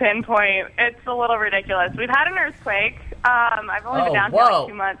even pinpoint. It's a little ridiculous. We've had an earthquake. I've only been down here like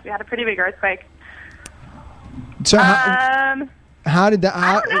 2 months. We had a pretty big earthquake. So how did that?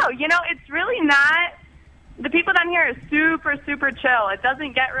 I don't know. You know, it's really not. The people down here are super, super chill. It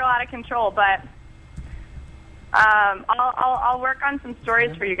doesn't get real out of control, but I'll work on some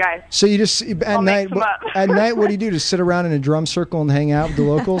stories for you guys. So you just at I'll night? make some up. At night, what do you do? Just sit around in a drum circle and hang out with the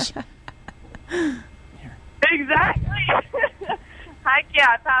locals? Exactly. Heck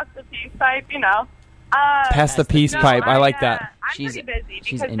yeah, pass the peace pipe, you know. Pass the peace pipe. I like that. I'm pretty busy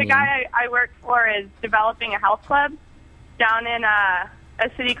she's because the Indian. guy I work for is developing a health club down in a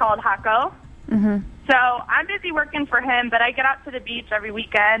city called Jaco. Mm-hmm. So I'm busy working for him, but I get out to the beach every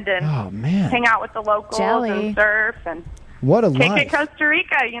weekend and hang out with the locals and surf and What a kick life! it Costa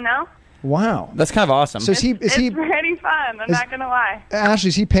Rica, you know. Wow, that's kind of awesome. So is he? It's pretty fun. I'm not gonna lie. Ashley,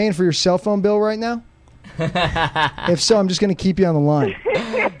 is he paying for your cell phone bill right now? If so, I'm just going to keep you on the line.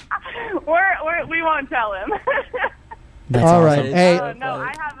 We won't tell him. All right. Hey. No,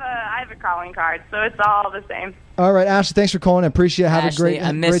 I have a calling card, so it's all the same. All right, Ashley. Thanks for calling. I appreciate it. Have Ashley, a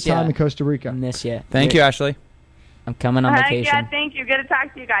I miss great time ya. in Costa Rica. I miss you. Thank you, Ashley. I'm coming on Heck vacation. yeah, thank you. Good to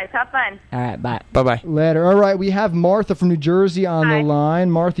talk to you guys. Have fun. All right, bye. Bye-bye. Later. All right, we have Martha from New Jersey on the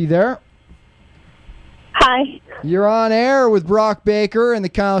line. Martha, you there? Hi. You're on air with Brock Baker and the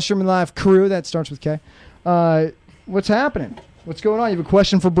Kyle Sherman Live crew. That starts with K. What's happening? What's going on? You have a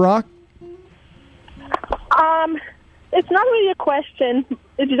question for Brock? It's not really a question.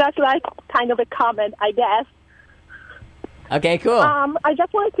 It's just like kind of a comment, I guess. Okay, cool. I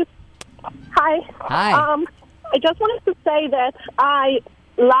just wanted to. Hi. Hi. I just wanted to say that I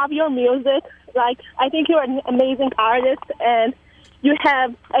love your music. Like, I think you're an amazing artist, and you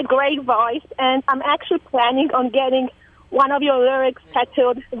have a great voice. And I'm actually planning on getting one of your lyrics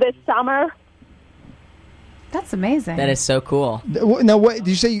tattooed this summer. That's amazing. That is so cool. Now, what did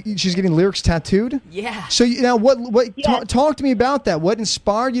you say? She's getting lyrics tattooed? Yeah. So now, what? Talk to me about that. What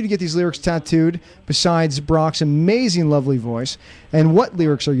inspired you to get these lyrics tattooed? Besides Brock's amazing, lovely voice, and what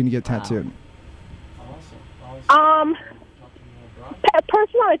lyrics are you going to get tattooed?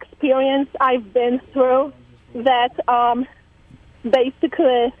 Personal experience I've been through that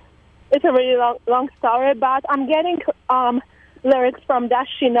basically it's a really long story, but I'm getting lyrics from Does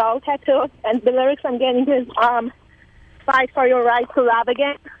She Know tattoos, and the lyrics I'm getting is Fight for Your Right to Love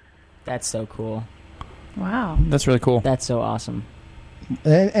Again. That's so cool. Wow. That's really cool. That's so awesome.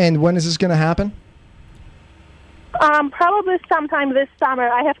 And when is this going to happen? Probably sometime this summer.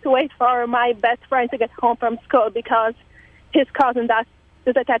 I have to wait for my best friend to get home from school because his cousin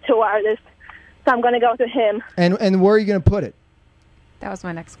is a tattoo artist. So I'm going to go to him. And where are you going to put it? That was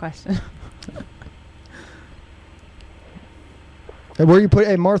my next question. And where you put?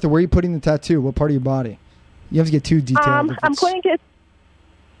 Hey, Martha, where are you putting the tattoo? What part of your body? You have to get too detailed. I'm putting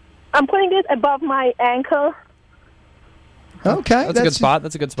it above my ankle. Okay, That's a good spot.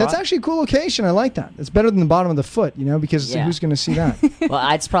 That's a good spot. That's actually a cool location. I like that. It's better than the bottom of the foot, because Yeah. who's going to see that? Well,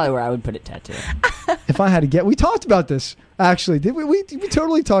 that's probably where I would put it tattooed. If I had to get, we talked about this actually. Did we? We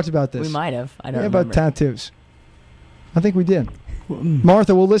totally talked about this. We might have. I don't about remember. tattoos. I think we did.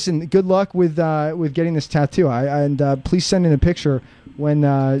 Martha, well, listen. Good luck with getting this tattoo. And please send in a picture when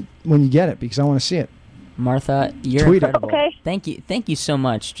you get it because I want to see it. Martha, you're Tweet it. incredible. Okay. Thank you so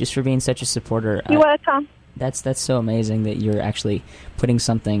much just for being such a supporter. You're welcome. That's so amazing that you're actually putting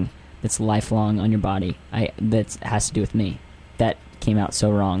something that's lifelong on your body. That has to do with me. That came out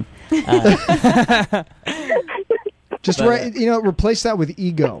so wrong. Just replace that with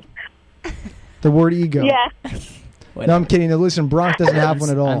ego. The word ego. Yeah. No, I'm kidding. No, listen, Brock doesn't have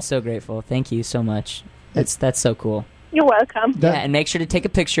one at all. I'm so grateful. Thank you so much. That's so cool. You're welcome. Yeah, and make sure to take a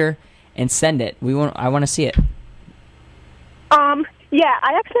picture and send it. I want to see it. Yeah,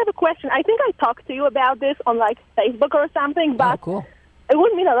 I actually have a question. I think I talked to you about this on Facebook or something, but cool. It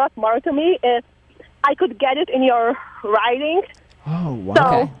would mean a lot more to me if I could get it in your writing. Oh, wow. So,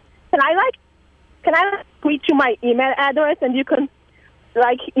 Okay. can I tweet you my email address and you can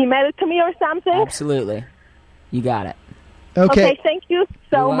email it to me or something? Absolutely. You got it. Okay. Thank you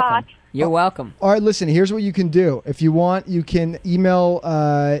so much. You're welcome. All right, listen, here's what you can do. If you want, you can email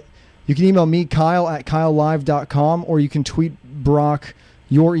me, Kyle, at KyleLive.com, or you can tweet Brock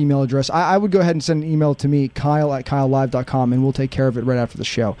your email address. I would go ahead and send an email to me, Kyle, at KyleLive.com, and we'll take care of it right after the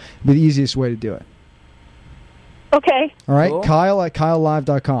show. It'll be the easiest way to do it. Okay. All right? Cool. Kyle at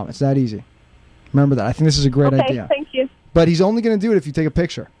KyleLive.com. It's that easy. Remember that. I think this is a great idea. Thank you. But he's only going to do it if you take a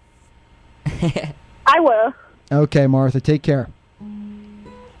picture. I will. Okay, Martha. Take care.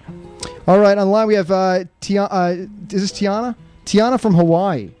 All right, online we have is this Tiana? Tiana from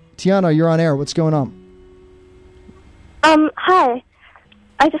Hawaii. Tiana, you're on air. What's going on? Hi.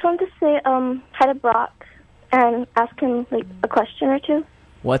 I just wanted to say hi to Brock and ask him a question or two.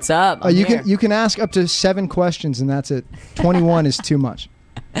 What's up? You can ask up to 7 questions and that's it. 21 is too much.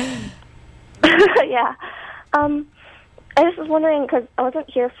 Yeah. I just was wondering because I wasn't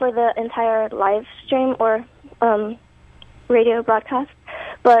here for the entire live stream or radio broadcast,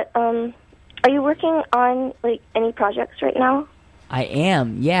 but are you working on any projects right now? I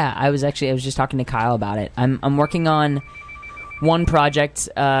am. Yeah, I was just talking to Kyle about it. I'm working on one project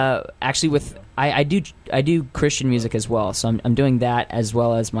actually with I do Christian music as well, so I'm doing that as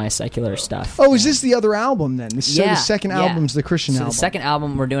well as my secular stuff. Oh, is this the other album then? The second album's the Christian album. The second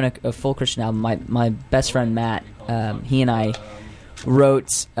album, we're doing a full Christian album. My best friend Matt, he and I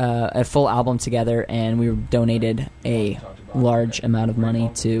wrote a full album together, and we donated a large amount of money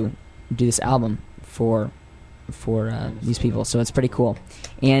to do this album for these people. So it's pretty cool,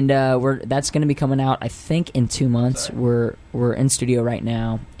 and that's going to be coming out I think in 2 months. We're in studio right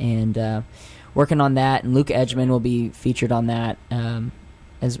now and working on that, and Luke Edgman will be featured on that.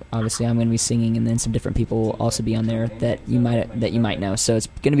 As obviously I'm going to be singing, and then some different people will also be on there that you might know. So it's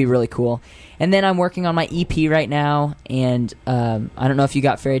going to be really cool. And then I'm working on my EP right now, and I don't know if you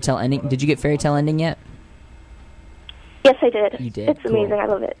got Fairy Tale Ending. Did you get Fairy Tale Ending yet? Yes, I did. You did. It's amazing. I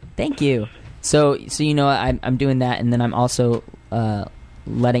love it. Thank you. So I'm doing that, and then I'm also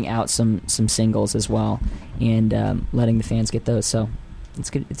letting out some singles as well, and letting the fans get those. So it's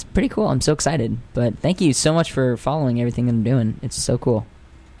good. It's pretty cool. I'm so excited. But thank you so much for following everything I'm doing. It's so cool.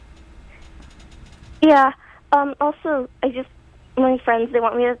 Yeah. Also, my friends, they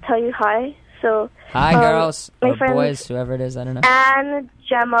want me to tell you hi. So hi, girls my or friends, boys, whoever it is. I don't know. Anne,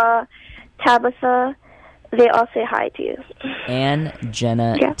 Gemma, Tabitha, they all say hi to you. Anne,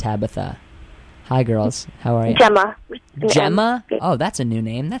 Jenna, Tabitha. Hi, girls. How are you? Gemma. Gemma? Oh, that's a new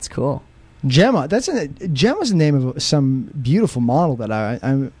name. That's cool. Gemma. Gemma's the name of some beautiful model that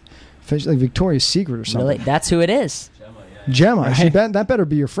I'm like Victoria's Secret or something. Really? That's who it is. Gemma. Right. That better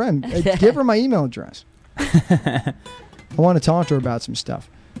be your friend. Give her my email address. I want to talk to her about some stuff.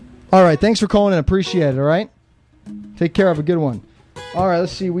 All right. Thanks for calling in. Appreciate it. All right. Take care. Have a good one. All right.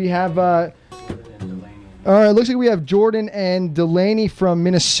 Let's see. We have. All right. Looks like we have Jordan and Delaney from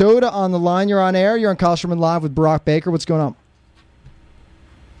Minnesota on the line. You're on air. You're on Kyle Sherman Live with Brock Baker. What's going on?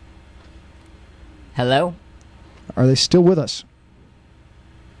 Hello? Are they still with us?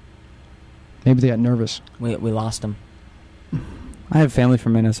 Maybe they got nervous. We lost him. I have family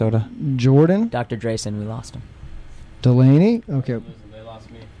from Minnesota. Jordan? Dr. Drayson, we lost him. Delaney? Okay. They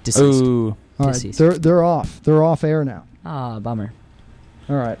lost me. Deceased. Ooh. All right. Deceased. They're off. They're off air now. Ah, bummer.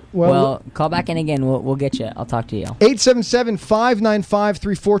 All right. Well, call back in again. We'll get you. I'll talk to you.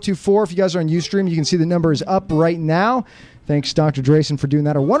 877-595-3424. If you guys are on Ustream, you can see the number is up right now. Thanks, Dr. Drayson, for doing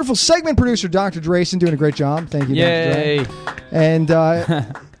that. Our wonderful segment producer, Dr. Drayson, doing a great job. Thank you, Yay. Dr. Dray. And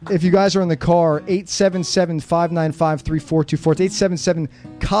if you guys are in the car, 877-595-3424. It's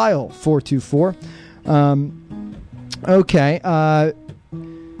 877-KYLE-424. Okay.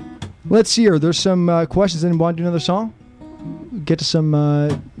 Let's see here. There's some questions. Anyone want to do another song? get to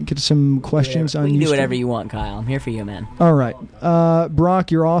some questions on You can do Ustream? whatever you want, Kyle. I'm here for you, man. All right.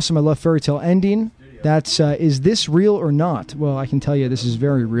 Brock, you're awesome. I love fairy tale ending. That's, is this real or not? Well, I can tell you this is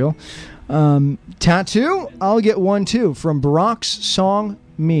very real. Tattoo, I'll get one too, from Brock's song,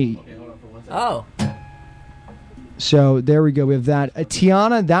 Me. Oh. So there we go. We have that.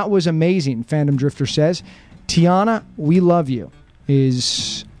 Tiana, that was amazing, Fandom Drifter says. Tiana, we love you,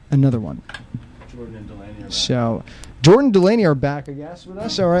 is another one. Jordan and Delaney are back. So Jordan and Delaney are back, I guess, with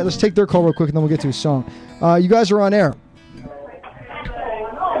us. All right, let's take their call real quick, and then we'll get to a song. You guys are on air.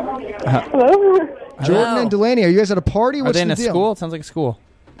 Hello? Jordan and Delaney, are you guys at a party? What's Are they in the a deal? school? It sounds like a school.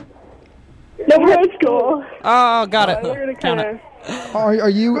 No, we're at school. Oh, got it. We're in Count it. Are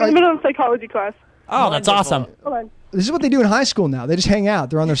you? We're in the middle of psychology class. Oh, that's awesome. Hold on. This is what they do in high school now. They just hang out.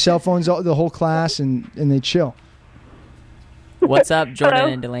 They're on their cell phones the whole class, and they chill. What's up, Jordan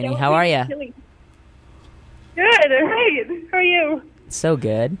Hello? and Delaney? How are you? Good. Hey, how are you? So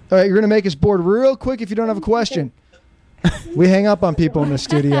good. All right, you're going to make us bored real quick if you don't have a question. We hang up on people in the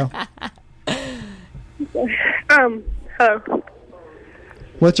studio. Hello.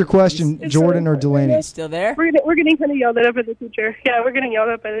 What's your question, Jordan or Delaney? Still there? We're getting kind of yelled at by the teacher. Yeah, we're getting yelled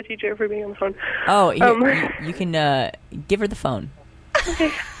at by the teacher for being on the phone. Oh, here, you can give her the phone.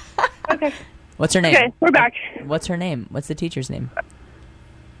 Okay. Okay. What's her name? Okay, we're back. What's her name? What's the teacher's name?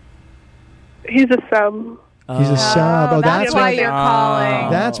 He's a sub. He's a sub. Oh, that's why you're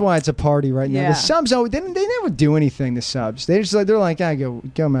calling. That's why it's a party right now. Yeah. The subs, they never do anything. The subs, they're like,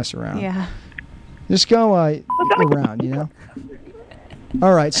 go mess around. Yeah. Just go around, you know.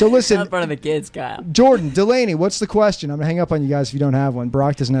 All right, so listen. Not in front of the kids, Kyle. Jordan, Delaney, what's the question? I'm gonna hang up on you guys if you don't have one.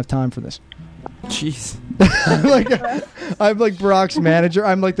 Brock doesn't have time for this. Jeez. I'm like Brock's manager.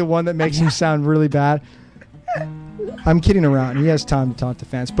 I'm like the one that makes him sound really bad. I'm kidding around. He has time to talk to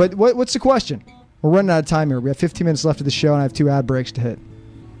fans. But what's the question? We're running out of time here. We have 15 minutes left of the show, and I have 2 ad breaks to hit.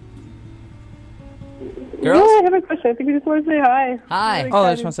 Girls? Yeah, I have a question. I think we just want to say hi. Hi. Really Oh,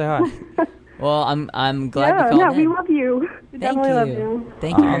 I just want to say hi. Well, I'm glad you called in. we love you. We definitely love you.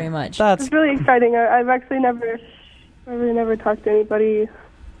 Thank you very much. It's really exciting. I've actually never talked to anybody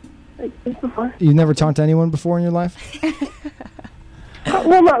like this before. You've never talked to anyone before in your life?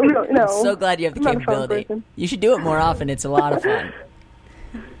 Well, not really, no. I'm so glad you have the I'm not a phone capability. person. You should do it more often. It's a lot of fun.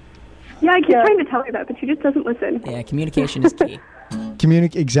 Yeah, I keep trying to tell her that, but she just doesn't listen. Yeah, communication is key.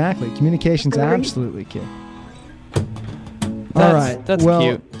 Exactly. Communication's absolutely key. All That's- right. that's well,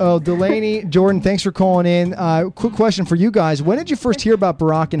 cute. Oh, Delaney, Jordan, thanks for calling in. Quick question for you guys. When did you first hear about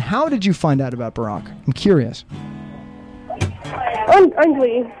Barack, and how did you find out about Barack? I'm curious. On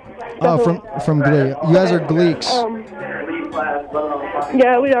Glee. Oh, from Glee. You guys are Gleeks.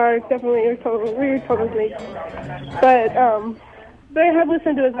 Yeah, we are definitely. We're total Gleeks. But I have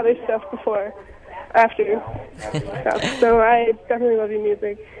listened to his other stuff before, after stuff. So I definitely love your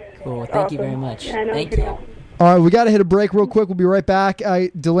music. Cool. Thank you very much. Yeah, I know Thank it's you. All right, we got to hit a break real quick. We'll be right back.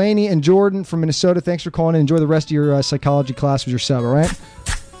 Delaney and Jordan from Minnesota, thanks for calling in. Enjoy the rest of your psychology class with your sub, all right?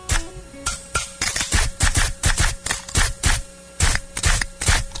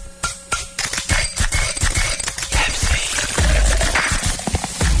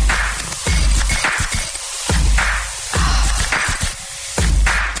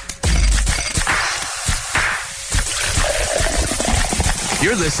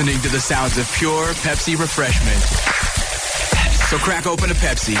 You're listening to the sounds of pure Pepsi refreshment. So crack open a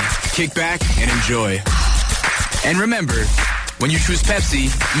Pepsi, kick back, and enjoy. And remember, when you choose Pepsi,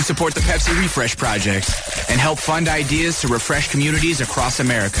 you support the Pepsi Refresh Project and help fund ideas to refresh communities across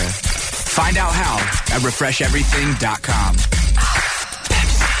America. Find out how at refresheverything.com.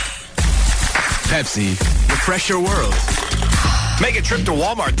 Pepsi, refresh your world. Make a trip to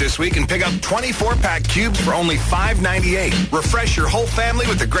Walmart this week and pick up 24-pack cubes for only $5.98. Refresh your whole family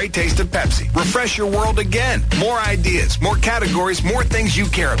with the great taste of Pepsi. Refresh your world again. More ideas, more categories, more things you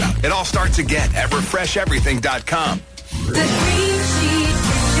care about. It all starts again at refresheverything.com. The Green Sheet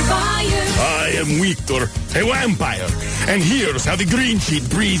Future Buyer. I am Victor, a vampire, and here's how the Green Sheet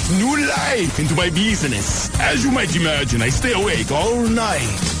breathes new life into my business. As you might imagine, I stay awake all night.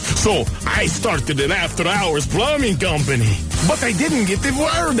 So I started an after-hours plumbing company. But I didn't get the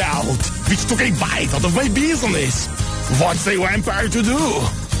word out, which took a bite out of my business. What's a vampire to do?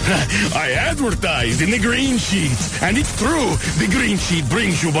 I advertise in the Green Sheet, and it's true. The Green Sheet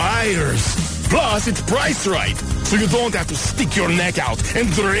brings you buyers. Plus, it's priced right, so you don't have to stick your neck out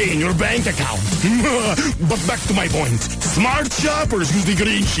and drain your bank account. But back to my point. Smart shoppers use the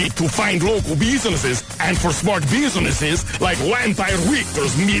Green Sheet to find local businesses. And for smart businesses, like Vampire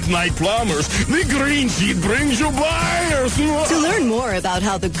Victor's Midnight Plumbers, the Green Sheet brings you buyers. To learn more about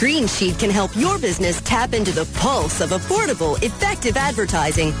how the Green Sheet can help your business tap into the pulse of affordable, effective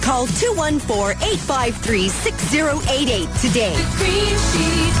advertising, call 214-853-6088 today. The Green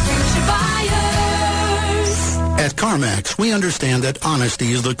Sheet brings you buyers. At CarMax, we understand that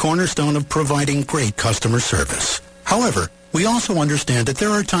honesty is the cornerstone of providing great customer service. However, we also understand that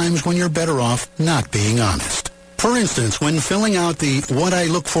there are times when you're better off not being honest. For instance, when filling out the What I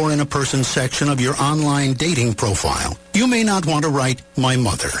Look For in a Person section of your online dating profile, you may not want to write, my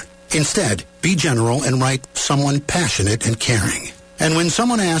mother. Instead, be general and write, someone passionate and caring. And when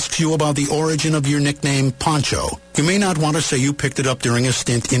someone asks you about the origin of your nickname, Poncho, you may not want to say you picked it up during a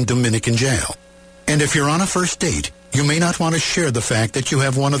stint in Dominican jail. And if you're on a first date, you may not want to share the fact that you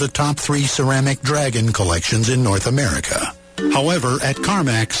have one of the top 3 ceramic dragon collections in North America. However, at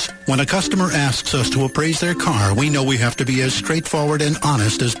CarMax, when a customer asks us to appraise their car, we know we have to be as straightforward and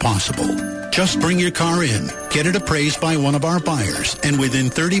honest as possible. Just bring your car in, get it appraised by one of our buyers, and within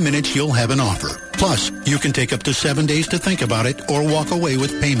 30 minutes you'll have an offer. Plus, you can take up to 7 days to think about it or walk away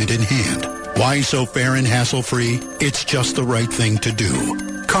with payment in hand. Why so fair and hassle-free? It's just the right thing to do.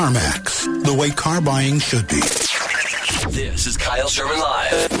 CarMax, the way car buying should be. This is Kyle Sherman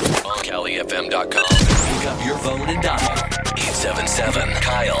Live on CaliFM.com. Pick up your phone and dial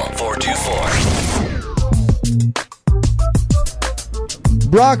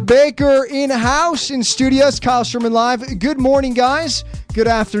 877-KYLE-424. Brock Baker in-house in studios. Kyle Sherman Live. Good morning, guys. Good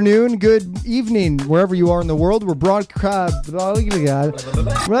afternoon. Good evening, wherever you are in the world. We're broadcasting.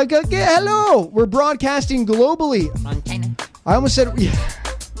 Hello. We're broadcasting globally. I almost said...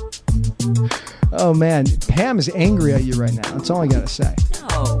 Oh, man. Pam is angry at you right now. That's all I got to say.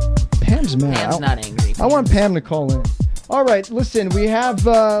 No. Pam's mad. Pam's not angry. I want Pam to call in. All right, listen. We have,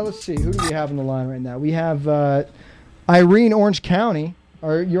 let's see. Who do we have on the line right now? We have Irene, Orange County.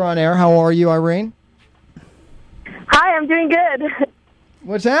 You're on air. How are you, Irene? Hi, I'm doing good.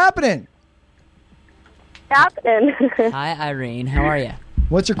 What's happening? Hi, Irene. How are you?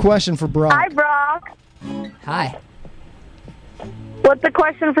 What's your question for Brock? Hi, Brock. Hi. What's the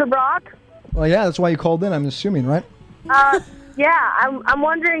question for Brock? Well, yeah, that's why you called in, I'm assuming, right? Yeah, I'm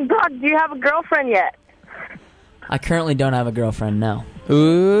wondering, Brock, do you have a girlfriend yet? I currently don't have a girlfriend, no.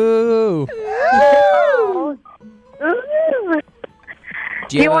 Ooh. Ooh. Ooh.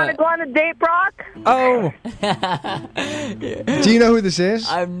 Do you want to go on a date, Brock? Oh. Do you know who this is?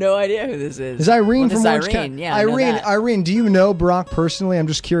 I have no idea who this is. Is Irene from Orange County? Yeah, Irene, do you know Brock personally? I'm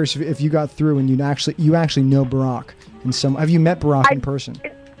just curious if you got through and you actually know Brock. Have you met Brock in person?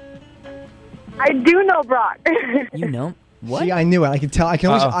 I do know Brock. You know? What? See, I knew it. I could tell.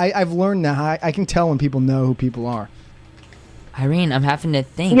 I've learned now. I can tell when people know who people are. Irene, I'm having to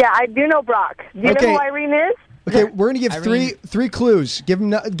think. Yeah, I do know Brock. Do you know who Irene is? Okay, we're gonna give three clues. Give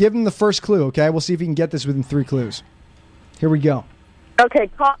him the first clue. Okay, we'll see if he can get this within 3 clues. Here we go. Okay,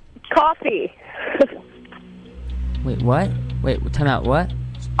 coffee. Wait, what? Wait, time out. What?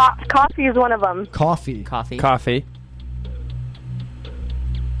 Coffee is one of them. Coffee.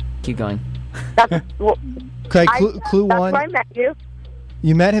 Keep going. Okay, clue 1. That's where I met you.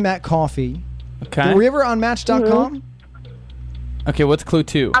 You met him at coffee. Okay. Were you ever on Match.com? Mm-hmm. Okay, what's clue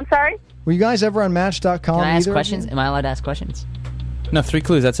 2? I'm sorry? Were you guys ever on Match.com? Can I ask questions? Am I allowed to ask questions? No, 3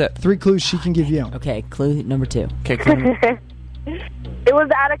 clues, that's it. 3 clues she can give you. Okay, clue number 2. Okay, clue It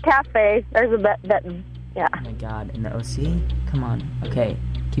was at a cafe. There's a bet. Yeah. Oh my god, in the OC? Come on. Okay,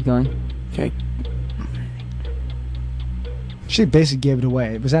 keep going. Okay. She basically gave it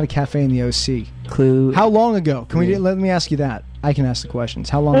away. It was at a cafe in the OC. Clue. How long ago? Let me ask you that. I can ask the questions.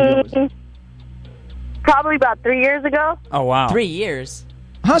 How long ago was it? Probably about 3 years ago. Oh wow. 3 years.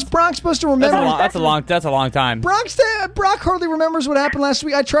 How's Brock supposed to remember? That's a long time. Brock hardly remembers what happened last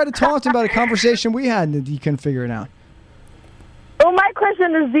week. I tried to talk to him about a conversation we had, and he couldn't figure it out. Well, my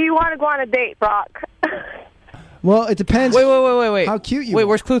question is, do you want to go on a date, Brock? Well, it depends. Wait. How cute you Wait, are.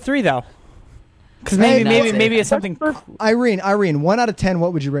 where's clue 3 though? Because maybe it's something. Irene, 1 out of 10,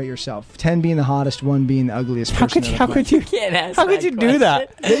 what would you rate yourself? 10 being the hottest, 1 being the ugliest person. How could you do that?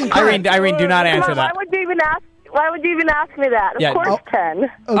 Irene, do not answer that. Why would you even ask me that? Of course, 10.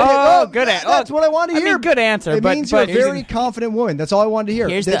 Okay. Good answer. That's what I want to hear. Good answer. It means you're a very confident woman. That's all I wanted to hear.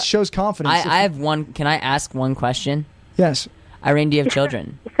 That shows confidence. I have one. Can I ask one question? Yes. Irene, do you have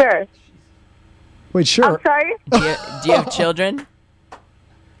children? Sure. Wait, sure. I'm sorry? Do you have children?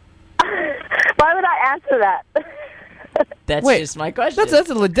 Why would I answer that? That's Wait, just my question. That's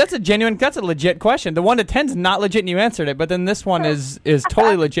a legit question. The 1 to 10's not legit, and you answered it. But then this one is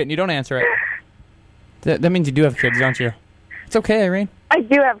totally legit, and you don't answer it. That means you do have kids, don't you? It's okay, Irene. I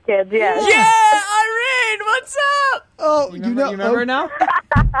do have kids, yeah. Yeah, Irene, what's up? Oh, you remember her now?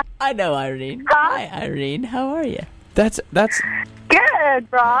 I know Irene. Hi, Irene. How are you? That's good,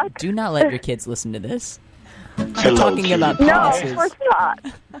 Brock. Do not let your kids listen to this. Hello, talking about No, penises. of course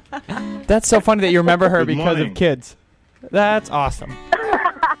not. That's so funny that you remember her Good because morning. of kids. That's awesome.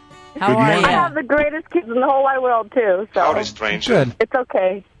 How are you? I have the greatest kids in the whole wide world, too, so Howdy, stranger. Good. it's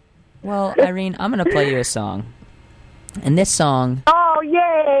okay. Well, Irene, I'm going to play you a song. And this song, Oh,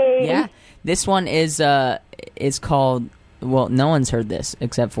 yay! yeah, this one is called, well, no one's heard this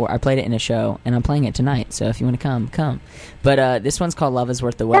except for, I played it in a show, and I'm playing it tonight, so if you want to come. But this one's called Love is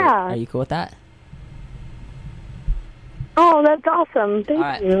Worth the Wait. Yeah. Are you cool with that? Oh, that's awesome. Thank All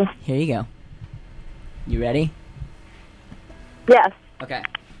right, you. here you go. You ready? Yes. Okay.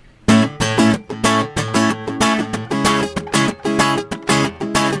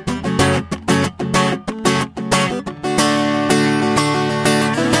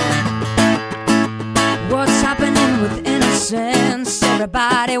 What's happening with innocence?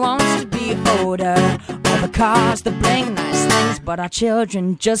 Everybody wants to be older. All the cars that bling nice things, but our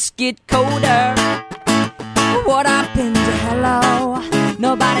children just get colder. What happened to hello?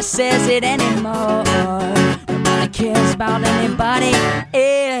 Nobody says it anymore. Nobody cares about anybody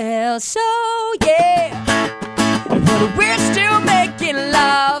else. So yeah, but we're still making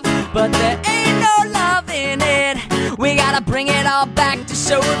love, but there ain't no love in it. We gotta bring it all back to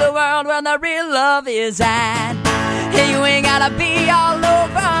show the world where the real love is at. Hey, you ain't gotta be all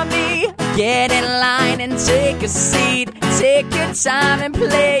over me. Get in line and take a seat. Take your time and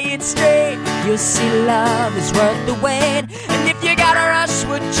play it straight. You'll see love is worth the wait. And if you gotta rush,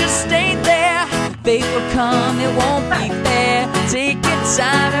 would just stay there. Fate will come, it won't be fair. Take your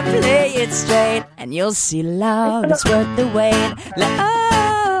time and play it straight. And you'll see love is worth the wait.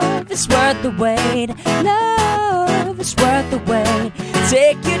 Love is worth the wait. Love is worth the wait.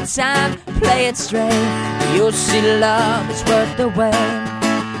 Take your time, play it straight. You'll see love is worth the wait.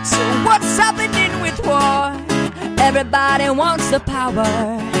 So what's happening with war? Everybody wants the power,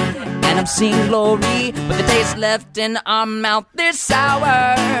 and I'm seeing glory, but the taste left in our mouth this hour.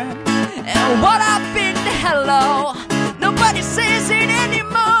 And what happened to hello? Nobody says it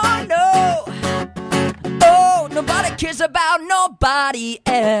anymore, no. Oh, nobody cares about nobody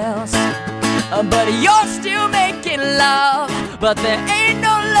else. But you're still making love, but there ain't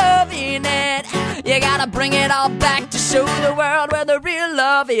no love in it. You gotta bring it all back to show the world where the real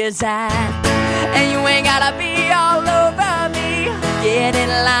love is at. And you ain't gotta be all over me. Get in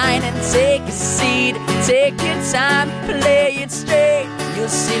line and take a seat. Take your time, play it straight. You'll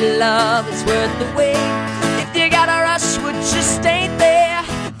see love is worth the wait. If you gotta rush, would you stay there?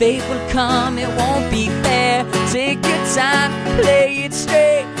 Fate will come, it won't be fair. Take your time, play it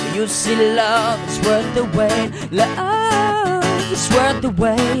straight. You'll see love is worth the wait. Love is worth the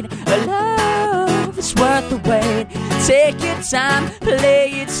wait. Love is worth the wait. Take your time,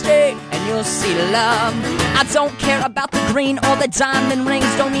 play it straight, and you'll see love. I don't care about the green or the diamond rings.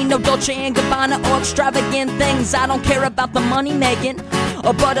 Don't need no Dolce & Gabbana or extravagant things. I don't care about the money making,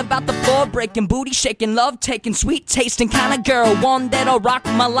 but about the floor breaking, booty shaking, love taking, sweet tasting kind of girl. One that'll rock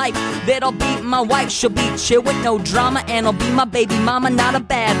my life, that'll be my wife. She'll be chill with no drama, and I'll be my baby mama. Not a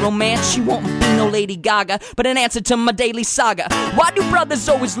bad romance, she won't be no Lady Gaga, but an answer to my daily saga. Why do brothers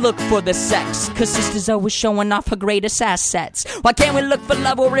always look for the sex? Cause sisters always showing off her greatest assets. Why can't we look for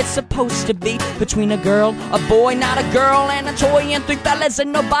love where it's supposed to be? Between a girl, a boy, not a girl, and a toy, and three fellas,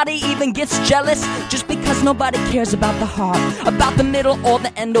 and nobody even gets jealous. Just because nobody cares about the heart, about the middle or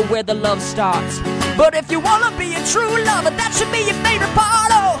the end of where the love starts. But if you wanna be a true lover, that should be your favorite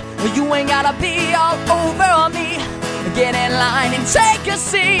part. Oh, you ain't gotta be all over me. Get in line and take a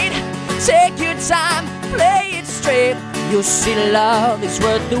seat. Take your time, play it straight. You'll see love is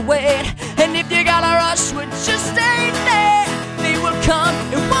worth the wait. And if you gotta rush, would just stay there. They will come,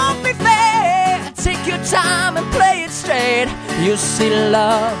 it won't be fair. Take your time and play it straight. You'll see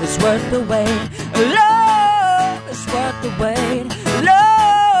love is worth the wait. Love is worth the wait.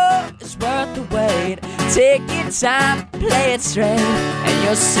 Love is worth the wait. Take your time, play it straight, and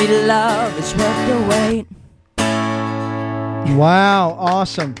you'll see love is worth the wait. Wow,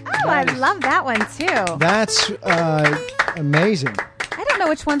 awesome. Oh, I love that one too. That's amazing. I don't know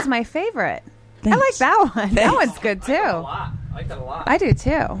which one's my favorite. I like that one. That one's good too. I like that a lot. I do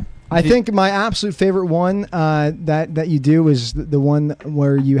too. I think my absolute favorite one that you do is the one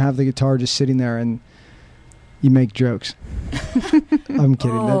where you have the guitar just sitting there, and You make jokes. I'm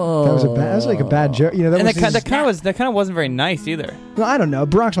kidding. That was like a bad joke. You know, and that kind of wasn't very nice either. No, I don't know.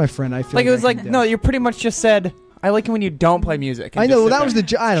 Brock's my friend. I feel like it was like no. You pretty much just said, "I like it when you don't play music." I know. Well, that was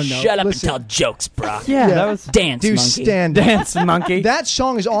the. I don't know. Shut up and tell jokes, Brock. Yeah, that was dance. Do monkey. stand. Dance monkey. That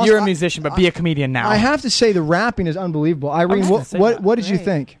song is awesome. You're a musician, but be a comedian now. I have to say the rapping is unbelievable. Irene, what did you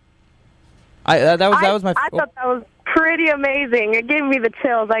think? That was my. I thought that was pretty amazing. It gave me the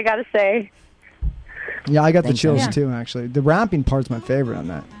chills, I gotta say. Yeah, I got the chills too. Actually, the rapping part's my favorite on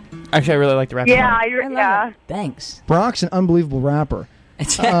that. Actually, I really like the rapping. Yeah, Thanks. Brock's an unbelievable rapper.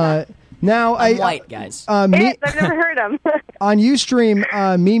 Now I'm white, guys. I've never heard him. On Ustream,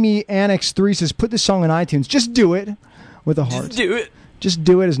 Mimi Annex 3 says, "Put this song on iTunes. Just do it with a heart. Just do it. Just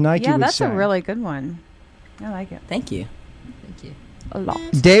do it," as Nike would say. Yeah, that's a really good one. I like it. Thank you. Thank you. A lot.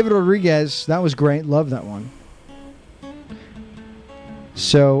 David Rodriguez, that was great. Love that one.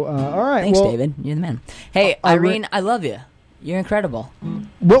 So, all right. Thanks, David. You're the man. Hey, Irene, I love you. You're incredible. I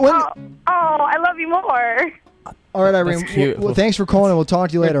love you more. All right, Irene. That's cute. Well, thanks for calling, and we'll talk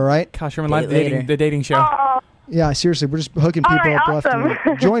to you later, all right? Kyle Sherman Live, the dating show. Yeah, seriously, we're just hooking people up left and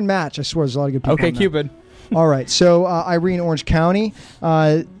right. Join Match. I swear there's a lot of good people. Okay, on that. Cupid. All right, so Irene, Orange County,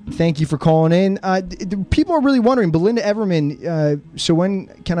 thank you for calling in. People are really wondering, Belinda Everman, so when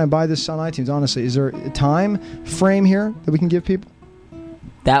can I buy this on iTunes, honestly? Is there a time frame here that we can give people?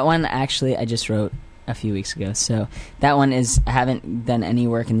 That one, actually, I just wrote a few weeks ago. So that one I haven't done any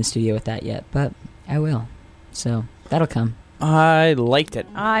work in the studio with that yet, but I will. So that'll come. I liked it.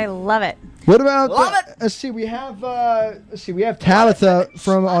 I love it. What about? Let's see. We have Tabitha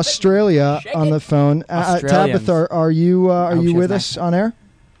from Australia on the phone. Tabitha, are you with us on air?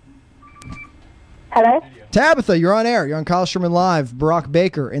 Hello. Tabitha, you're on air. You're on Kyle Sherman Live. Barack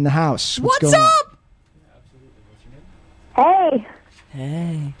Baker in the house. What's going up? Hey.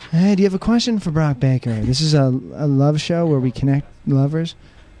 Hey. Hey, do you have a question for Barack Baker? This is a love show where we connect lovers.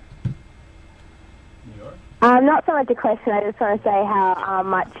 Not so much a question. I just want to say how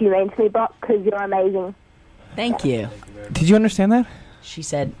much you mean to me, Brock, because you're amazing. Thank you. Did you understand that? She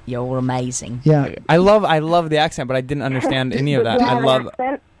said you're amazing. Yeah. I love the accent, but I didn't understand any of that. Do you have an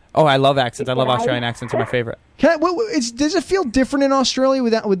accent? Oh, I love accents. I love Australian accents. Are my favorite. Does it feel different in Australia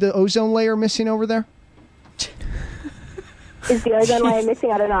with the ozone layer missing over there? Is the ozone layer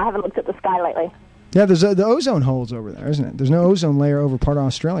missing? I don't know. I haven't looked at the sky lately. Yeah, there's the ozone holes over there, isn't it? There's no ozone layer over part of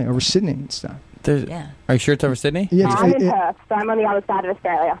Australia, over Sydney and stuff. Yeah. Are you sure it's over Sydney? Yeah, I'm in Perth, so I'm on the other side of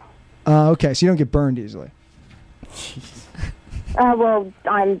Australia. Okay, so you don't get burned easily. Well,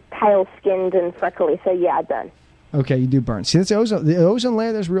 I'm pale-skinned and freckly, so yeah, I burn. Okay, you do burn. See, that's the ozone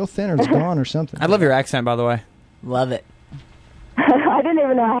layer there's real thin, or it's gone, or something. I love your accent, by the way. Love it. I didn't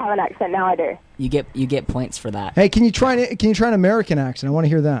even know I have an accent. Now I do. You get points for that. Hey, can you try an American accent? I want to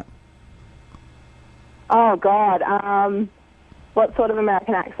hear that. Oh God. What sort of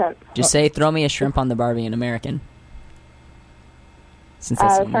American accent? Just say, "Throw me a shrimp on the Barbie" in American. Since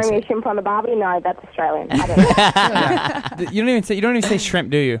that's Throw me a shrimp on the Barbie? No, that's Australian. I don't know. You don't even say shrimp,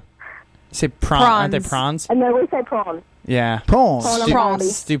 do you? You say prawns. Aren't they prawns? No, we say prawns. Yeah.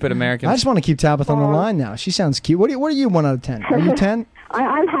 Prawns. Stupid Americans. I just want to keep Tabitha on the line now. She sounds cute. What are you 1 out of 10? Are you 10?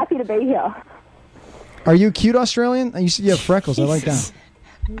 I'm happy to be here. Are you cute Australian? You said you have freckles. I like that.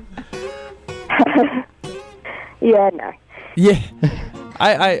 Yeah, no. Yeah.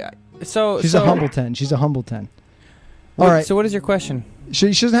 She's a humble 10. She's a humble 10. All right. So what is your question? She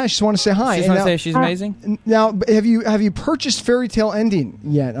doesn't have. She just want to say hi. She just want to say she's amazing. Now, have you purchased Fairy Tale Ending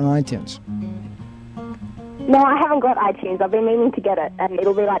yet on iTunes? No, I haven't got iTunes. I've been meaning to get it, and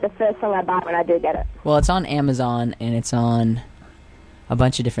it'll be like the first song I buy when I do get it. Well, it's on Amazon, and it's on a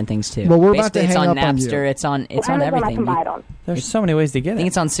bunch of different things too. Well, we're Basically, about to hang up on you. It's on Napster. It's on Amazon, everything. I can buy it on. There's so many ways to get it. I think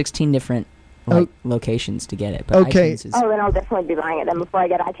it's on 16 different locations to get it. But Okay. iTunes is Oh, then I'll definitely be buying it then before I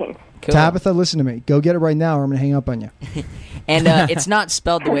get iTunes. cool. Tabitha, listen to me. Go get it right now, or I'm going to hang up on you. And it's not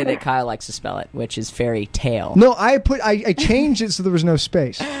spelled the way that Kyle likes to spell it, which is fairy tale. No, I changed it so there was no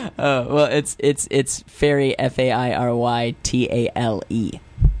space. Oh well, it's fairy FAIRYTALE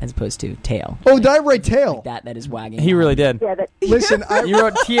as opposed to tail. Oh, did I write tail? Like that is wagging. He really did. Yeah, Listen, You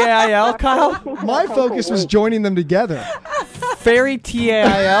wrote TAIL, Kyle? my focus was joining them together. Fairy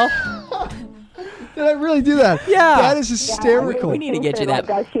TAIL? Did I really do that? Yeah. That is hysterical. We need to get you that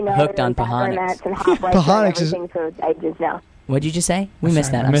hooked on Pahonix. Pahonix is... for ages now. What'd you just say? We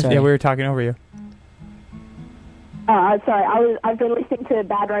missed that. I'm sorry. Yeah, we were talking over you. Oh, sorry. I've been listening to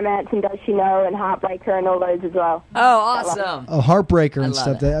Bad Romance and Does She Know and Heartbreaker and all those as well. Oh, awesome. A Heartbreaker and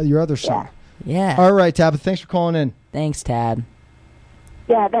love stuff. it. Your other song. Yeah. All right, Tabitha. Thanks for calling in. Thanks, Tab.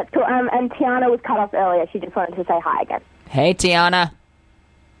 Yeah, that's cool. And Tiana was cut off earlier. She just wanted to say hi again. Hey, Tiana.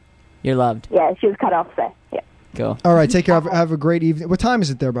 You're loved. Yeah, she was cut off, so yeah. Cool. All right, take care. Have a great evening. What time is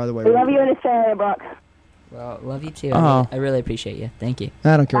it there, by the way? We love you in the Saturday, Brock. Well, love you too. Oh. I really appreciate you. Thank you.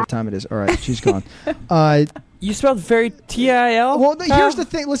 I don't care what time it is. All right, she's gone. You spelled very T-I-L? Well, here's the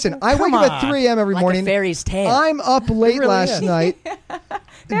thing. Listen, I wake up at 3 a.m. every Like morning. a fairy's tale. I'm up late really last is. night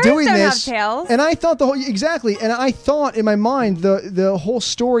Fairies doing don't this, have tails. and I thought and I thought in my mind the whole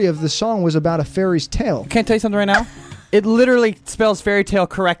story of the song was about a fairy's tale. Can I tell you something right now? It literally spells fairy tale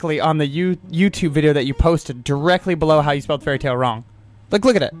correctly on the YouTube video that you posted directly below how you spelled fairy tale wrong. Like,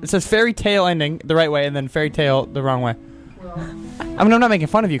 look at it. It says fairy tale ending the right way and then fairy tale the wrong way. I mean, I'm not making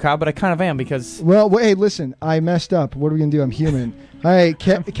fun of you, Kyle, but I kind of am because... Well, hey, listen, I messed up. What are we going to do? I'm human. All right,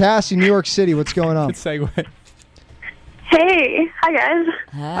 Cassie, New York City, what's going on? Good segue. Hey, hi guys.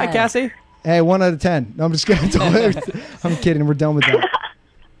 Hi, Cassie. Hey, 1 out of 10. No, I'm just kidding. I'm kidding. We're done with that.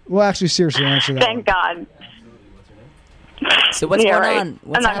 Well, actually, seriously, answer that. Thank God. So what's Yeah, going right. on?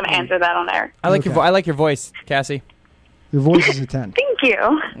 What's I'm not going to happening? answer that on air. I like I like your voice, Cassie. Your voice is a 10. Thank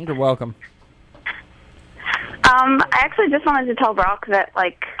you. You're welcome. I actually just wanted to tell Brock that,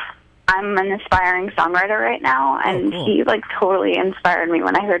 like, I'm an aspiring songwriter right now, and he, like, totally inspired me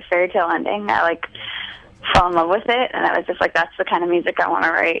when I heard Fairy Tale Ending. I, like, fell in love with it, and I was just like, that's the kind of music I want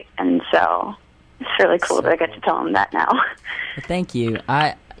to write, and so it's really cool that I get to tell him that now. Well, thank you.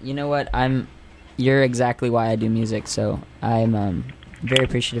 You know what? You're exactly why I do music, so I'm very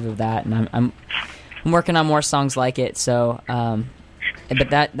appreciative of that, and I'm working on more songs like it. So,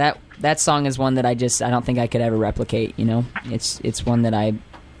 but that song is one that I don't think I could ever replicate. You know, it's one that I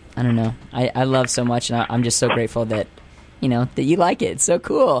don't know. I love so much, and I'm just so grateful that that you like it. It's so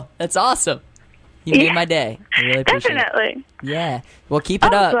cool. That's awesome. You made my day. I really appreciate Definitely. it. Yeah. Well, keep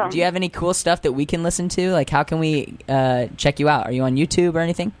it up. Awesome. Do you have any cool stuff that we can listen to? Like, how can we check you out? Are you on YouTube or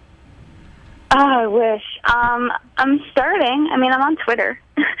anything? Oh, I wish. I'm starting. I mean, I'm on Twitter.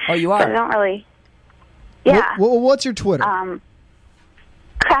 Oh, you are? But I don't really... Yeah. What's your Twitter?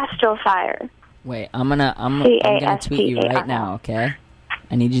 Castrol Fire. Wait, I'm gonna tweet you right now, okay?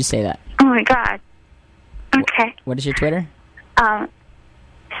 I need you to say that. Oh, my God. Okay. What is your Twitter? Castral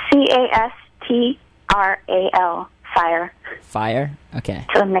Fire. Fire? Okay.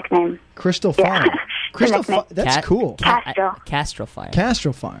 It's a nickname. Crystal Fire. Yeah. Crystal Fire. That's cool. Castrol. Castrol Fire.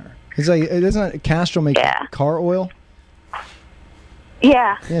 Castrol Fire. It's like, doesn't Castrol make car oil?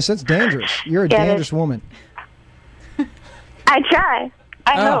 Yeah. Yes, that's dangerous. You're a Yeah, it dangerous is. woman. I try.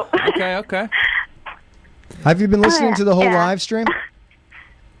 I hope. Okay. Have you been listening to the whole yeah. live stream?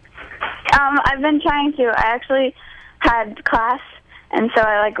 I've been trying to. I actually had class, and so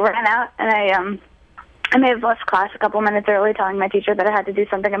I ran out, and I may have left class a couple minutes early, telling my teacher that I had to do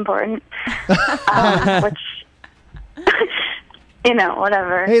something important, which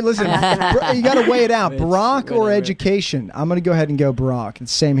whatever. Hey, listen, you got to weigh it out. Brock or education? I'm going to go ahead and go Brock.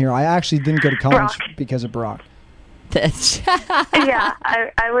 It's same here. I actually didn't go to college because of Brock. Yeah,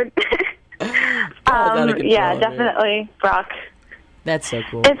 I would. Yeah, definitely Brock. That's so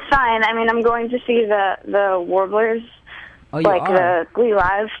cool. It's fine. I mean, I'm going to see the Warblers, Oh, you are? the Glee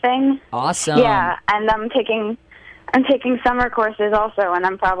Live thing. Awesome. Yeah, and I'm taking summer courses also, and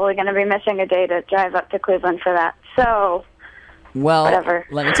I'm probably going to be missing a day to drive up to Cleveland for that. So, Well, whatever.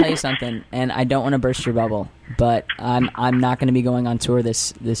 let me tell you something, and I don't want to burst your bubble, but I'm not going to be going on tour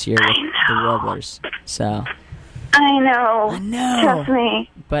this year with the Warblers. So I know. Trust me.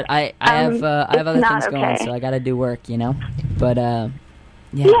 But I have other not things going, okay. so I got to do work, But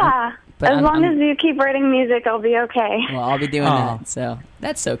Yeah. But as long as you keep writing music, I'll be okay. well, I'll be doing that. So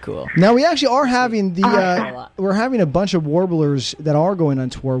that's so cool. Now we actually are having we're having a bunch of Warblers that are going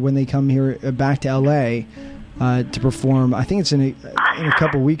on tour when they come here back to LA to perform. I think it's in a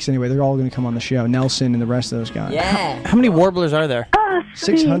couple weeks anyway. They're all going to come on the show. Nelson and the rest of those guys. Yeah. How many Warblers are there?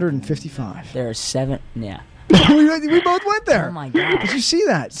 655. There are 7. Yeah. we both went there. Oh my God! Did you see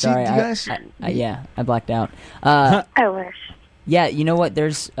that? Sorry, you guys? I blacked out. I wish. Yeah, you know what?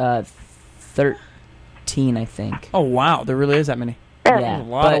 There's 13, I think. Oh wow, there really is that many. Yeah, There's a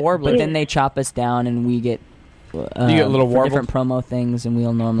lot of Warblers. But then they chop us down, and we get you get little for warble? different promo things, and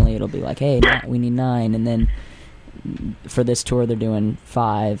it'll be like, hey, we need 9, and then for this tour they're doing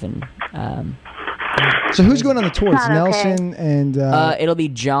 5, and So who's going on the tour? It's Not Nelson and it'll be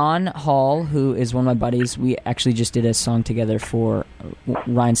John Hall, who is one of my buddies. We actually just did a song together for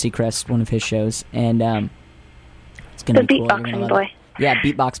Ryan Seacrest, one of his shows, and it's gonna The be cool. You're gonna beatboxing love boy. it. Yeah,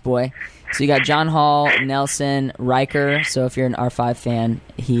 Beatbox Boy. So you got John Hall, Nelson, Riker. So if you're an R5 fan,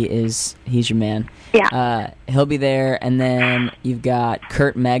 he's your man. Yeah. He'll be there, and then you've got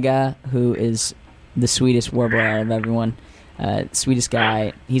Kurt Mega, who is the sweetest warbler out of everyone. Sweetest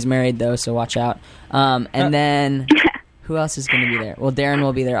guy. He's married though, so watch out. And then who else is going to be there? Well, Darren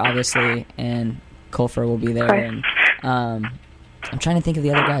will be there, obviously, and Colfer will be there. And, I'm trying to think of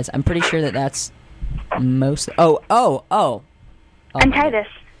the other guys. I'm pretty sure that's most... Oh. And Titus.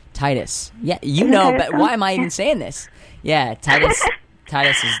 Titus. Yeah, you know, but why am I even saying this? Yeah, Titus.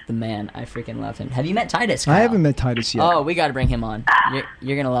 Titus is the man. I freaking love him. Have you met Titus, Kyle? I haven't met Titus yet. Oh, we got to bring him on.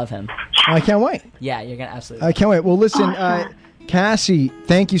 You're going to love him. I can't wait. Yeah, you're going to absolutely I can't wait. Well, listen, Cassie,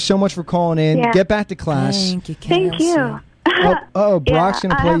 thank you so much for calling in. Yeah. Get back to class. Thank you, Cassie. Thank you. Brock's going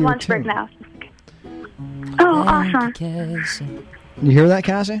to play I have your lunch break tune. now. Oh, awesome. You hear that,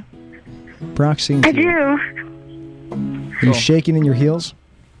 Cassie? Brock's singing I to you. do. Are you shaking in your heels?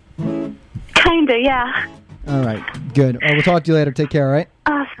 Kinda, yeah. All right, good. We'll talk to you later. Take care, all right?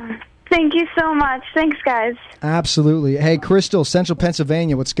 Awesome. Thank you so much. Thanks, guys. Absolutely. Hey, Crystal, Central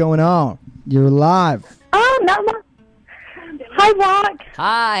Pennsylvania, what's going on? You're live. Oh, no. Hi, Brock.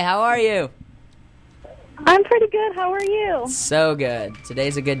 Hi, how are you? I'm pretty good. How are you? So good.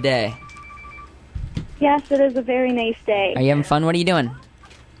 Today's a good day. Yes, it is a very nice day. Are you having fun? What are you doing?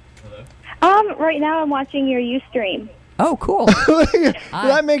 Right now I'm watching your Ustream. Oh, cool.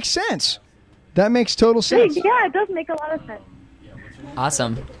 That makes sense. That makes total sense. Yeah, it does make a lot of sense.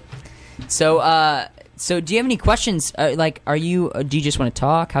 Awesome. So do you have any questions? Do you just want to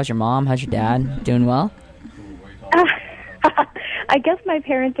talk? How's your mom? How's your dad? Doing well? I guess my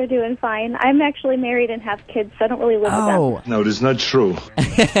parents are doing fine. I'm actually married and have kids, so I don't really live with them. No, it is not true.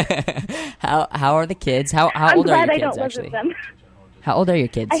 How are the kids? How I'm old are glad your I kids, don't actually? live with them. How old are your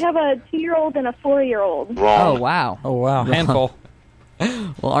kids? I have a 2-year-old and a 4-year-old. Oh, wow. Oh, wow. Handful.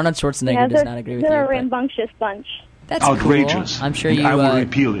 Well, Arnold Schwarzenegger Yeah, does not agree with you. they're a but rambunctious bunch. That's outrageous. Cool. I'm sure And you I will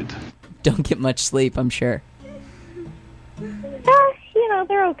repeal it. don't get much sleep, I'm sure.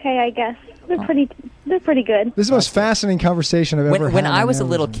 They're okay, I guess. They're pretty good. This is the most fascinating conversation I've ever had. When I on was a air.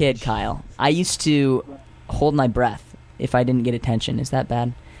 little kid, Kyle, I used to hold my breath if I didn't get attention. Is that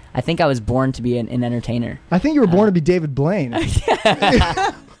bad? I think I was born to be an entertainer. I think you were born to be David Blaine. There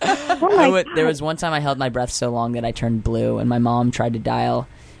was one time I held my breath so long that I turned blue, and my mom tried to dial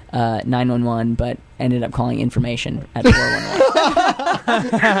 911, but ended up calling information at 411.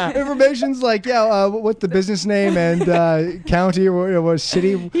 Information's like, what's the business name and county or what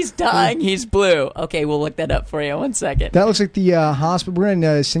city? He's dying. He's blue. Okay, we'll look that up for you. 1 second. That looks like the hospital. We're going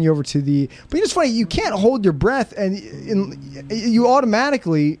to send you over to the... But it's funny, you can't hold your breath, and you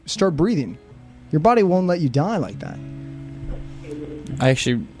automatically start breathing. Your body won't let you die like that.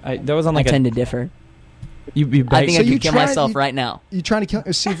 That was on like I tend to differ. You I think I could kill myself right now. You trying to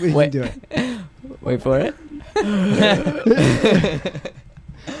kill? See if we can do it. Wait for it.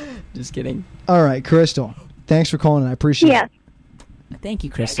 Just kidding. All right, Crystal. Thanks for calling. I appreciate it. Thank you,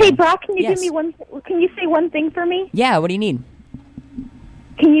 Crystal. Hey, Brock, can you give me Can you say one thing for me? Yeah. What do you need?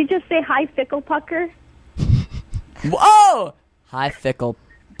 Can you just say hi, Fickle Pucker? Whoa! Hi, Fickle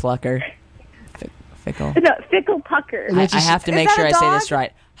Plucker. Fickle. No, Fickle Pucker. I have to make sure I say this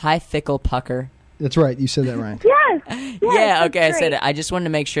right. Hi, Fickle Pucker. That's right. You said that right. Yes. Yeah, okay, I said it. I just wanted to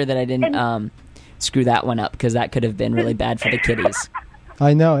make sure that I didn't screw that one up, because that could have been really bad for the kiddies.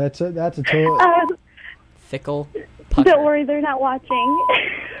 I know. That's a total... Fickle Pucker. Don't worry, they're not watching.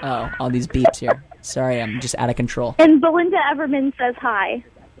 Oh, all these beeps here. Sorry, I'm just out of control. And Belinda Everman says hi.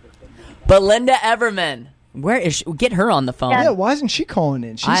 Belinda Everman. Where is she? Get her on the phone. Yeah, why isn't she calling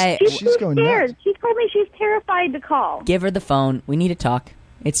in? She's going scared. nuts. She told me she's terrified to call. Give her the phone. We need to talk.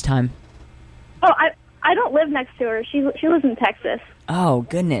 It's time. Oh, I don't live next to her. She lives in Texas. Oh,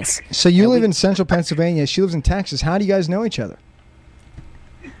 goodness. So you live in Central Pennsylvania. She lives in Texas. How do you guys know each other?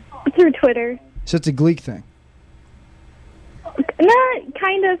 Through Twitter. So it's a Glee thing. No,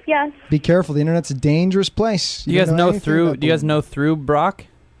 kind of, yes. Be careful. The internet's a dangerous place. Do you guys know through? Do you guys know through Brock?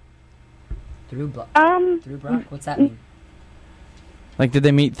 Through Brock. Through Brock. What's that mean? Like, did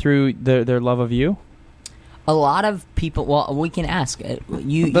they meet through their love of you? A lot of people. Well, we can ask.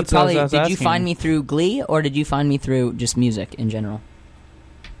 You That's probably what I was did. You asking. find me through Glee, or did you find me through just music in general,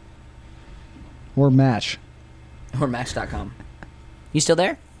 Or Match. or Match.com? You still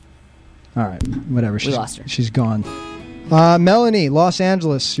there? All right. Whatever. We lost her. She's gone. Melanie, Los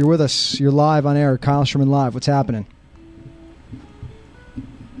Angeles. You're with us. You're live on air. Kyle Sherman Live. What's happening?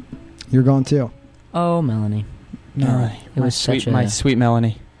 You're gone too. Oh, Melanie. All right. It was such a my sweet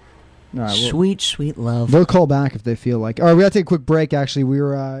Melanie. All right, sweet love. They'll call back if they feel like. All right, we got to take a quick break. Actually,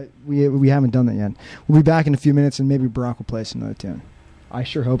 we haven't done that yet. We'll be back in a few minutes, and maybe Brock will play us another tune. I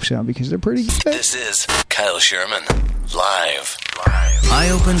sure hope so, because they're pretty good. This is Kyle Sherman, live. I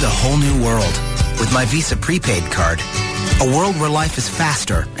opened a whole new world with my Visa prepaid card. A world where life is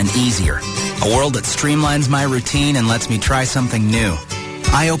faster and easier. A world that streamlines my routine and lets me try something new.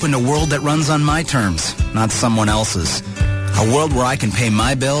 I opened a world that runs on my terms, not someone else's. A world where I can pay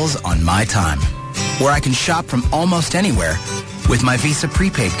my bills on my time. where I can shop from almost anywhere with my Visa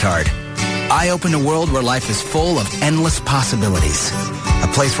prepaid card. I opened a world where life is full of endless possibilities. A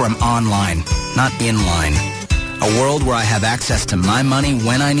place where I'm online, not in line. A world where I have access to my money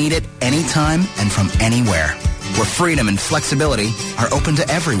when I need it, anytime and from anywhere. Where freedom and flexibility are open to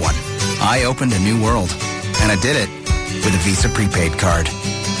everyone. I opened a new world, and I did it with a Visa prepaid card.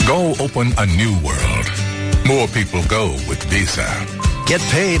 Go open a new world. More people go with Visa. Get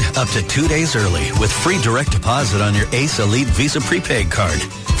paid up to 2 days early with free direct deposit on your Ace Elite Visa prepaid card.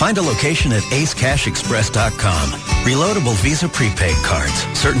 Find a location at acecashexpress.com. Reloadable Visa prepaid cards.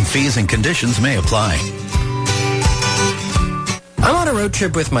 Certain fees and conditions may apply. I'm on a road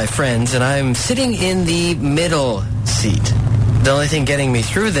trip with my friends, and I'm sitting in the middle seat. The only thing getting me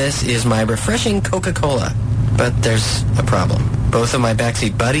through this is my refreshing Coca-Cola. But there's a problem. Both of my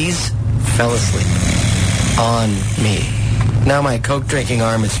backseat buddies fell asleep on me. Now my Coke drinking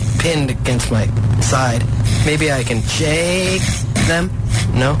arm is pinned against my side. Maybe I can shake them?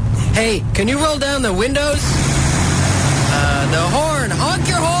 No? Hey, can you roll down the windows? The horn! Honk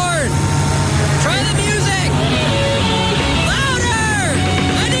your horn! Try the music! Louder!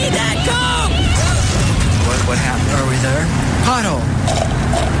 I need that Coke! What happened? Are we there? Pothole.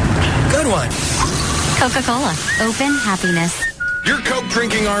 Good one. Coca-Cola. Open happiness. Your Coke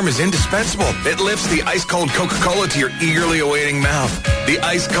drinking arm is indispensable. It lifts the ice-cold Coca-Cola to your eagerly awaiting mouth. The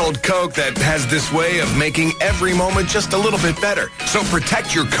ice-cold Coke that has this way of making every moment just a little bit better. So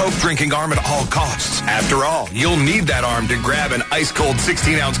protect your Coke drinking arm at all costs. After all, you'll need that arm to grab an ice-cold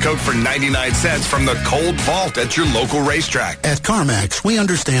 16-ounce Coke for 99 cents from the cold vault at your local racetrack. At CarMax, we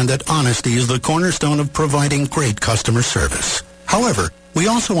understand that honesty is the cornerstone of providing great customer service. However, we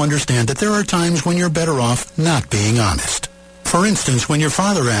also understand that there are times when you're better off not being honest. For instance, when your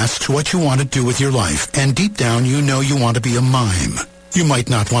father asks what you want to do with your life, and deep down you know you want to be a mime, you might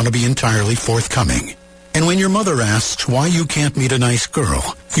not want to be entirely forthcoming. And when your mother asks why you can't meet a nice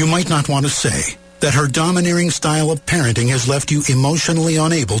girl, you might not want to say that her domineering style of parenting has left you emotionally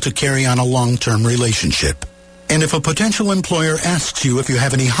unable to carry on a long-term relationship. And if a potential employer asks you if you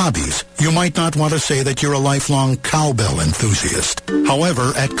have any hobbies, you might not want to say that you're a lifelong cowbell enthusiast.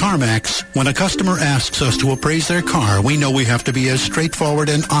 However, at CarMax, when a customer asks us to appraise their car, we know we have to be as straightforward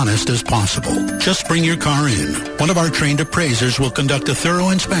and honest as possible. Just bring your car in. One of our trained appraisers will conduct a thorough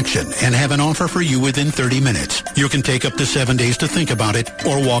inspection and have an offer for you within 30 minutes. You can take up to 7 days to think about it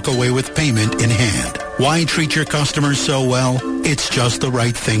or walk away with payment in hand. Why treat your customers so well? It's just the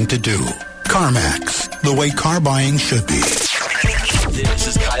right thing to do. CarMax, the way car buying should be. This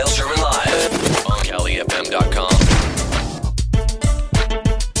is Kyle Sherman Live on CaliFM.com.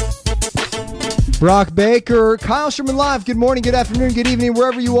 Brock Baker, Kyle Sherman Live. Good morning, good afternoon, good evening,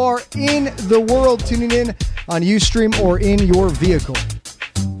 wherever you are in the world, tuning in on Ustream or in your vehicle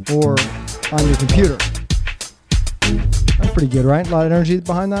or on your computer. That's pretty good, right? A lot of energy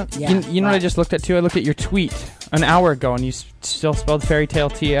behind that? Yeah. You know what I just looked at, too? I looked at your tweet an hour ago, and you still spelled fairy tale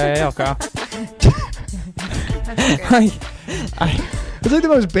T-I-A-L, Kyle. It's like the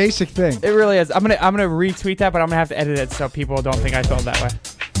most basic thing. It really is. I'm gonna retweet that, but I'm gonna have to edit it so people don't think I spelled that way.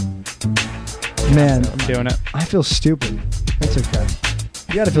 Man, so I'm doing it. I feel stupid. That's okay.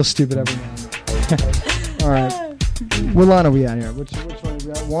 You gotta feel stupid every now and then. All right. What line are we at here? Which one are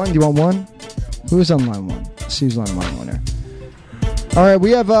we at? One? Do you want one? Who's on line one? Let's see who's on line one here. All right,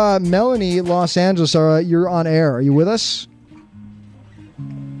 we have Melanie, Los Angeles. You're on air. Are you with us?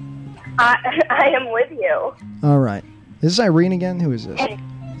 I am with you. All right. Is this Irene again? Who is this?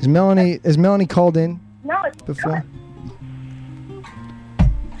 Is Melanie called in? No, it's before.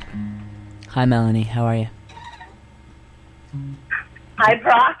 Hi, Melanie. How are you? Hi,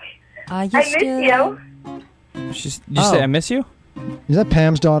 Brock. I miss you. Did you say I miss you? Is that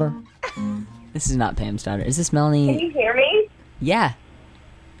Pam's daughter? This is not Pam's daughter. Is this Melanie? Can you hear me? Yeah.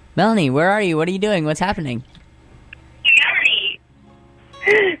 Melanie, where are you? What are you doing? What's happening?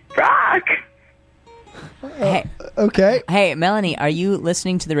 Brock. Hey. Okay. Hey, Melanie, are you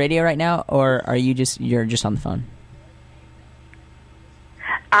listening to the radio right now, or are you're just on the phone?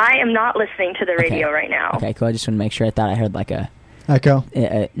 I am not listening to the radio right now. Okay, cool. I just want to make sure. I thought I heard like a echo.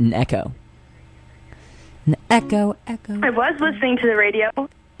 An echo. An echo. I was listening to the radio,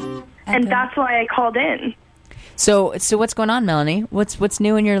 and that's why I called in. So what's going on, Melanie? What's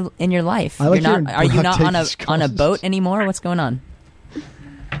new in your life? Are you not on a boat anymore? What's going on?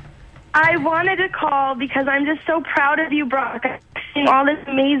 I wanted to call because I'm just so proud of you, Brock. I'm seeing all this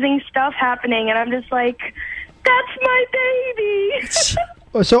amazing stuff happening, and I'm just like, that's my baby.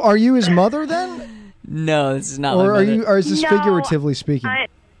 So are you his mother then? No, this is not or my mother. Or is this figuratively speaking?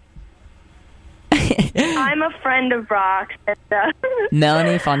 I'm a friend of Brock's. And,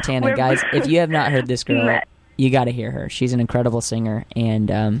 Melanie Fontana, guys. If you have not heard this girl, Met. you got to hear her. She's an incredible singer and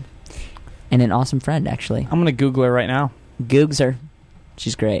an awesome friend, actually. I'm gonna Google her right now. Googs her.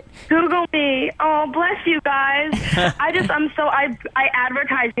 She's great. Google me. Oh, bless you guys. I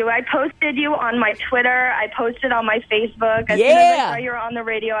advertised you. I posted you on my Twitter. I posted on my Facebook. As soon as I saw you were on the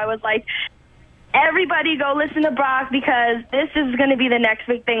radio, I was like, everybody go listen to Brock because this is going to be the next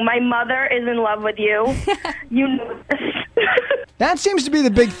big thing. My mother is in love with you. You know this. That seems to be the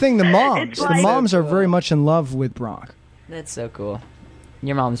big thing, the moms. It's like- The moms are very much in love with Brock. That's so cool.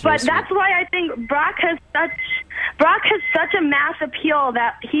 Your mom's very But sweet. that's why I think Brock has such a mass appeal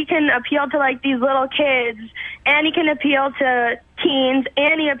that he can appeal to like these little kids, and he can appeal to teens,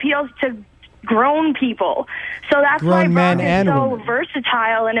 and he appeals to grown people. So that's why Grown Brock men is and so women.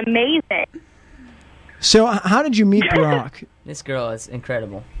 versatile and amazing. So how did you meet Brock? This girl is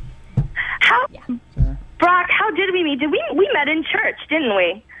incredible. Brock, how did we meet? We met in church, didn't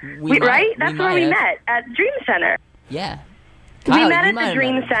we? We might- right? we That's where might we have. met at Dream Center. Yeah. We Kyle, met you at might the have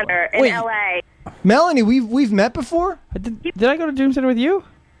Dream met her Center in Wait. L.A. Melanie, we've met before? Did I go to Dream Center with you?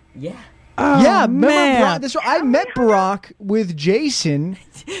 Yeah. Oh, yeah, remember man. Brock? That's right. I met Brock with Jason.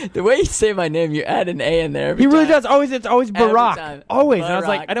 The way you say my name, you add an A in there. He really does. It's always Every Barack. time. Always. And I was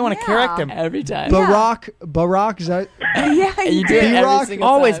like, Barack. I don't want to correct him. Every time. Barack, is that? Yeah, you do it every B-Rock? single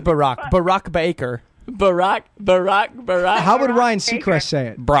Always time. Barack Baker. Barack. How would Ryan Seacrest say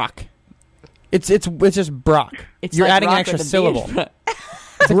it? Brock. It's just Brock. It's You're like adding an rock extra with a B in syllable. front.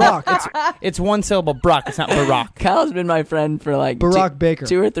 Brock. It's one syllable. Brock. It's not Barack. Kyle's been my friend for like Barack Baker.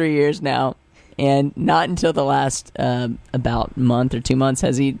 2 or 3 years now, and not until the last about month or 2 months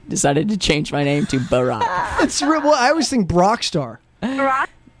has he decided to change my name to Barack. Well, I always think Brockstar. Brock,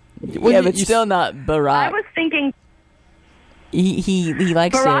 Yeah, but still not I Barack. was thinking He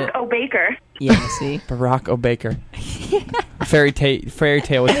likes Barack to. O'Baker. Yeah, see, Barack O'Baker. Fairy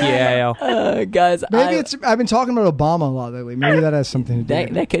tale with T-A-I-L. guys. Maybe I've been talking about Obama a lot lately. Maybe that has something to do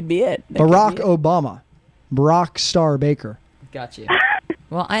with it. that could be it. Barack Obama. Barack Star Baker. Got you.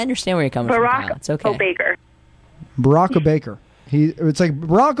 Well, I understand where you're coming from, Kyle. It's okay. O'Baker. Barack O'Baker. It's like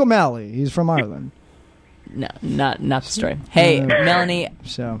Barack O'Malley. He's from Ireland. No, not the story. Hey, Melanie.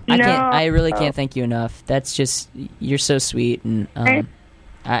 So I really can't thank you enough. That's just you're so sweet, and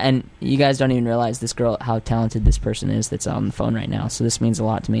you guys don't even realize this girl how talented this person is that's on the phone right now. So this means a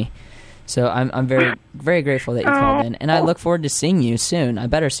lot to me. So I'm very very grateful that you called in, and I look forward to seeing you soon. I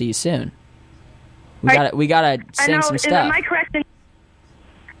better see you soon. We gotta sing some stuff.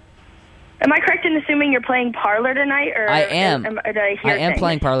 Am I correct in assuming you're playing Parlor tonight? Or I am. Did I hear I am things?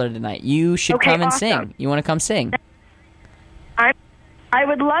 playing Parlor tonight. You should Okay, come and awesome. sing. You want to come sing? I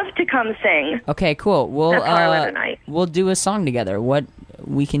would love to come sing. Okay, cool. We'll At Parlor tonight. we'll do a song together. What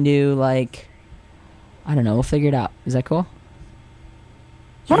we can do, like, I don't know. We'll figure it out. Is that cool?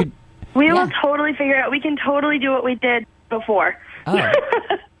 We will totally figure it out. We can totally do what we did before. Oh.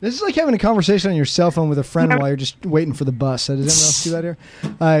 This is like having a conversation on your cell phone with a friend while you're just waiting for the bus. Does anyone else do that here?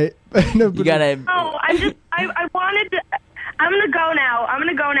 No, You gotta. No, I wanted to. I'm gonna go now. I'm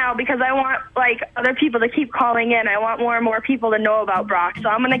gonna go now because I want like other people to keep calling in. I want more and more people to know about Brock. So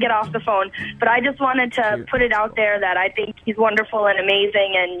I'm gonna get off the phone. But I just wanted to put it out there that I think he's wonderful and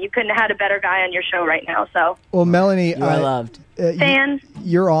amazing, and you couldn't have had a better guy on your show right now. So Well, Melanie, You are loved. Fan.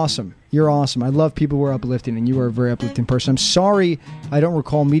 You're awesome. You're awesome. I love people who are uplifting, and you are a very uplifting person. I'm sorry I don't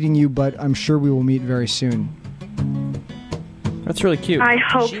recall meeting you, but I'm sure we will meet very soon. That's really cute. I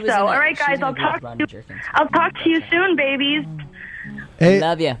hope so. All right, guys. I'll talk to you soon, babies. Hey,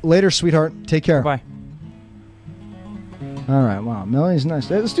 love you. Later, sweetheart. Take care. Bye. All right. Wow, Melanie's nice.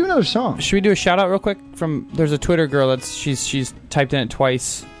 Let's do another song. Should we do a shout out real quick? There's a Twitter girl that's she's typed in it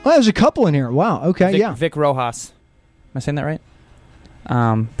twice. Oh, there's a couple in here. Wow. Okay. Yeah. Vic Rojas. Am I saying that right?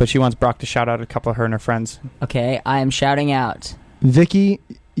 But she wants Brock to shout out a couple of her and her friends. Okay, I am shouting out Vicky,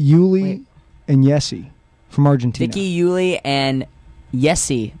 Yuli, and Yessie from Argentina. Vicky, Yuli, and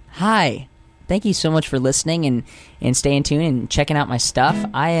Yessie. Hi. Thank you so much for listening and staying tuned and checking out my stuff.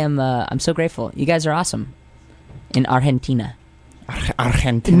 I'm so grateful. You guys are awesome. In Argentina.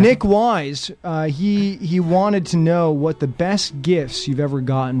 Argentina. Nick Wise, he wanted to know what the best gifts you've ever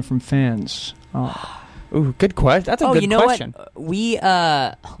gotten from fans are. Ooh, good question. That's a good you know question. What? We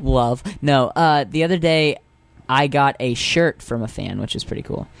the other day I got a shirt from a fan, which is pretty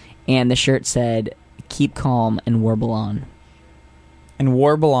cool. And the shirt said, "Keep calm and warble on." And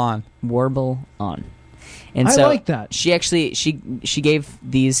warble on. Warble on. And I so like that. She actually she gave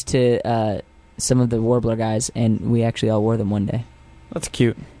these to some of the Warbler guys, and we actually all wore them one day. That's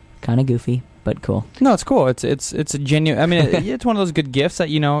cute. Kind of goofy, but cool. No, it's cool. It's a genuine. I mean, it's one of those good gifts that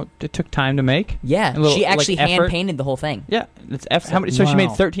it took time to make. Yeah, she actually hand painted the whole thing. Yeah, it's how many? So she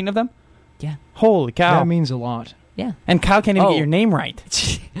made 13 of them. Yeah. Holy cow! That means a lot. Yeah. And Kyle can't even get your name right.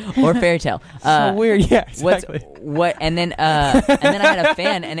 Or Fairy Tale. So weird. Yeah, exactly. And then I had a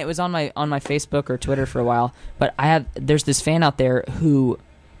fan, and it was on my Facebook or Twitter for a while. But there's this fan out there who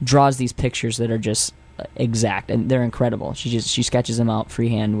draws these pictures that are just exact, and they're incredible. She sketches them out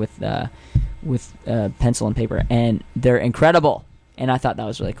freehand with pencil and paper, and they're incredible. And I thought that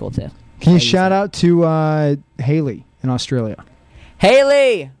was really cool too. Can you shout out to Haley in Australia?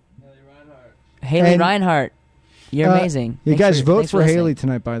 Haley Reinhardt. You're amazing. You guys vote for Haley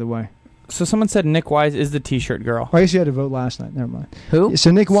tonight, by the way. So someone said Nick Wise is the T-shirt girl. I guess you had to vote last night. Never mind. Who?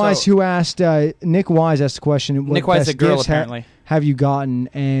 So Nick Wise, who asked Nick Wise asked the question. What Nick Wise, best a girl gifts apparently. Have you gotten?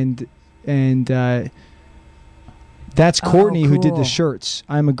 And that's Courtney who did the cool. shirts.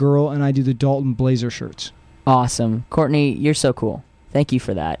 I'm a girl and I do the Dalton Blazer shirts. Awesome, Courtney. You're so cool. Thank you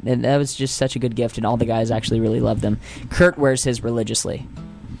for that. And that was just such a good gift, and all the guys actually really loved them. Kurt wears his religiously,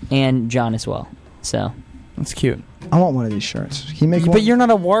 and John as well. So that's cute. I want one of these shirts. Can you make one? But you're not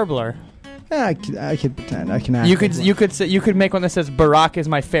a Warbler. Yeah, I could pretend. I can act. You could make one that says Barack is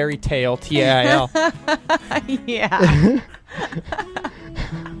my fairy tale. TAIL. Yeah.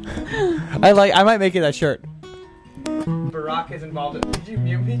 I might make it that shirt. Barack is involved. Did you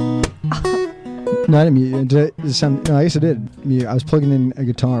mute me? No, I didn't mute. Did it sound? No, I guess I did mute. I was plugging in a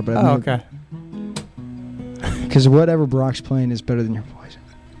guitar, but okay. Because whatever Barack's playing is better than your voice.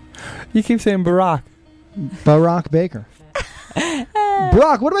 You keep saying Barack. Barack Baker.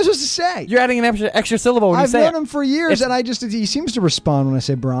 Brock, what am I supposed to say? You're adding an extra syllable when you say it. I've known him for years, and he seems to respond when I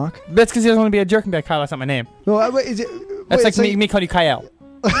say Brock. That's because he doesn't want to be a jerk and be like, Kyle, that's not my name. Well, that's like me calling you Kyle.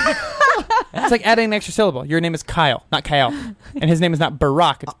 It's like adding an extra syllable. Your name is Kyle, not Kyle. And his name is not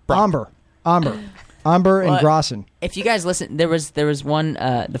Barack, it's Brock. Amber and Grosson. If you guys listen, there was one,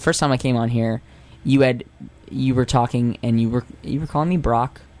 the first time I came on here, you were talking, and you were calling me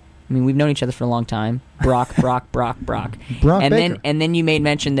Brock. I mean, we've known each other for a long time. Brock. Brock and Baker. then you made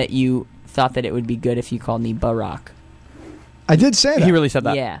mention that you thought that it would be good if you called me Barack. I did say that. He really said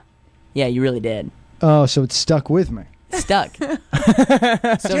that. Yeah, you really did. Oh, so it stuck with me. Stuck.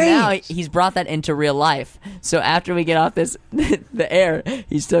 So now he's brought that into real life. So after we get off the air,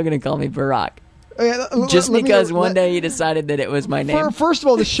 he's still going to call me Barack. Just because one day he decided that it was my name. First of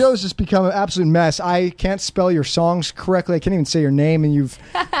all, the show's just become an absolute mess. I can't spell your songs correctly. I can't even say your name, and you've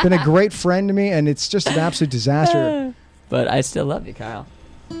been a great friend to me, and it's just an absolute disaster. But I still love you, Kyle.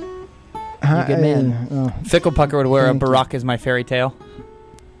 You're a good man. Fickle Pucker would wear a Barack is my fairy tale.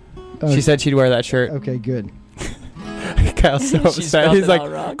 She said she'd wear that shirt. Okay, good. Kyle's so upset. He's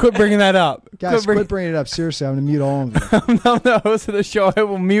like, quit bringing that up. Guys, quit bringing it up. Seriously, I'm going to mute all of you. I'm the host of the show. I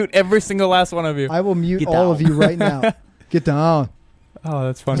will mute every single last one of you. I will mute all of you right now. Get down. Oh,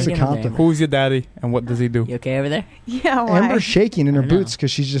 that's funny. That's a compliment. Who's your daddy and what does he do? You okay over there? Yeah, why? Amber's shaking in her boots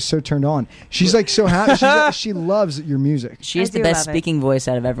because she's just so turned on. She's like so happy. She loves your music. She has the best speaking voice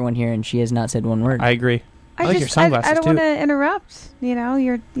out of everyone here, and she has not said one word. I agree. I like your sunglasses I don't too. want to interrupt. You know,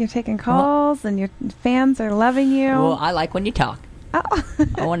 you're taking calls, and your fans are loving you. Well, I like when you talk. Oh.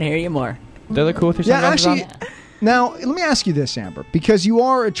 I want to hear you more. Do they cool with your sunglasses actually, now let me ask you this, Amber, because you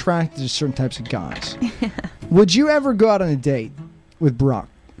are attracted to certain types of guys. Would you ever go out on a date with Brock?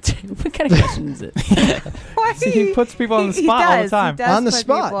 What kind of question is it? See, he puts people on the spot all the time. On the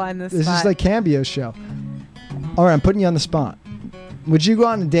spot. This is like Cambio's show. All right, I'm putting you on the spot. Would you go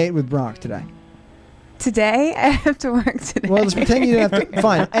on a date with Brock today? Today? I have to work today. Well, let's pretend you didn't have to.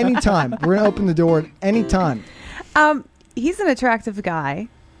 Fine, anytime. We're going to open the door at any time. He's an attractive guy.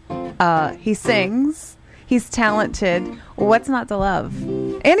 He sings. He's talented. What's not to love?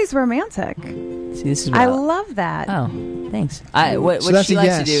 And he's romantic. See, this is I love that. Oh, thanks. What she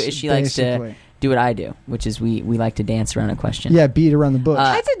likes to do is she likes to do what I do, which is we like to dance around a question. Yeah, beat around the bush.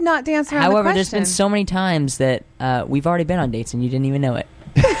 I did not dance around the question. However, there's been so many times that we've already been on dates and you didn't even know it.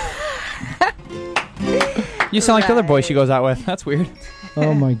 You sound like the other boy she goes out with. That's weird.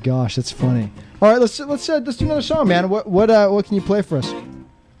 Oh my gosh, that's funny. All right, let's do another song, man. What can you play for us?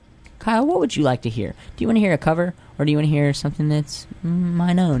 Kyle, what would you like to hear? Do you want to hear a cover, or do you want to hear something that's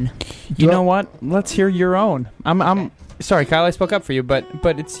mine own? You know what? Let's hear your own. I'm sorry, Kyle. I spoke up for you, but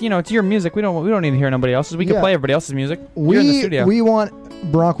it's it's your music. We don't need to hear nobody else's. We can play everybody else's music. You're in the studio. We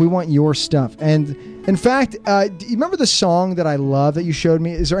want Brock. We want your stuff. And in fact, do you remember the song that I love that you showed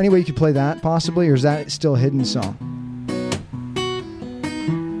me? Is there any way you could play that possibly, or is that still a hidden song?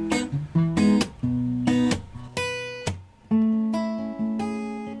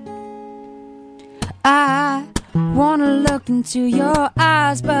 I wanna look into your eyes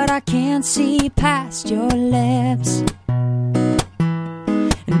eyes, but I can't see past your lips.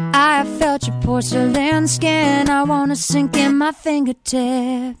 And I have felt your porcelain skin. I wanna sink in my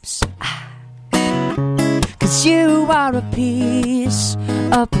fingertips. 'Cause you are a piece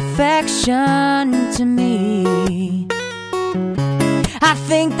of perfection to me. I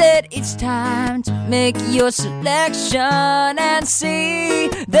think that it's time to make your selection and see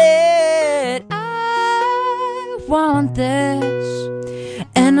that I want this,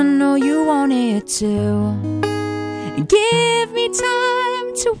 and I know you want it too. Give me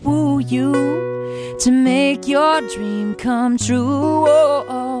time to woo you, to make your dream come true.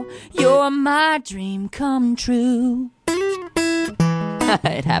 Oh, you're my dream come true.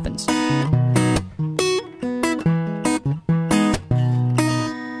 It happens.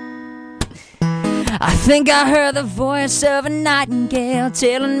 I think I heard the voice of a nightingale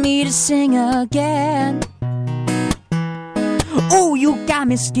telling me to sing again. Oh, you got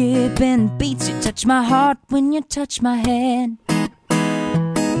me skipping beats. You touch my heart when you touch my hand.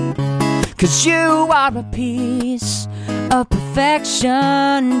 'Cause you are a piece of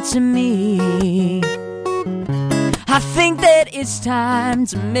perfection to me. I think that it's time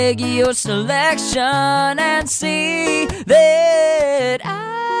to make your selection and see that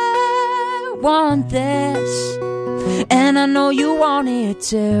I want this, and I know you want it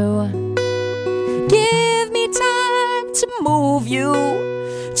too. Give me time to move you,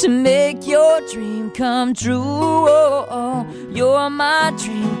 to make your dream come true. Oh, you're my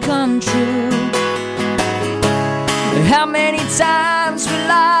dream come true. How many times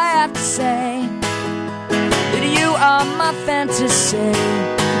will I have to say that you are my fantasy?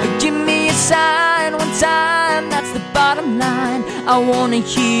 Give me a sign one time, that's the bottom line. I wanna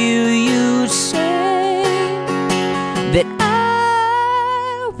hear you say that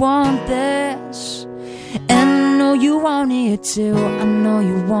I want this, and I know you want it too. I know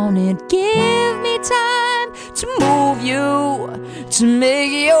you want it. Give me time to move you, to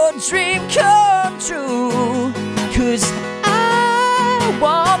make your dream come true. 'Cause I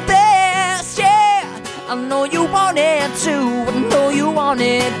want this, yeah. I know you want it too. I know you want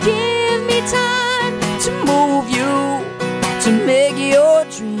it. Give me time to move you, to make your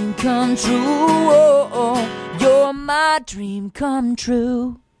dream come true. Oh, you're my dream come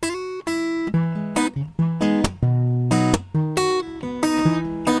true.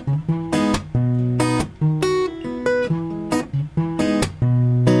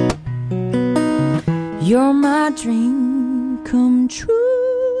 You're my dream come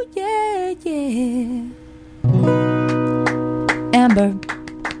true, yeah, yeah. Amber.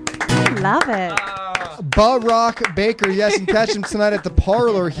 Love it. Barack Baker, yes, and catch him tonight at the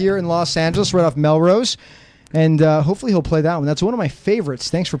Parlor here in Los Angeles, right off Melrose. And hopefully he'll play that one. That's one of my favorites.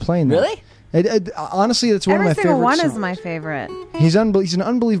 Thanks for playing that. Really? Honestly, that's one of my favorites. Every single one is my favorite. He's an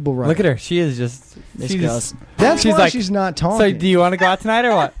unbelievable writer. Look at her. She is just... That's why she's not talking. So do you want to go out tonight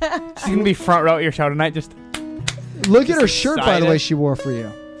or what? She's going to be front row at your show tonight. Just look at her shirt, by the way, she wore for you.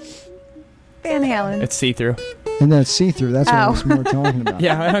 Van Halen. It's see-through. And then it's see-through. That's what I was more talking about.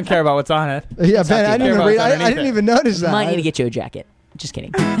 Yeah, I don't care about what's on it. Yeah, Ben, I didn't even notice that. Might need to get you a jacket. Just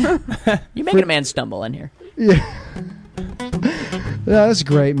kidding. You're making a man stumble in here. Yeah. That's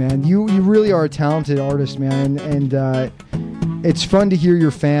great, man. You really are a talented artist, man, and it's fun to hear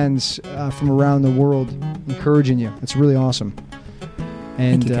your fans from around the world encouraging you. It's really awesome.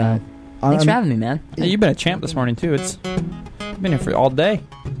 And thank you, Kyle. Thanks for having me, man. Hey, you've been a champ this morning too. It's been here for all day.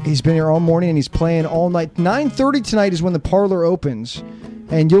 He's been here all morning and he's playing all night. 9:30 tonight is when the Parlor opens,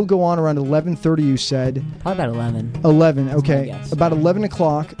 and you'll go on around 11:30. You said probably about 11. 11, okay, about 11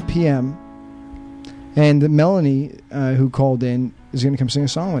 o'clock p.m. And Melanie, who called in, is going to come sing a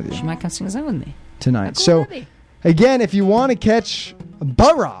song with you. She might come sing a song with me tonight. So, again, if you want to catch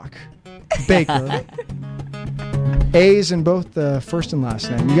Barack Baker, A's in both the first and last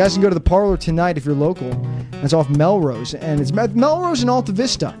name, you guys can go to the Parlor tonight if you're local. It's off Melrose, and it's Melrose and Alta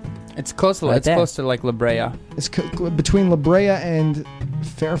Vista. It's close to close to like La Brea. It's between La Brea and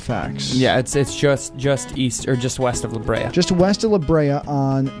Fairfax. Yeah, it's just east or just west of La Brea. Just west of La Brea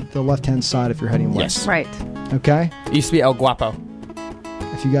on the left-hand side if you're heading west. Yes. Right. Okay? It used to be El Guapo.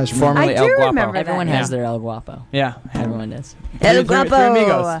 If you guys remember. Formerly El Guapo. Everyone has their El Guapo. Yeah. Everyone does. El Guapo. Three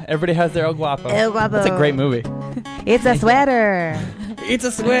amigos. Everybody has their El Guapo. El Guapo. That's a great movie. It's a sweater. It's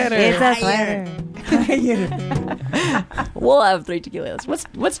a sweater. It's a sweater. We'll have 3 tequilas.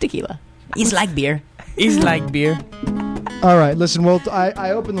 What's tequila? It's like beer. It's like beer. All right, listen. Well,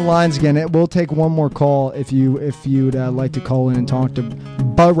 I open the lines again. We'll take one more call if you'd like to call in and talk to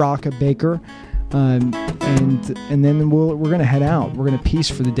Barack Baker, and then we're gonna head out. We're gonna peace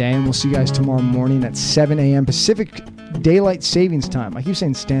for the day, and we'll see you guys tomorrow morning at 7 a.m. Pacific daylight savings time. I keep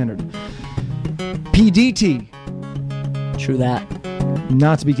saying standard. PDT. True that.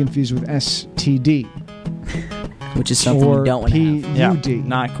 Not to be confused with STD. Which is something you don't want to have. PUD. Yeah,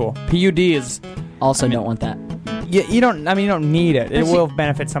 not cool. PUD is... Also don't want that. You don't need it. It will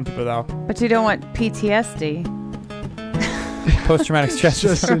benefit some people, though. But you don't want PTSD. Post-traumatic stress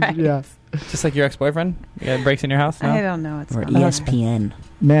disorder. Right. Yeah. Just like your ex-boyfriend? You got breaks in your house? No? I don't know. It's or not ESPN.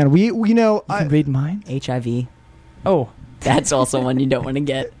 Man, we know... You can read minds? HIV. Oh. That's also one you don't want to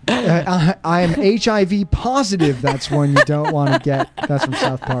get. I am HIV positive. That's one you don't want to get. That's from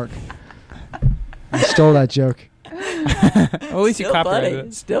South Park. I stole that joke. Well, at least you copyrighted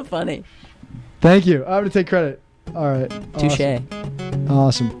it. Still funny. Thank you. I'm going to take credit. All right. Touche.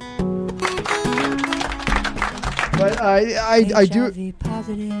 Awesome. But I do...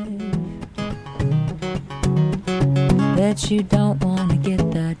 Positive. Bet you don't want to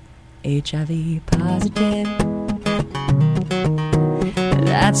get that HIV positive.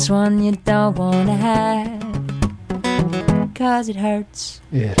 That's one you don't want to have. 'Cause it hurts.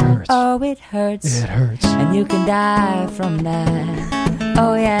 It hurts. Oh, it hurts. It hurts. And you can die from that.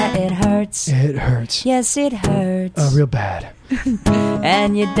 Oh, yeah, it hurts. It hurts. Yes, it hurts. Real bad.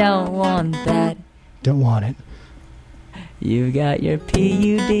 And you don't want that. Don't want it. You got your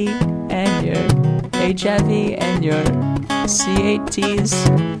PUD and your HIV and your CATs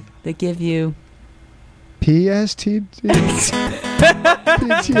that give you PTSD.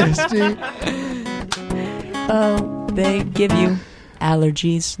 Oh, they give you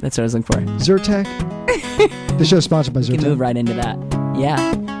allergies. That's what I was looking for. Zyrtec. The show's sponsored by Zyrtec. You can move right into that.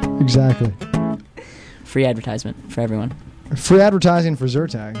 Yeah. Exactly. Free advertisement for everyone. Free advertising for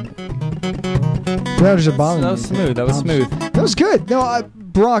Zyrtec. That was smooth. That was smooth. That was good. No,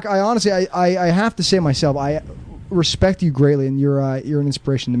 Brock, I honestly, I have to say myself, I respect you greatly, and you're an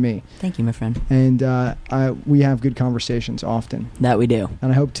inspiration to me. Thank you, my friend. And we have good conversations often. That we do.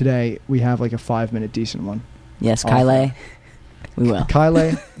 And I hope today we have like a 5-minute decent one. Yes, Kyle. We will. Kyle,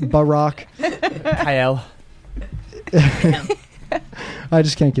 Barack. Kyle. I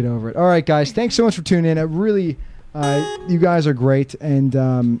just can't get over it. All right, guys. Thanks so much for tuning in. I really, you guys are great, and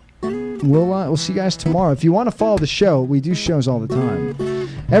we'll see you guys tomorrow. If you want to follow the show, we do shows all the time.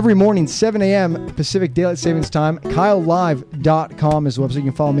 Every morning, 7 a.m. Pacific Daylight Savings Time. KyleLive.com is the website. You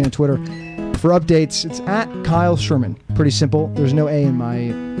can follow me on Twitter for updates. It's at Kyle Sherman. Pretty simple. There's no A in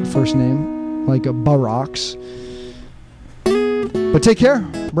my first name, like a Barack's. But take care.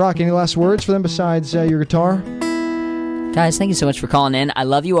 Brock, any last words for them besides your guitar? Guys, thank you so much for calling in. I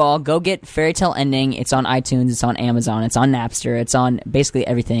love you all. Go get Fairy Tale Ending. It's on iTunes. It's on Amazon. It's on Napster. It's on basically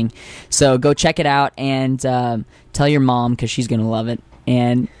everything. So go check it out and tell your mom because she's going to love it.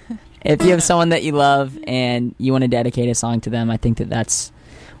 And if you have someone that you love and you want to dedicate a song to them, I think that that's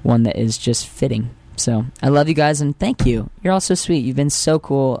one that is just fitting. So I love you guys and thank you. You're all so sweet. You've been so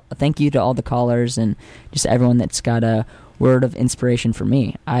cool. Thank you to all the callers and just everyone that's got a word of inspiration for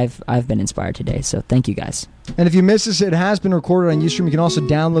me. I've been inspired today, so thank you guys. And if you missed this, it has been recorded on Ustream. You can also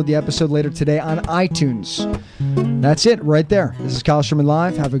download the episode later today on iTunes. That's it right there. This is Kyle Sherman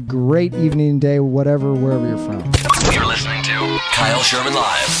Live. Have a great evening, day, whatever, wherever you're from. You're listening to Kyle Sherman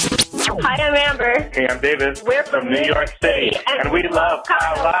Live. Hi, I'm Amber. Hey, I'm David. We're from New York City, and we love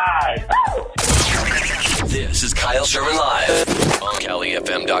Kyle Live. This is Kyle Sherman Live on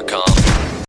CaliFM.com.